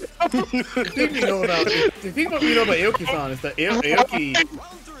thing we know about Aoki-san is that Aoki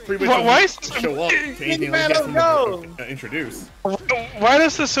pretty much doesn't show up to anything like that introduce. Why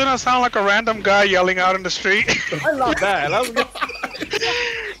does Sasuna sound like a random guy yelling out in the street? I love that.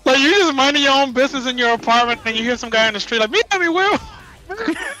 Like you just minding your own business in your apartment and you hear some guy in the street like, "Mira mi huevo."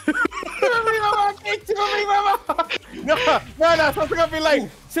 No, it's gonna be like,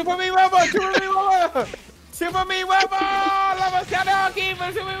 Super me huevo, Super me huevo, Super me huevo,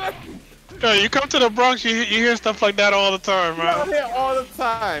 Yeah, you come to the Bronx, you hear stuff like that all the time, man. I hear all the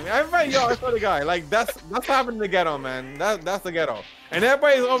time. Everybody, I swear to God, like that's happening in the ghetto, man. That's the ghetto, and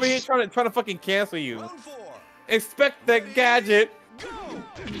everybody's over here trying to fucking cancel you. Expect that gadget.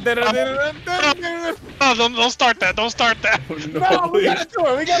 No, don't start that. Don't start that. No, we gotta do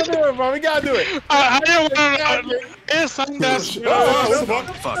it. We gotta do it, bro. We gotta do it. It's something that's.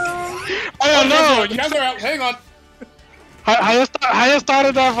 Fuck. Oh no! You guys are out. Hang on. I just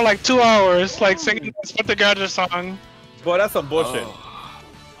started that for like 2 hours, like singing the Split the Gadget song. Boy, that's some bullshit.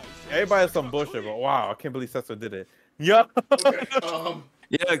 Everybody has some bullshit, but wow, I can't believe Cesar did it. Yup.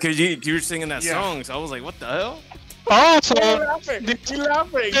 Yeah, because you were singing that song, so I was like, what the hell? Oh, so laughing. the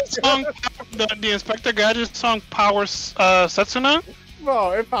song, the Inspector Gadget song powers Setsuna?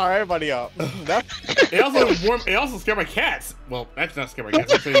 Bro, it powered everybody up. It also scared my cats. Well, that's not scared my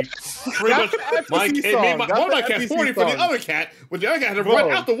cats. Actually, pretty much, it made one of my cats horny for the other cat, with the other cat had to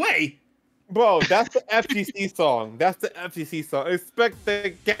run out the way. Bro, that's the FGC song. That's the FGC song. Expect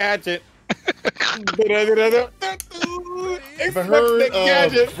the gadget. If I heard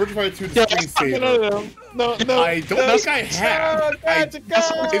Virtua Fighter 2 the screensaver, no. I don't think I have. Is it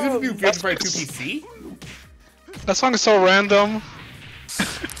the new Virtua Fighter 2 PC? That song is so random.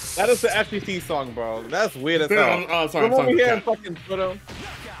 That is the FGC song, bro. That's weird as hell. Oh, sorry. Come over here and fucking put him.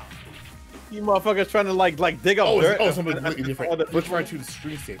 You motherfuckers trying to like dig up dirt. Oh, something completely different. Virtua Fighter 2 the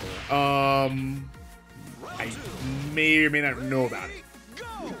screensaver. I may or may not know about it.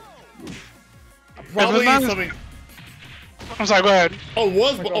 Probably something. I'm sorry, go ahead. Oh,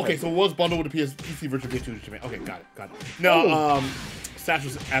 so it was bundled with the PC Virtua Fighter 2 Japan. Okay, got it. No, Sash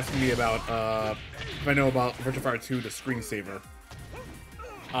was asking me about if I know about Virtua Fighter 2 the screensaver.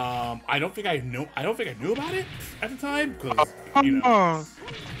 I don't think I knew about it at the time because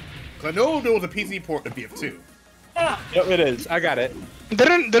I know there was a PC port of BF2. Yep, it is. I got it.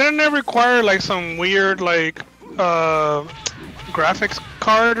 Didn't it require like some weird like graphics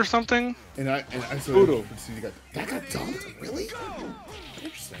card or something? And I saw that got dumped? Really?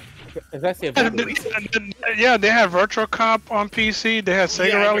 Interesting. Yeah, they had Virtual Cop on PC. They had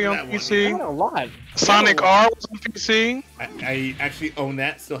Sega Rally on PC. A lot. Sonic R was on PC. I actually own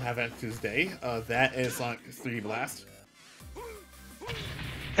that. Still have that to this day. That and Sonic 3D Blast.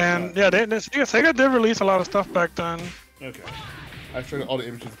 And yeah, Sega did release a lot of stuff back then. Okay. I showed all the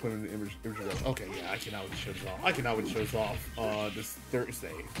images to put in the image. Okay, yeah, I cannot wait to show this off. This Thursday,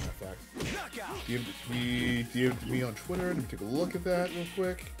 as a matter of fact. DM'd me on Twitter. Let me take a look at that real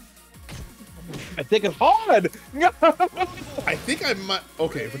quick. I think it's hard. I think I might.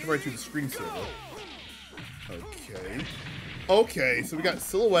 Okay, Virtua Fighter 2 the screensaver. Okay, so we got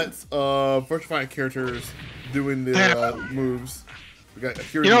silhouettes of Virtua Fighter characters doing their moves. We got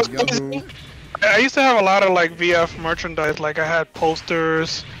Akira Yahoo. I used to have a lot of like VF merchandise. Like I had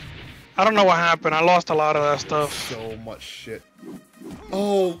posters. I don't know what happened. I lost a lot of that stuff. So much shit.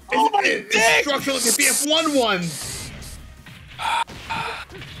 Oh, it's structural like the BF1 ones.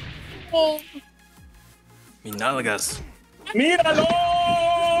 Minalgas. Míralo!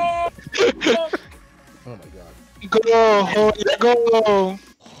 Oh my god. Go.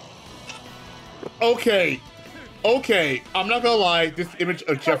 Okay, I'm not gonna lie, this image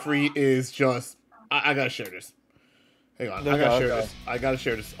of Jeffrey is just... I gotta share this. Hang on, I gotta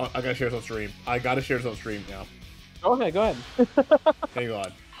share this on stream. Now. Okay, go ahead. Hang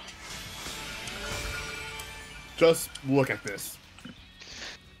on. Just look at this.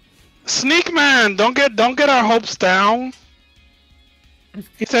 Sneak Man, don't get our hopes down.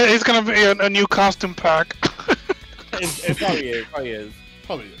 He said he's gonna be a new costume pack. It probably is.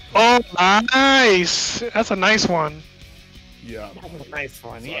 Oh, nice! That's a nice one. Yeah. That's a nice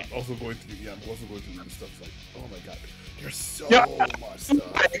one, yeah. I'm also going through the stuff like, oh my god, there's so much stuff.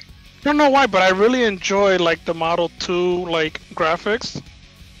 I don't know why, but I really enjoy like the Model 2 like graphics,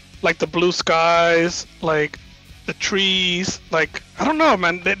 like the blue skies, like the trees. Like I don't know,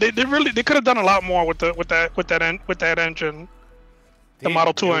 man. They could have done a lot more with that engine. The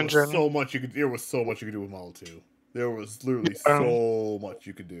Model 2 engine. There was so much you could do with Model 2. There was literally so much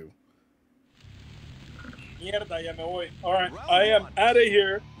you could do. Mierda, ya me voy. Alright, I am out of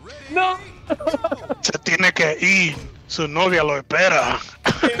here. No! Se tiene que ir. Su novia lo espera.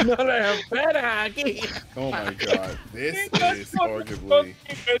 No le espera aquí. Oh my god. This is arguably...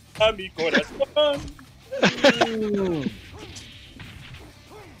 A mi corazón.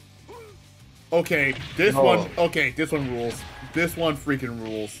 Okay, this one rules. This one freaking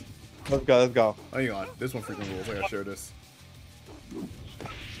rules. Let's go. Hang on, this one freaking rules. I gotta share this.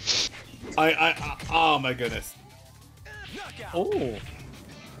 Oh my goodness. Oh.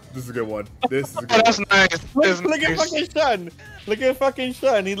 This is a good one. That's nice. Look at fucking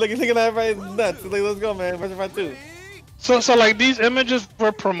Shun. He's looking at everybody's nuts. He's like, let's go, man. Virtua Fighter 2. So like these images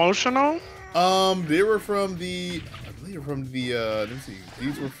were promotional? They were from the believe are from the, let me see,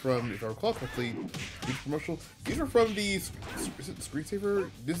 these were from, if I recall correctly, these commercial, these are from the, is it the Screensaver?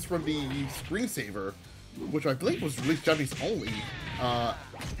 This is from the Screensaver, which I believe was released Japanese only,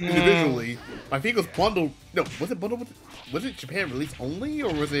 individually. I think it was bundled, no, was it bundled with, was it Japan release only,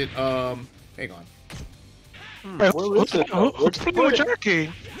 or was it, hang on. Who's playing with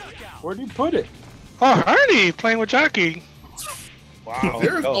Jackie? Where'd you put it? Oh, Ernie playing with Jackie. Wow.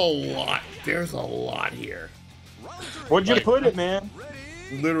 There's a lot here. Where'd you put it, man?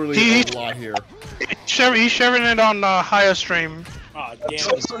 Literally a lot here. He's sharing it on higher stream. Oh, damn.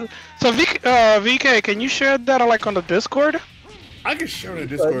 So VK, can you share that like on the Discord? I can share it in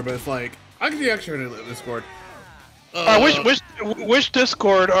Discord, but it's like I can share it in Discord. Which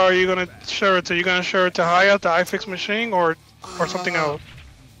Discord are you gonna share it to? You gonna share it to Haya, the iFix machine, or something else?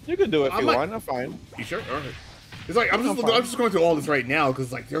 You can do it if you want. I'm fine. You sure? All right. It's like I'm just going through all this right now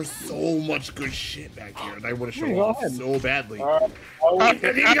because like there's so much good shit back here, and I want to show off so badly.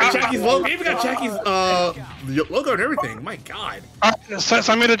 Even got Jackie's logo. Even got Jackie's logo and everything. My God.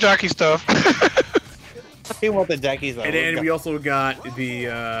 Send me the Jackie stuff. He want the Jackie's logo. And then we also got the.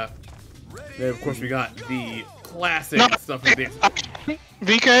 Then of course we got the classic stuff we did.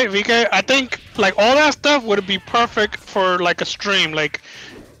 VK, I think like all that stuff would be perfect for like a stream. Like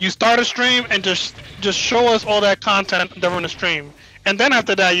you start a stream and just show us all that content during the stream, and then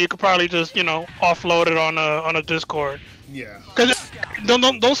after that you could probably just offload it on a Discord. Yeah. Cause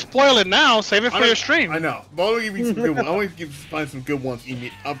don't spoil it now. Save it for your stream. I know, but I'll give you some good ones. I want to find some good ones.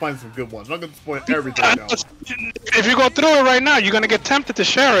 I'll find some good ones. I'm not gonna spoil everything though. If you go through it right now, you're gonna get tempted to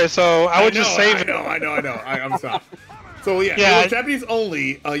share it. So I would just save it. I know. I'm sorry. So yeah, Japanese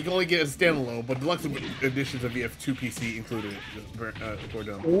only. You can only get it as standalone, but deluxe editions of VF2 PC included.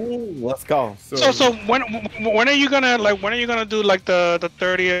 Ooh, let's go. So when are you gonna do like the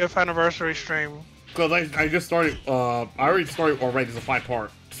 30th anniversary stream? Because I just started. I already started already. It's a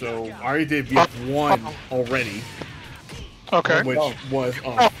 5-part, so I already did VF1 already. Okay. Which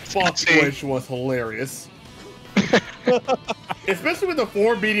was hilarious. Especially with the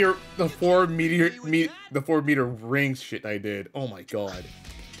 4 meter rings shit I did. Oh my God.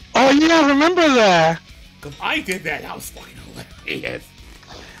 Oh yeah, I remember that. Cause I did that. That was fucking hilarious.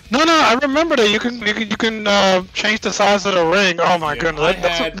 No, I remember that. You can change the size of the ring. Oh my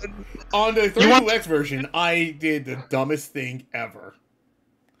goodness. On the 32X version, I did the dumbest thing ever.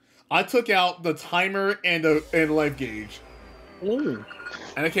 I took out the timer and the life gauge. Ooh.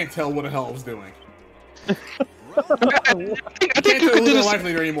 And I can't tell what the hell I was doing. I think you could do the life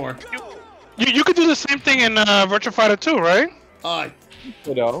leader anymore. You could do the same thing in Virtua Fighter 2, right? No.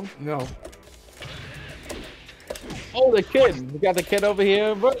 Oh, the kid. We got the kid over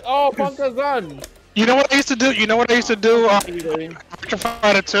here. Oh, Punkazan. You know what I used to do? Virtua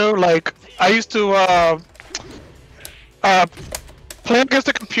Fighter 2? Like, I used to play against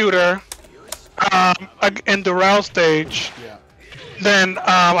the computer in the RAL stage. Yeah. Then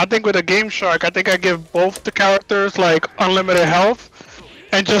I think with a Game Shark, I think I give both the characters like unlimited health,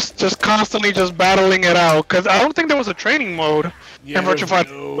 and just constantly just battling it out. Cause I don't think there was a training mode in Virtua Fighter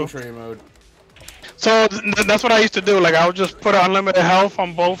 2. No training mode. So that's what I used to do. Like I would just put unlimited health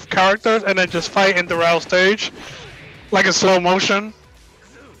on both characters, and then just fight in the RAL stage, like in slow motion.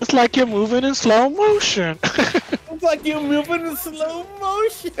 It's like you're moving in slow motion. It's like you're moving in slow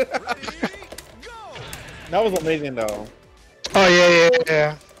motion. That was amazing, though. Oh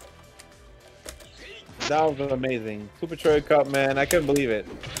yeah. That was amazing. Super Troy Cup, man. I couldn't believe it.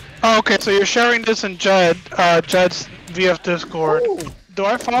 Oh, okay, so you're sharing this in Jed's VF Discord. Ooh. Do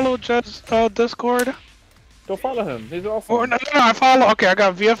I follow Jed's Discord? Go follow him. He's awesome. Or, no, I follow. Okay, I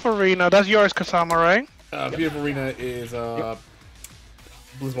got VF Arena. That's yours, Kazama, right? VF Arena is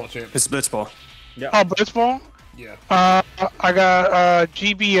Blitzball champ. It's Blitzball. Yeah. Oh, Blitzball? Yeah. I got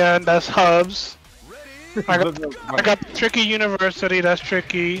GBN. That's Hubs. I got the Tricky University, that's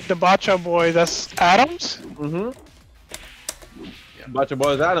Tricky. The Bacha Boy, that's Adams. Yeah. Bacha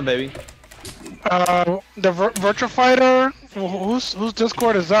Boy is Adam, baby. The Virtua Fighter, whose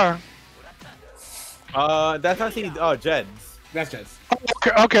Discord is that? That's actually Jed's. That's Jed's.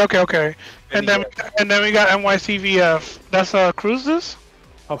 Okay. And then we got NYCVF. That's Cruises.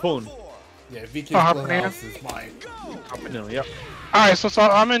 Harpoon. Yeah, VK Playhouse is mine. Harpoon, yep. Alright, so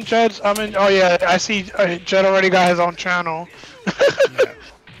I'm in Jed's. Oh yeah, I see Jed already got his own channel. Yeah.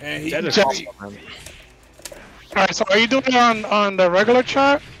 And Jed is awesome, man. Alright, so are you doing it on the regular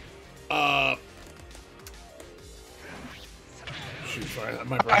chat? Shoot, sorry,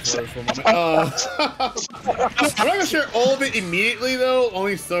 my brain froze for a moment. I'm not gonna share all of it immediately though,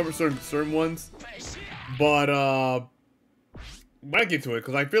 only certain ones. But might get to it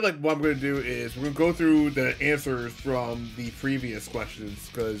because I feel like what I'm going to do is we're going to go through the answers from the previous questions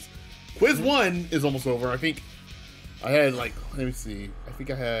because quiz 1 is almost over. I think I had like, let me see. I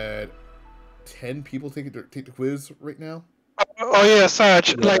think I had 10 people take the quiz right now. Oh yeah,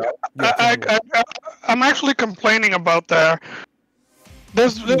 Saj. Like I'm actually complaining about that.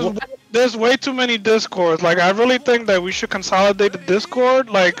 There's way too many Discords. Like I really think that we should consolidate the Discord.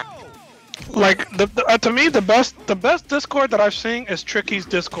 Like to me the best Discord that I've seen is Tricky's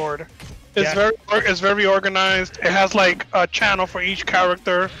Discord. It's very organized. It has like a channel for each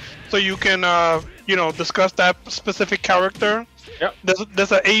character, so you can discuss that specific character. Yep.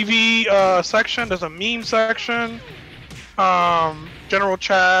 There's an AV section. There's a meme section. General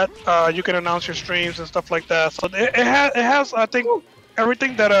chat. You can announce your streams and stuff like that. So it has I think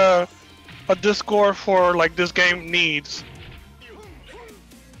everything that a Discord for like this game needs.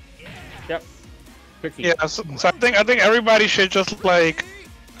 Yep. Tricky. Yeah. So I think everybody should just like.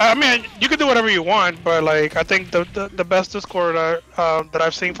 I mean, you can do whatever you want, but like I think the best Discord that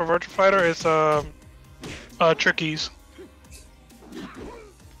I've seen for Virtua Fighter is Tricky's.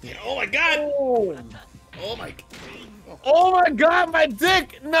 Yeah. Oh my god! Oh my! Oh my god, my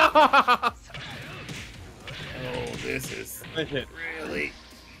dick! No! Oh, this is really.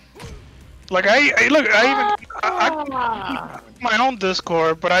 Like I my own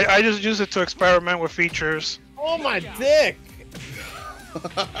Discord, but I just use it to experiment with features. Oh my dick!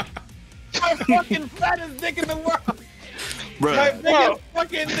 My fucking fattest dick in the world! Bruh. My biggest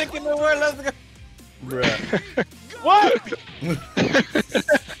fucking dick in the world, let's go! Bruh. What?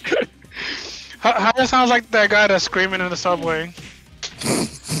 How it sounds like that guy that's screaming in the subway.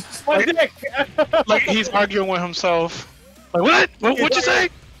 My dick! Like he's arguing with himself. Like what? What'd you say?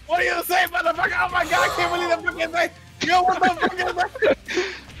 What are you gonna say, motherfucker? Oh my god, I can't believe that fucking thing! Yo, what the fuck is that?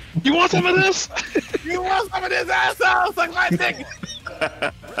 You want some of this? You want some of this asshole? Suck my dick!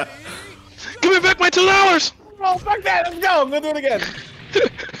 Give me back my $2! Oh, fuck that, let's go! I'm gonna do it again.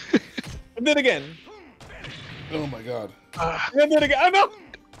 I'm do it again. Oh my god. I'm gonna do it again. Oh no!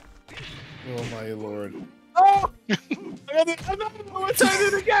 Oh my lord. Oh! I'm gonna do it. Oh, no, I'm trying to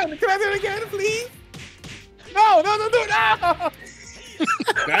do it again. Can I do it again, please? No, do it now!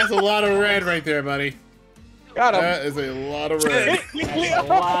 That's a lot of red right there, buddy. Got him. That is a lot of red. A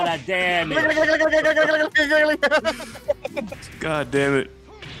lot of damage. God damn it.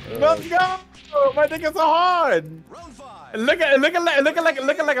 Let's go! My dick is so hard. Round 5.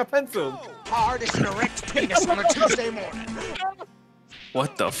 Looking like a pencil. Hard as an erect penis on a Tuesday morning.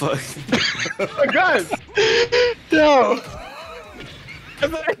 What the fuck? Guys, Yo,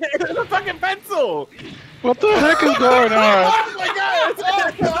 it's a fucking pencil. what the heck is going on? Oh my god, it's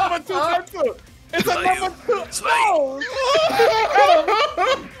a number 2 pencil. It's a number 2. Oh!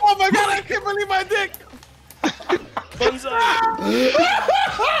 Oh my god, I can't believe my dick.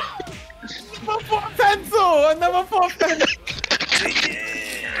 Number 4 pencil. A number 4 pencil.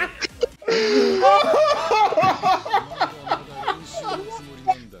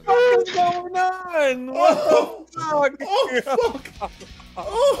 What is going on? What the fuck? Oh fuck!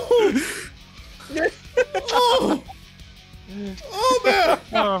 Oh! Oh man!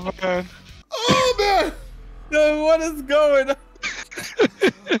 Oh man. Oh man! Yo, what is going on?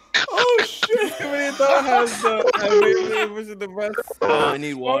 Oh shit! Community Thought has the best. Oh, I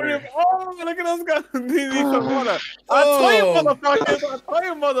need water. Oh, look at those guys. They need some water. I tell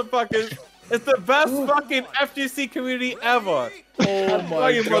you, motherfuckers. It's the best fucking FGC community ever. Oh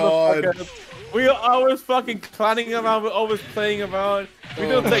my god! We are always fucking clowning around. We're always playing around. We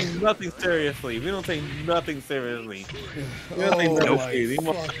don't take nothing seriously. We don't take nothing seriously. We don't take Oh nothing my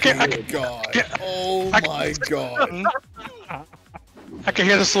seriously. fucking god! Oh my god! I can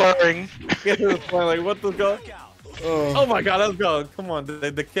hear the slurring. Like, what the go? Oh my god, let's go. Come on,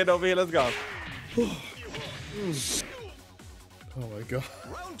 the kid over here, let's go. Oh my god!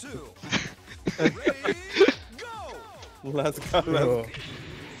 Round 2. Let's go. Oh.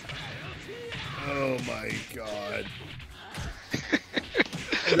 Oh my god!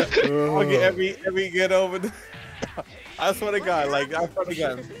 Okay, every get over. I swear to God, like I swear to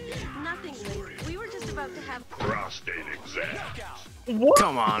God. Nothing. We were just about to have prostate exam. What?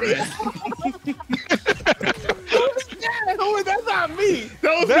 Come on, man. Oh, that's not me.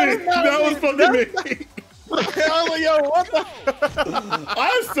 That was That me. is not That me. was fucking me. I was like, yo, what the? I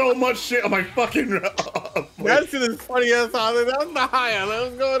have so much shit on my fucking. That shit is funny as hell. That's not high.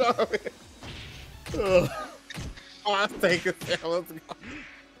 What's going on? Frosting, let's go.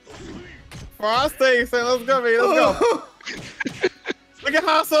 Frosting, let's go, man. Let's go. Look at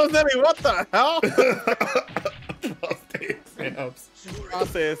how so Nelly. What the hell?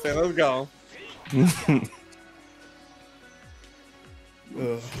 Frosting, let's go.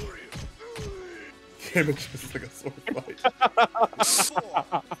 Damn it, just like a sword fight.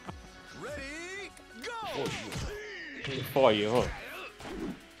 Ready, go! For you, huh?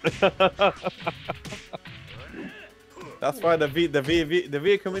 That's why the V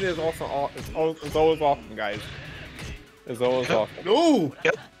community is also it's always awesome, guys. It's always awesome. Ooh!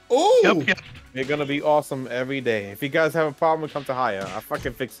 Yep. Ooh! Yep. They're gonna be awesome every day. If you guys have a problem, come to Haya. I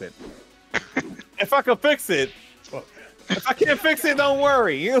fucking fix it. If I can fix it. If I can't fix it, don't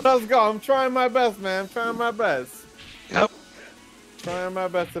worry. Let's go. I'm trying my best, man. I'm trying my best. Yep. Trying my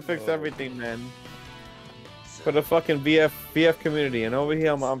best to fix everything, man. For the fucking VF community. And over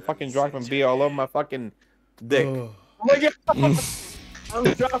here, I'm fucking dropping B all over my fucking dick. Oh my God. I'm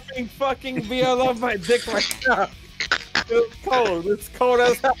dropping fucking B all over my dick right now. It's cold. It's cold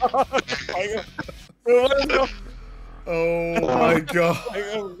as hell. Oh my God.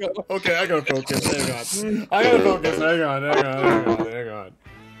 Okay, I gotta focus. Hang on. I gotta focus. Hang on.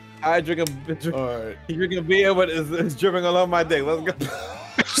 I drink a. Alright. He's drinking a beer, but it's dripping all over my dick. Let's go.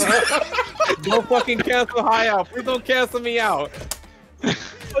 Don't fucking cancel High out. Please don't cancel me out. Oh,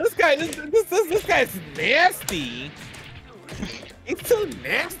 this guy's nasty. He's too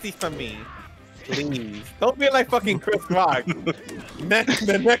nasty for me. Please. Don't be like fucking Chris Rock. The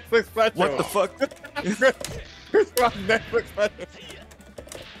Netflix special. What the fuck? Chris Rock Netflix special.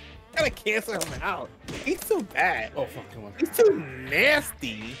 Gotta cancel him out. He's too bad. Oh fuck, come on. He's too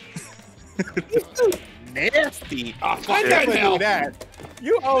nasty. He's too nasty. Oh, fuck, that never now. do that.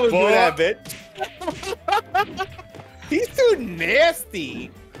 You always do that, bitch. He's too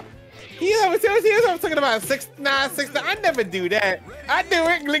nasty. You know what I'm talking about? 6'9", 6'9". I never do that. I do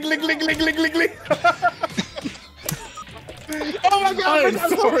it. Glick, glick, glick, glick, glick, glick, glick. Oh my God, I'm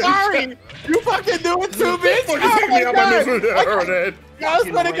so sorry. You fucking do it too, bitch. Fucking take me out my misery. I heard it. I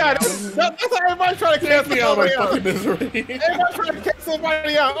swear to God. That's how everybody's trying to cancel me out my somebody fucking misery. Everybody's trying to cancel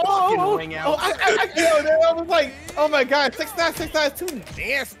somebody out. I was like, oh my God, 6'9", 6'9" is too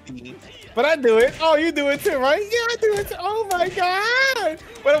nasty. But I do it. Oh, you do it too, right? Yeah, I do it too. Oh my God.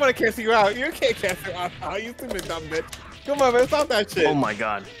 But I'm gonna cancel you out. You can't cancel out. Oh, you stupid dumb bitch. Come on, man, stop that shit. Oh my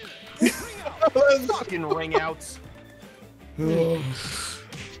God. Fucking ring outs.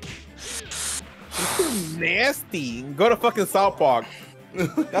 Nasty. Go to fucking South Park.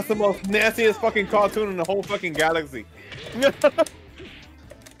 That's the most nastiest fucking cartoon in the whole fucking galaxy.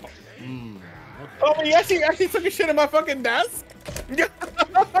 Oh, he actually took a shit on my fucking desk?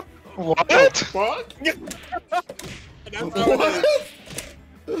 What? What?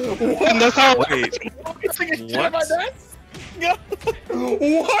 That's how. Wait. He took a shit on my desk?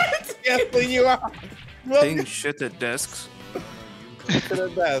 What? Yes, you are. Saying shit at desks. Shit to the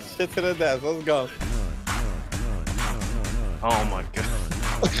desk. Shit to the desk. Let's go. Oh my God.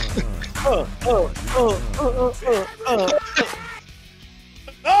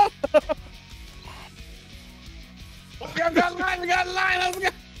 We got a line. Let's go.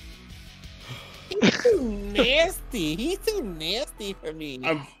 He's too nasty. He's too nasty for me.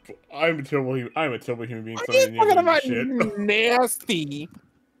 I'm a terrible human being. What are you talking about nasty?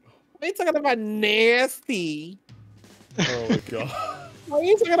 What are you talking about nasty? Oh my God. What are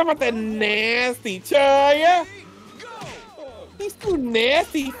you talking about the nasty, Chaya? He's too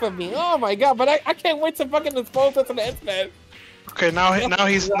nasty for me. Oh my God, but I can't wait to fucking expose it to the internet. Okay, now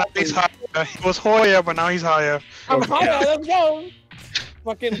he's higher. He was Hoya, but now he's higher. I'm higher. Let's go.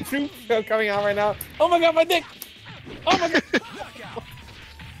 Fucking truth coming out right now. Oh my God, my dick. Oh my God.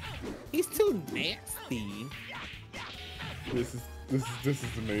 He's too nasty. This is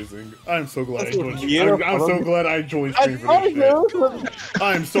amazing. I'm so glad I joined. Beautiful. I'm so glad I joined stream for this shit.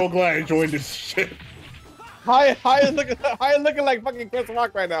 I'm so glad I joined this shit. High looking like fucking Chris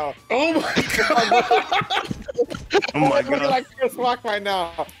Rock right now. Oh my God. Oh my Looking God. like Chris Rock right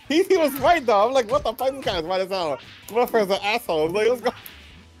now. He was right though. I'm like, what the fuck? This guy's white as hell. Motherfucker's an asshole. I'm like, let's go.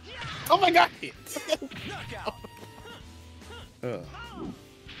 Oh my God.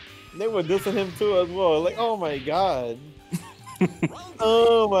 They were dissing him too as well. Like, oh my God.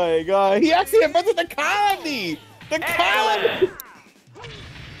 Oh my God. He actually invented the colony. The colony.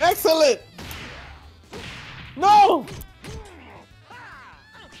 Excellent. No.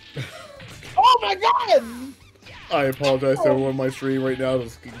 Oh my God. I apologize to everyone on my stream right now.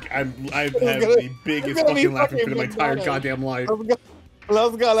 I've had the biggest fucking laughing fit of my entire goddamn life.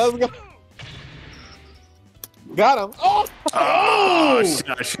 Let's go. Got him. Oh! Oh,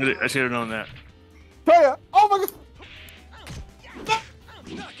 shit, I should have known that. Player. Oh my God.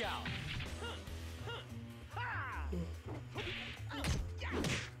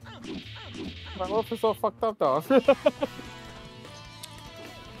 My roof is so fucked up though.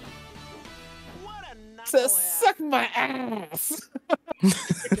 Suck my ass.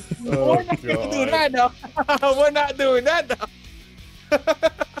 Oh, We're not gonna do God. that now. We're not doing that now.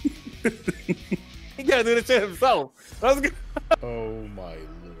 He gotta do the shit himself. Let's go. Oh, my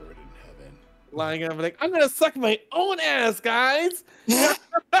Lord in heaven. Lying and I'm like, I'm gonna suck my own ass, guys.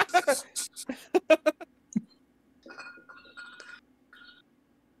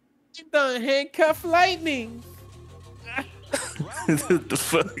 The handcuff lightning. What the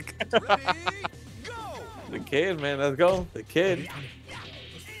fuck? The kid, man, let's go. The kid.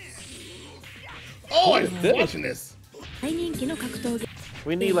 Oh, What I'm is this? watching this.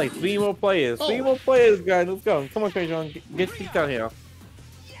 We need like 3 more players. Oh. 3 more players, guys. Let's go. Come on, Crazy John. Get seats down here.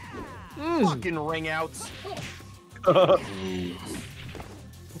 Fucking ring outs.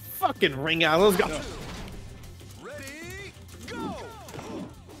 Fucking ring out. Let's go. Ready, go!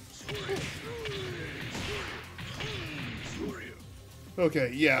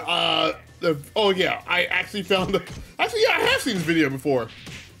 Okay, yeah. Oh yeah, I actually found the. Actually, yeah, I have seen this video before.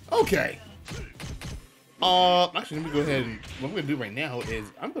 Okay. Actually, let me go ahead and what I'm gonna do right now is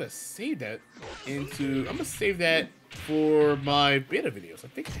I'm gonna save that into. I'm gonna save that for my beta videos. I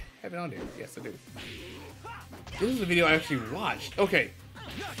think I have it on there. Yes, I do. This is a video I actually watched. Okay.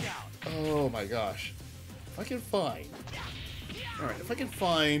 Oh my gosh. If I can find. All right, if I can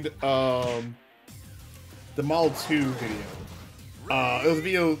find the Model 2 video. It was a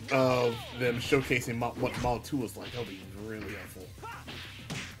video of them showcasing what Model 2 was like. That'll be really helpful.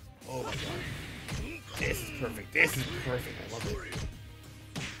 Oh my god. This is perfect. This is perfect. I love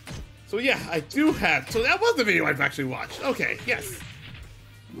it. So yeah, I do have. So that was the video I've actually watched. Okay, yes.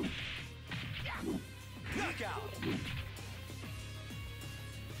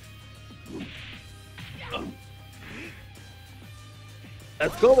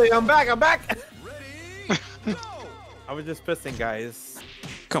 Let's go, baby. I'm back. I'm back. Ready, go! I was just pissing, guys.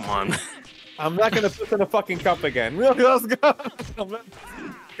 Come on. I'm not gonna piss in the fucking cup again. Really? Let's go.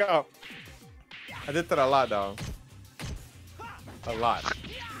 Go. I did that a lot, though. A lot.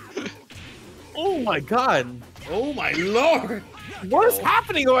 Oh my god. Oh my lord. What is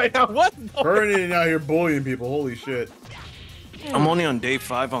happening right now? What? Burning out here bullying people. Holy shit. I'm only on day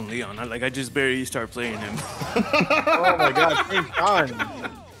 5 on Leon. I just barely start playing him. Oh my god. Thank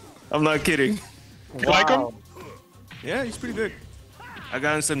God. I'm not kidding. You like him? Wow. Yeah, he's pretty good. I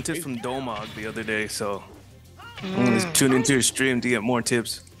got some tips from Domog the other day, so I'm gonna tune into your stream to get more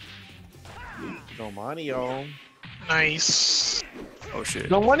tips. No money, yo. Nice. Oh shit.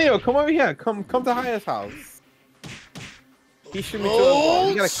 No money, yo. Come over here. Come to Haya's house. He should be Oh,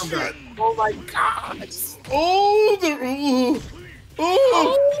 You gotta come back. Oh my god. Oh, the. Ooh.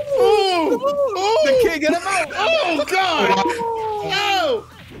 Oh, oh, oh, The kid, get him out. Oh, God. Oh,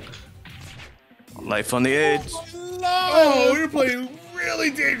 Life on the edge. oh, you're playing really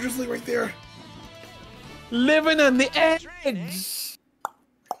dangerously right there. Living on the edge.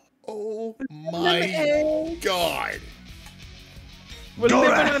 Oh, my God. We're Go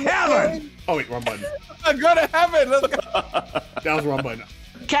living to on the heaven. edge. Oh, wait, wrong button. Go to heaven. Let's go. That was the wrong button.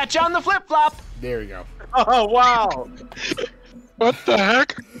 Catch on the flip flop. There we go. Oh, wow. What the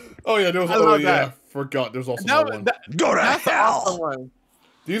heck? Oh, yeah, there was. I Oh, love yeah. that. Forgot. There's also That- another one. that- Go to That's the hell. awesome one.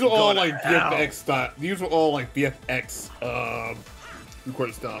 These are all Go to like hell. VFX stuff. These were all like VFX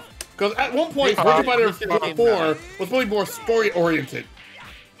recorded stuff. Because at one point, Virtua Fighter 4 was probably more story oriented,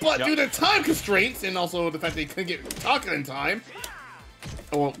 but due to time constraints and also the fact that they couldn't get talking in time,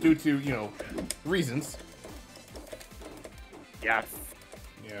 well, due to reasons. Yes.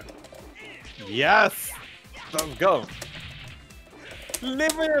 Yeah. Yes. Let's go.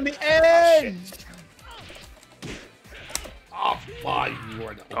 Living on the edge. Oh, my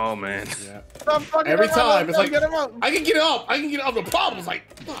lord. Oh man. Yeah. Stop fucking Every around. time it's like Get him out. I can get it up. I can get it up. The problem is like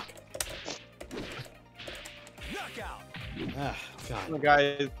fuck. Ah, Come on, God.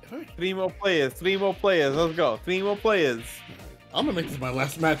 guys. 3 more players. 3 more players. Let's go. 3 more players. I'm gonna make this my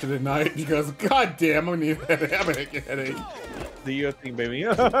last match of the night because god damn, I'm gonna need a headache. Do your thing, baby.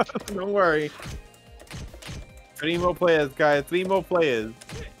 Don't worry. 3 more players, guys. 3 more players.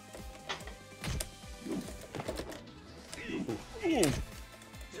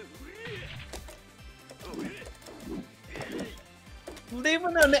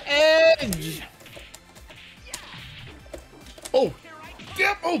 Living on the edge. Oh,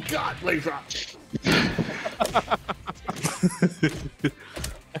 yep. Oh god, leg drop.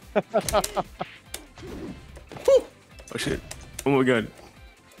 Whew. Oh shit. Oh my god.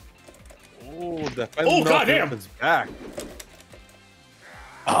 Oh, the Oh, goddamn. is back.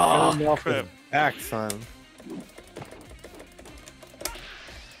 Oh Fending off crap. is back, son.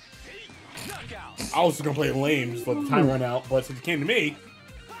 I was just gonna play lame just let the time run out, but since it came to me,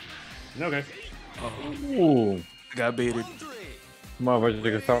 okay. Ooh. Got baited. Come on,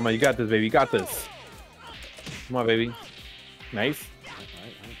 Virtua Kazama. You got this, baby. You got this. Come on, baby. Nice.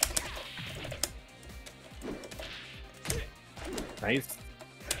 Nice.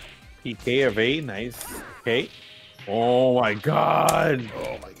 PK of 8. Nice. Okay. Oh my god.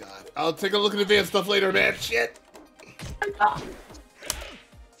 Oh my god. I'll take a look at advanced stuff later, man. Shit. Get him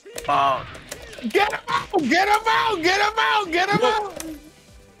out! Get him out! Get him out! Get him out!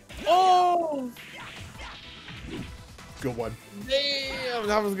 Oh! Good one. Damn!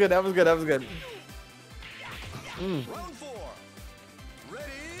 That was good. That was good. That was good. Round 4. Ready,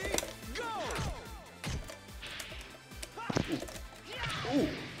 go! Ooh.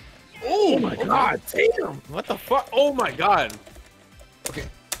 Oh my god! Damn! What the fuck? Oh my god! Okay.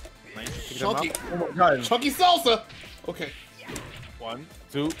 Nice. Chunky. Oh my god! Chunky salsa. Okay. 1,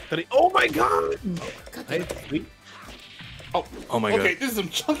 2, 3. Oh my god! Nice. Sweet. Oh my god. Okay, this is some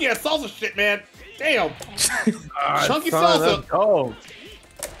chunky ass salsa shit, man. Damn. Chunky Son, salsa. let's go.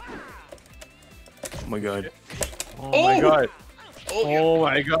 Oh my god. Oh my god. Oh, yeah. Oh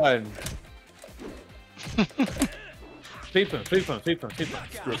my god. Sweep him, sweep him, sweep him, sweep him.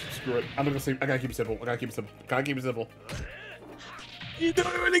 Screw it, screw it. I'm not gonna sleep. I gotta keep it simple. I gotta keep it simple. Gotta keep it simple. You're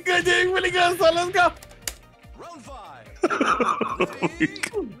doing really good, dude. Really good, son. Let's go. Round 5. Ready,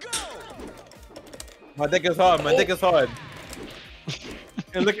 Go! My dick is hard. My dick is hard.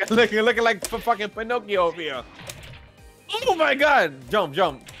 You're looking like fucking Pinocchio over here. Oh my god. Jump,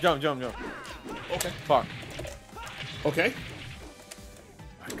 jump, jump, jump, jump. Okay. Fuck. Okay.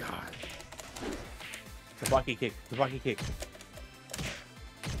 My god. Tabaki kick. Tabaki kick.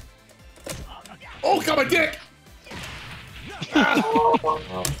 Oh, got my dick.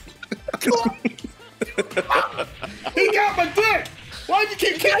 He got my dick. Why'd you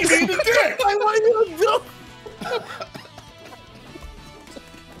keep kicking me in the dick? Why you do?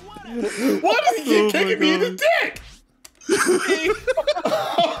 Why does he keep kicking me in the dick?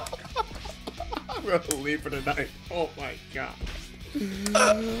 I'm gonna leave for the night. Oh my god.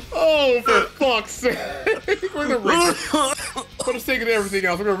 Oh, for fuck's sake. We're gonna rage. For the sake of everything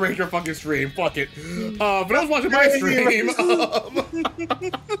else, we're gonna rage our fucking stream. Fuck it. But I was watching my stream.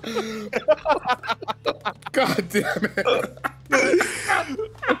 God damn it.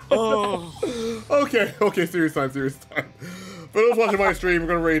 Oh. Okay, serious time. But I was watching my stream. We're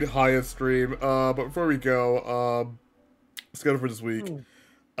gonna raid highest stream. But before we go, schedule for this week.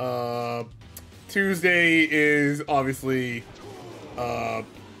 Tuesday is obviously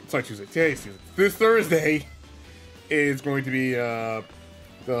sorry, Tuesday. Today's Tuesday. This Thursday is going to be the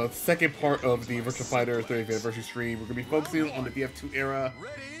second part of the Virtua Fighter 30th anniversary stream. We're gonna be focusing on the BF2 era,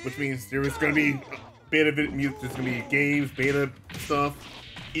 which means there is gonna be beta music. There's gonna be games, beta stuff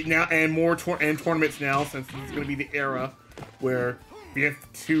now, and more tournaments now, since it's gonna be the era where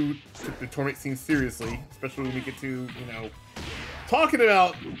BF2 took the tournament scene seriously, especially when we get to, talking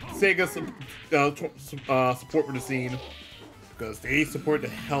about Sega's support for the scene, because they support the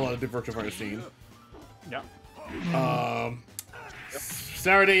hell out of the Virtua Fighter scene. Yeah.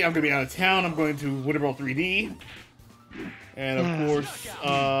 Saturday, I'm going to be out of town. I'm going to Winterball 3D. And of course,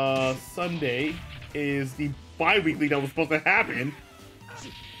 Sunday is the bi-weekly that was supposed to happen.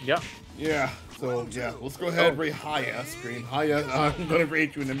 Yep. Yeah. So, yeah, let's go ahead and rate Haya stream. Haya, I'm going to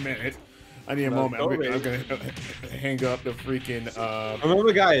rate you in a minute. I need a moment. I'm going to hang up the freaking...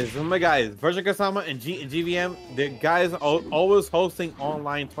 Remember, guys. Virtua Kazama and GVM, the guys are always hosting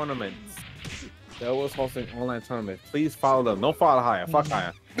online tournaments. They're always hosting online tournaments. Please follow them. Don't follow Haya. Fuck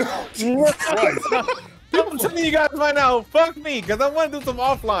Haya. I'm telling you guys right now, fuck me, because I want to do some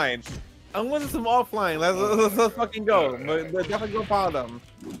offline. Let's fucking go. But definitely go follow them.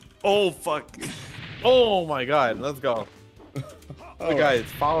 Oh fuck. Oh my god, let's go. Guys,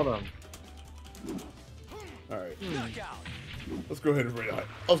 follow them. Alright. Let's go ahead and rate Haya.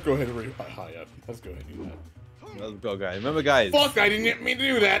 Let's go ahead and do that. Let's go, guys. Remember, guys. Fuck! I didn't mean to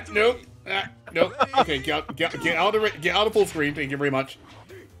do that. Nope. Nope. Okay, get out of full screen. Thank you very much.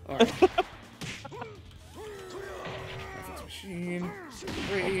 All right. Machine.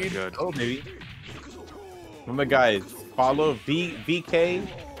 Raid. Oh, baby. Remember, guys. Follow VK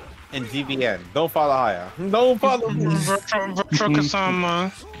and GVN. Don't follow Haya. Don't follow Virtua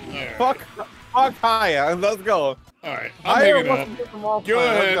Kazama. Right. Fuck Haya. Let's go. All right, I'm hanging up. Go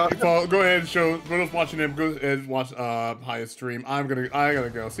ahead and show. For those watching him, go ahead and watch Haya's stream. I gotta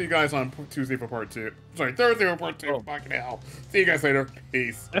go. See you guys on Tuesday for part 2. Sorry, Thursday for part 2. Oh. Fucking hell. See you guys later.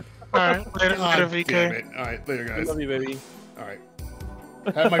 Peace. All right, later, VK. All right, later, guys. Love you, baby. All right.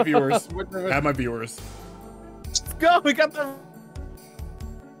 Have my viewers. Let's go. We got the.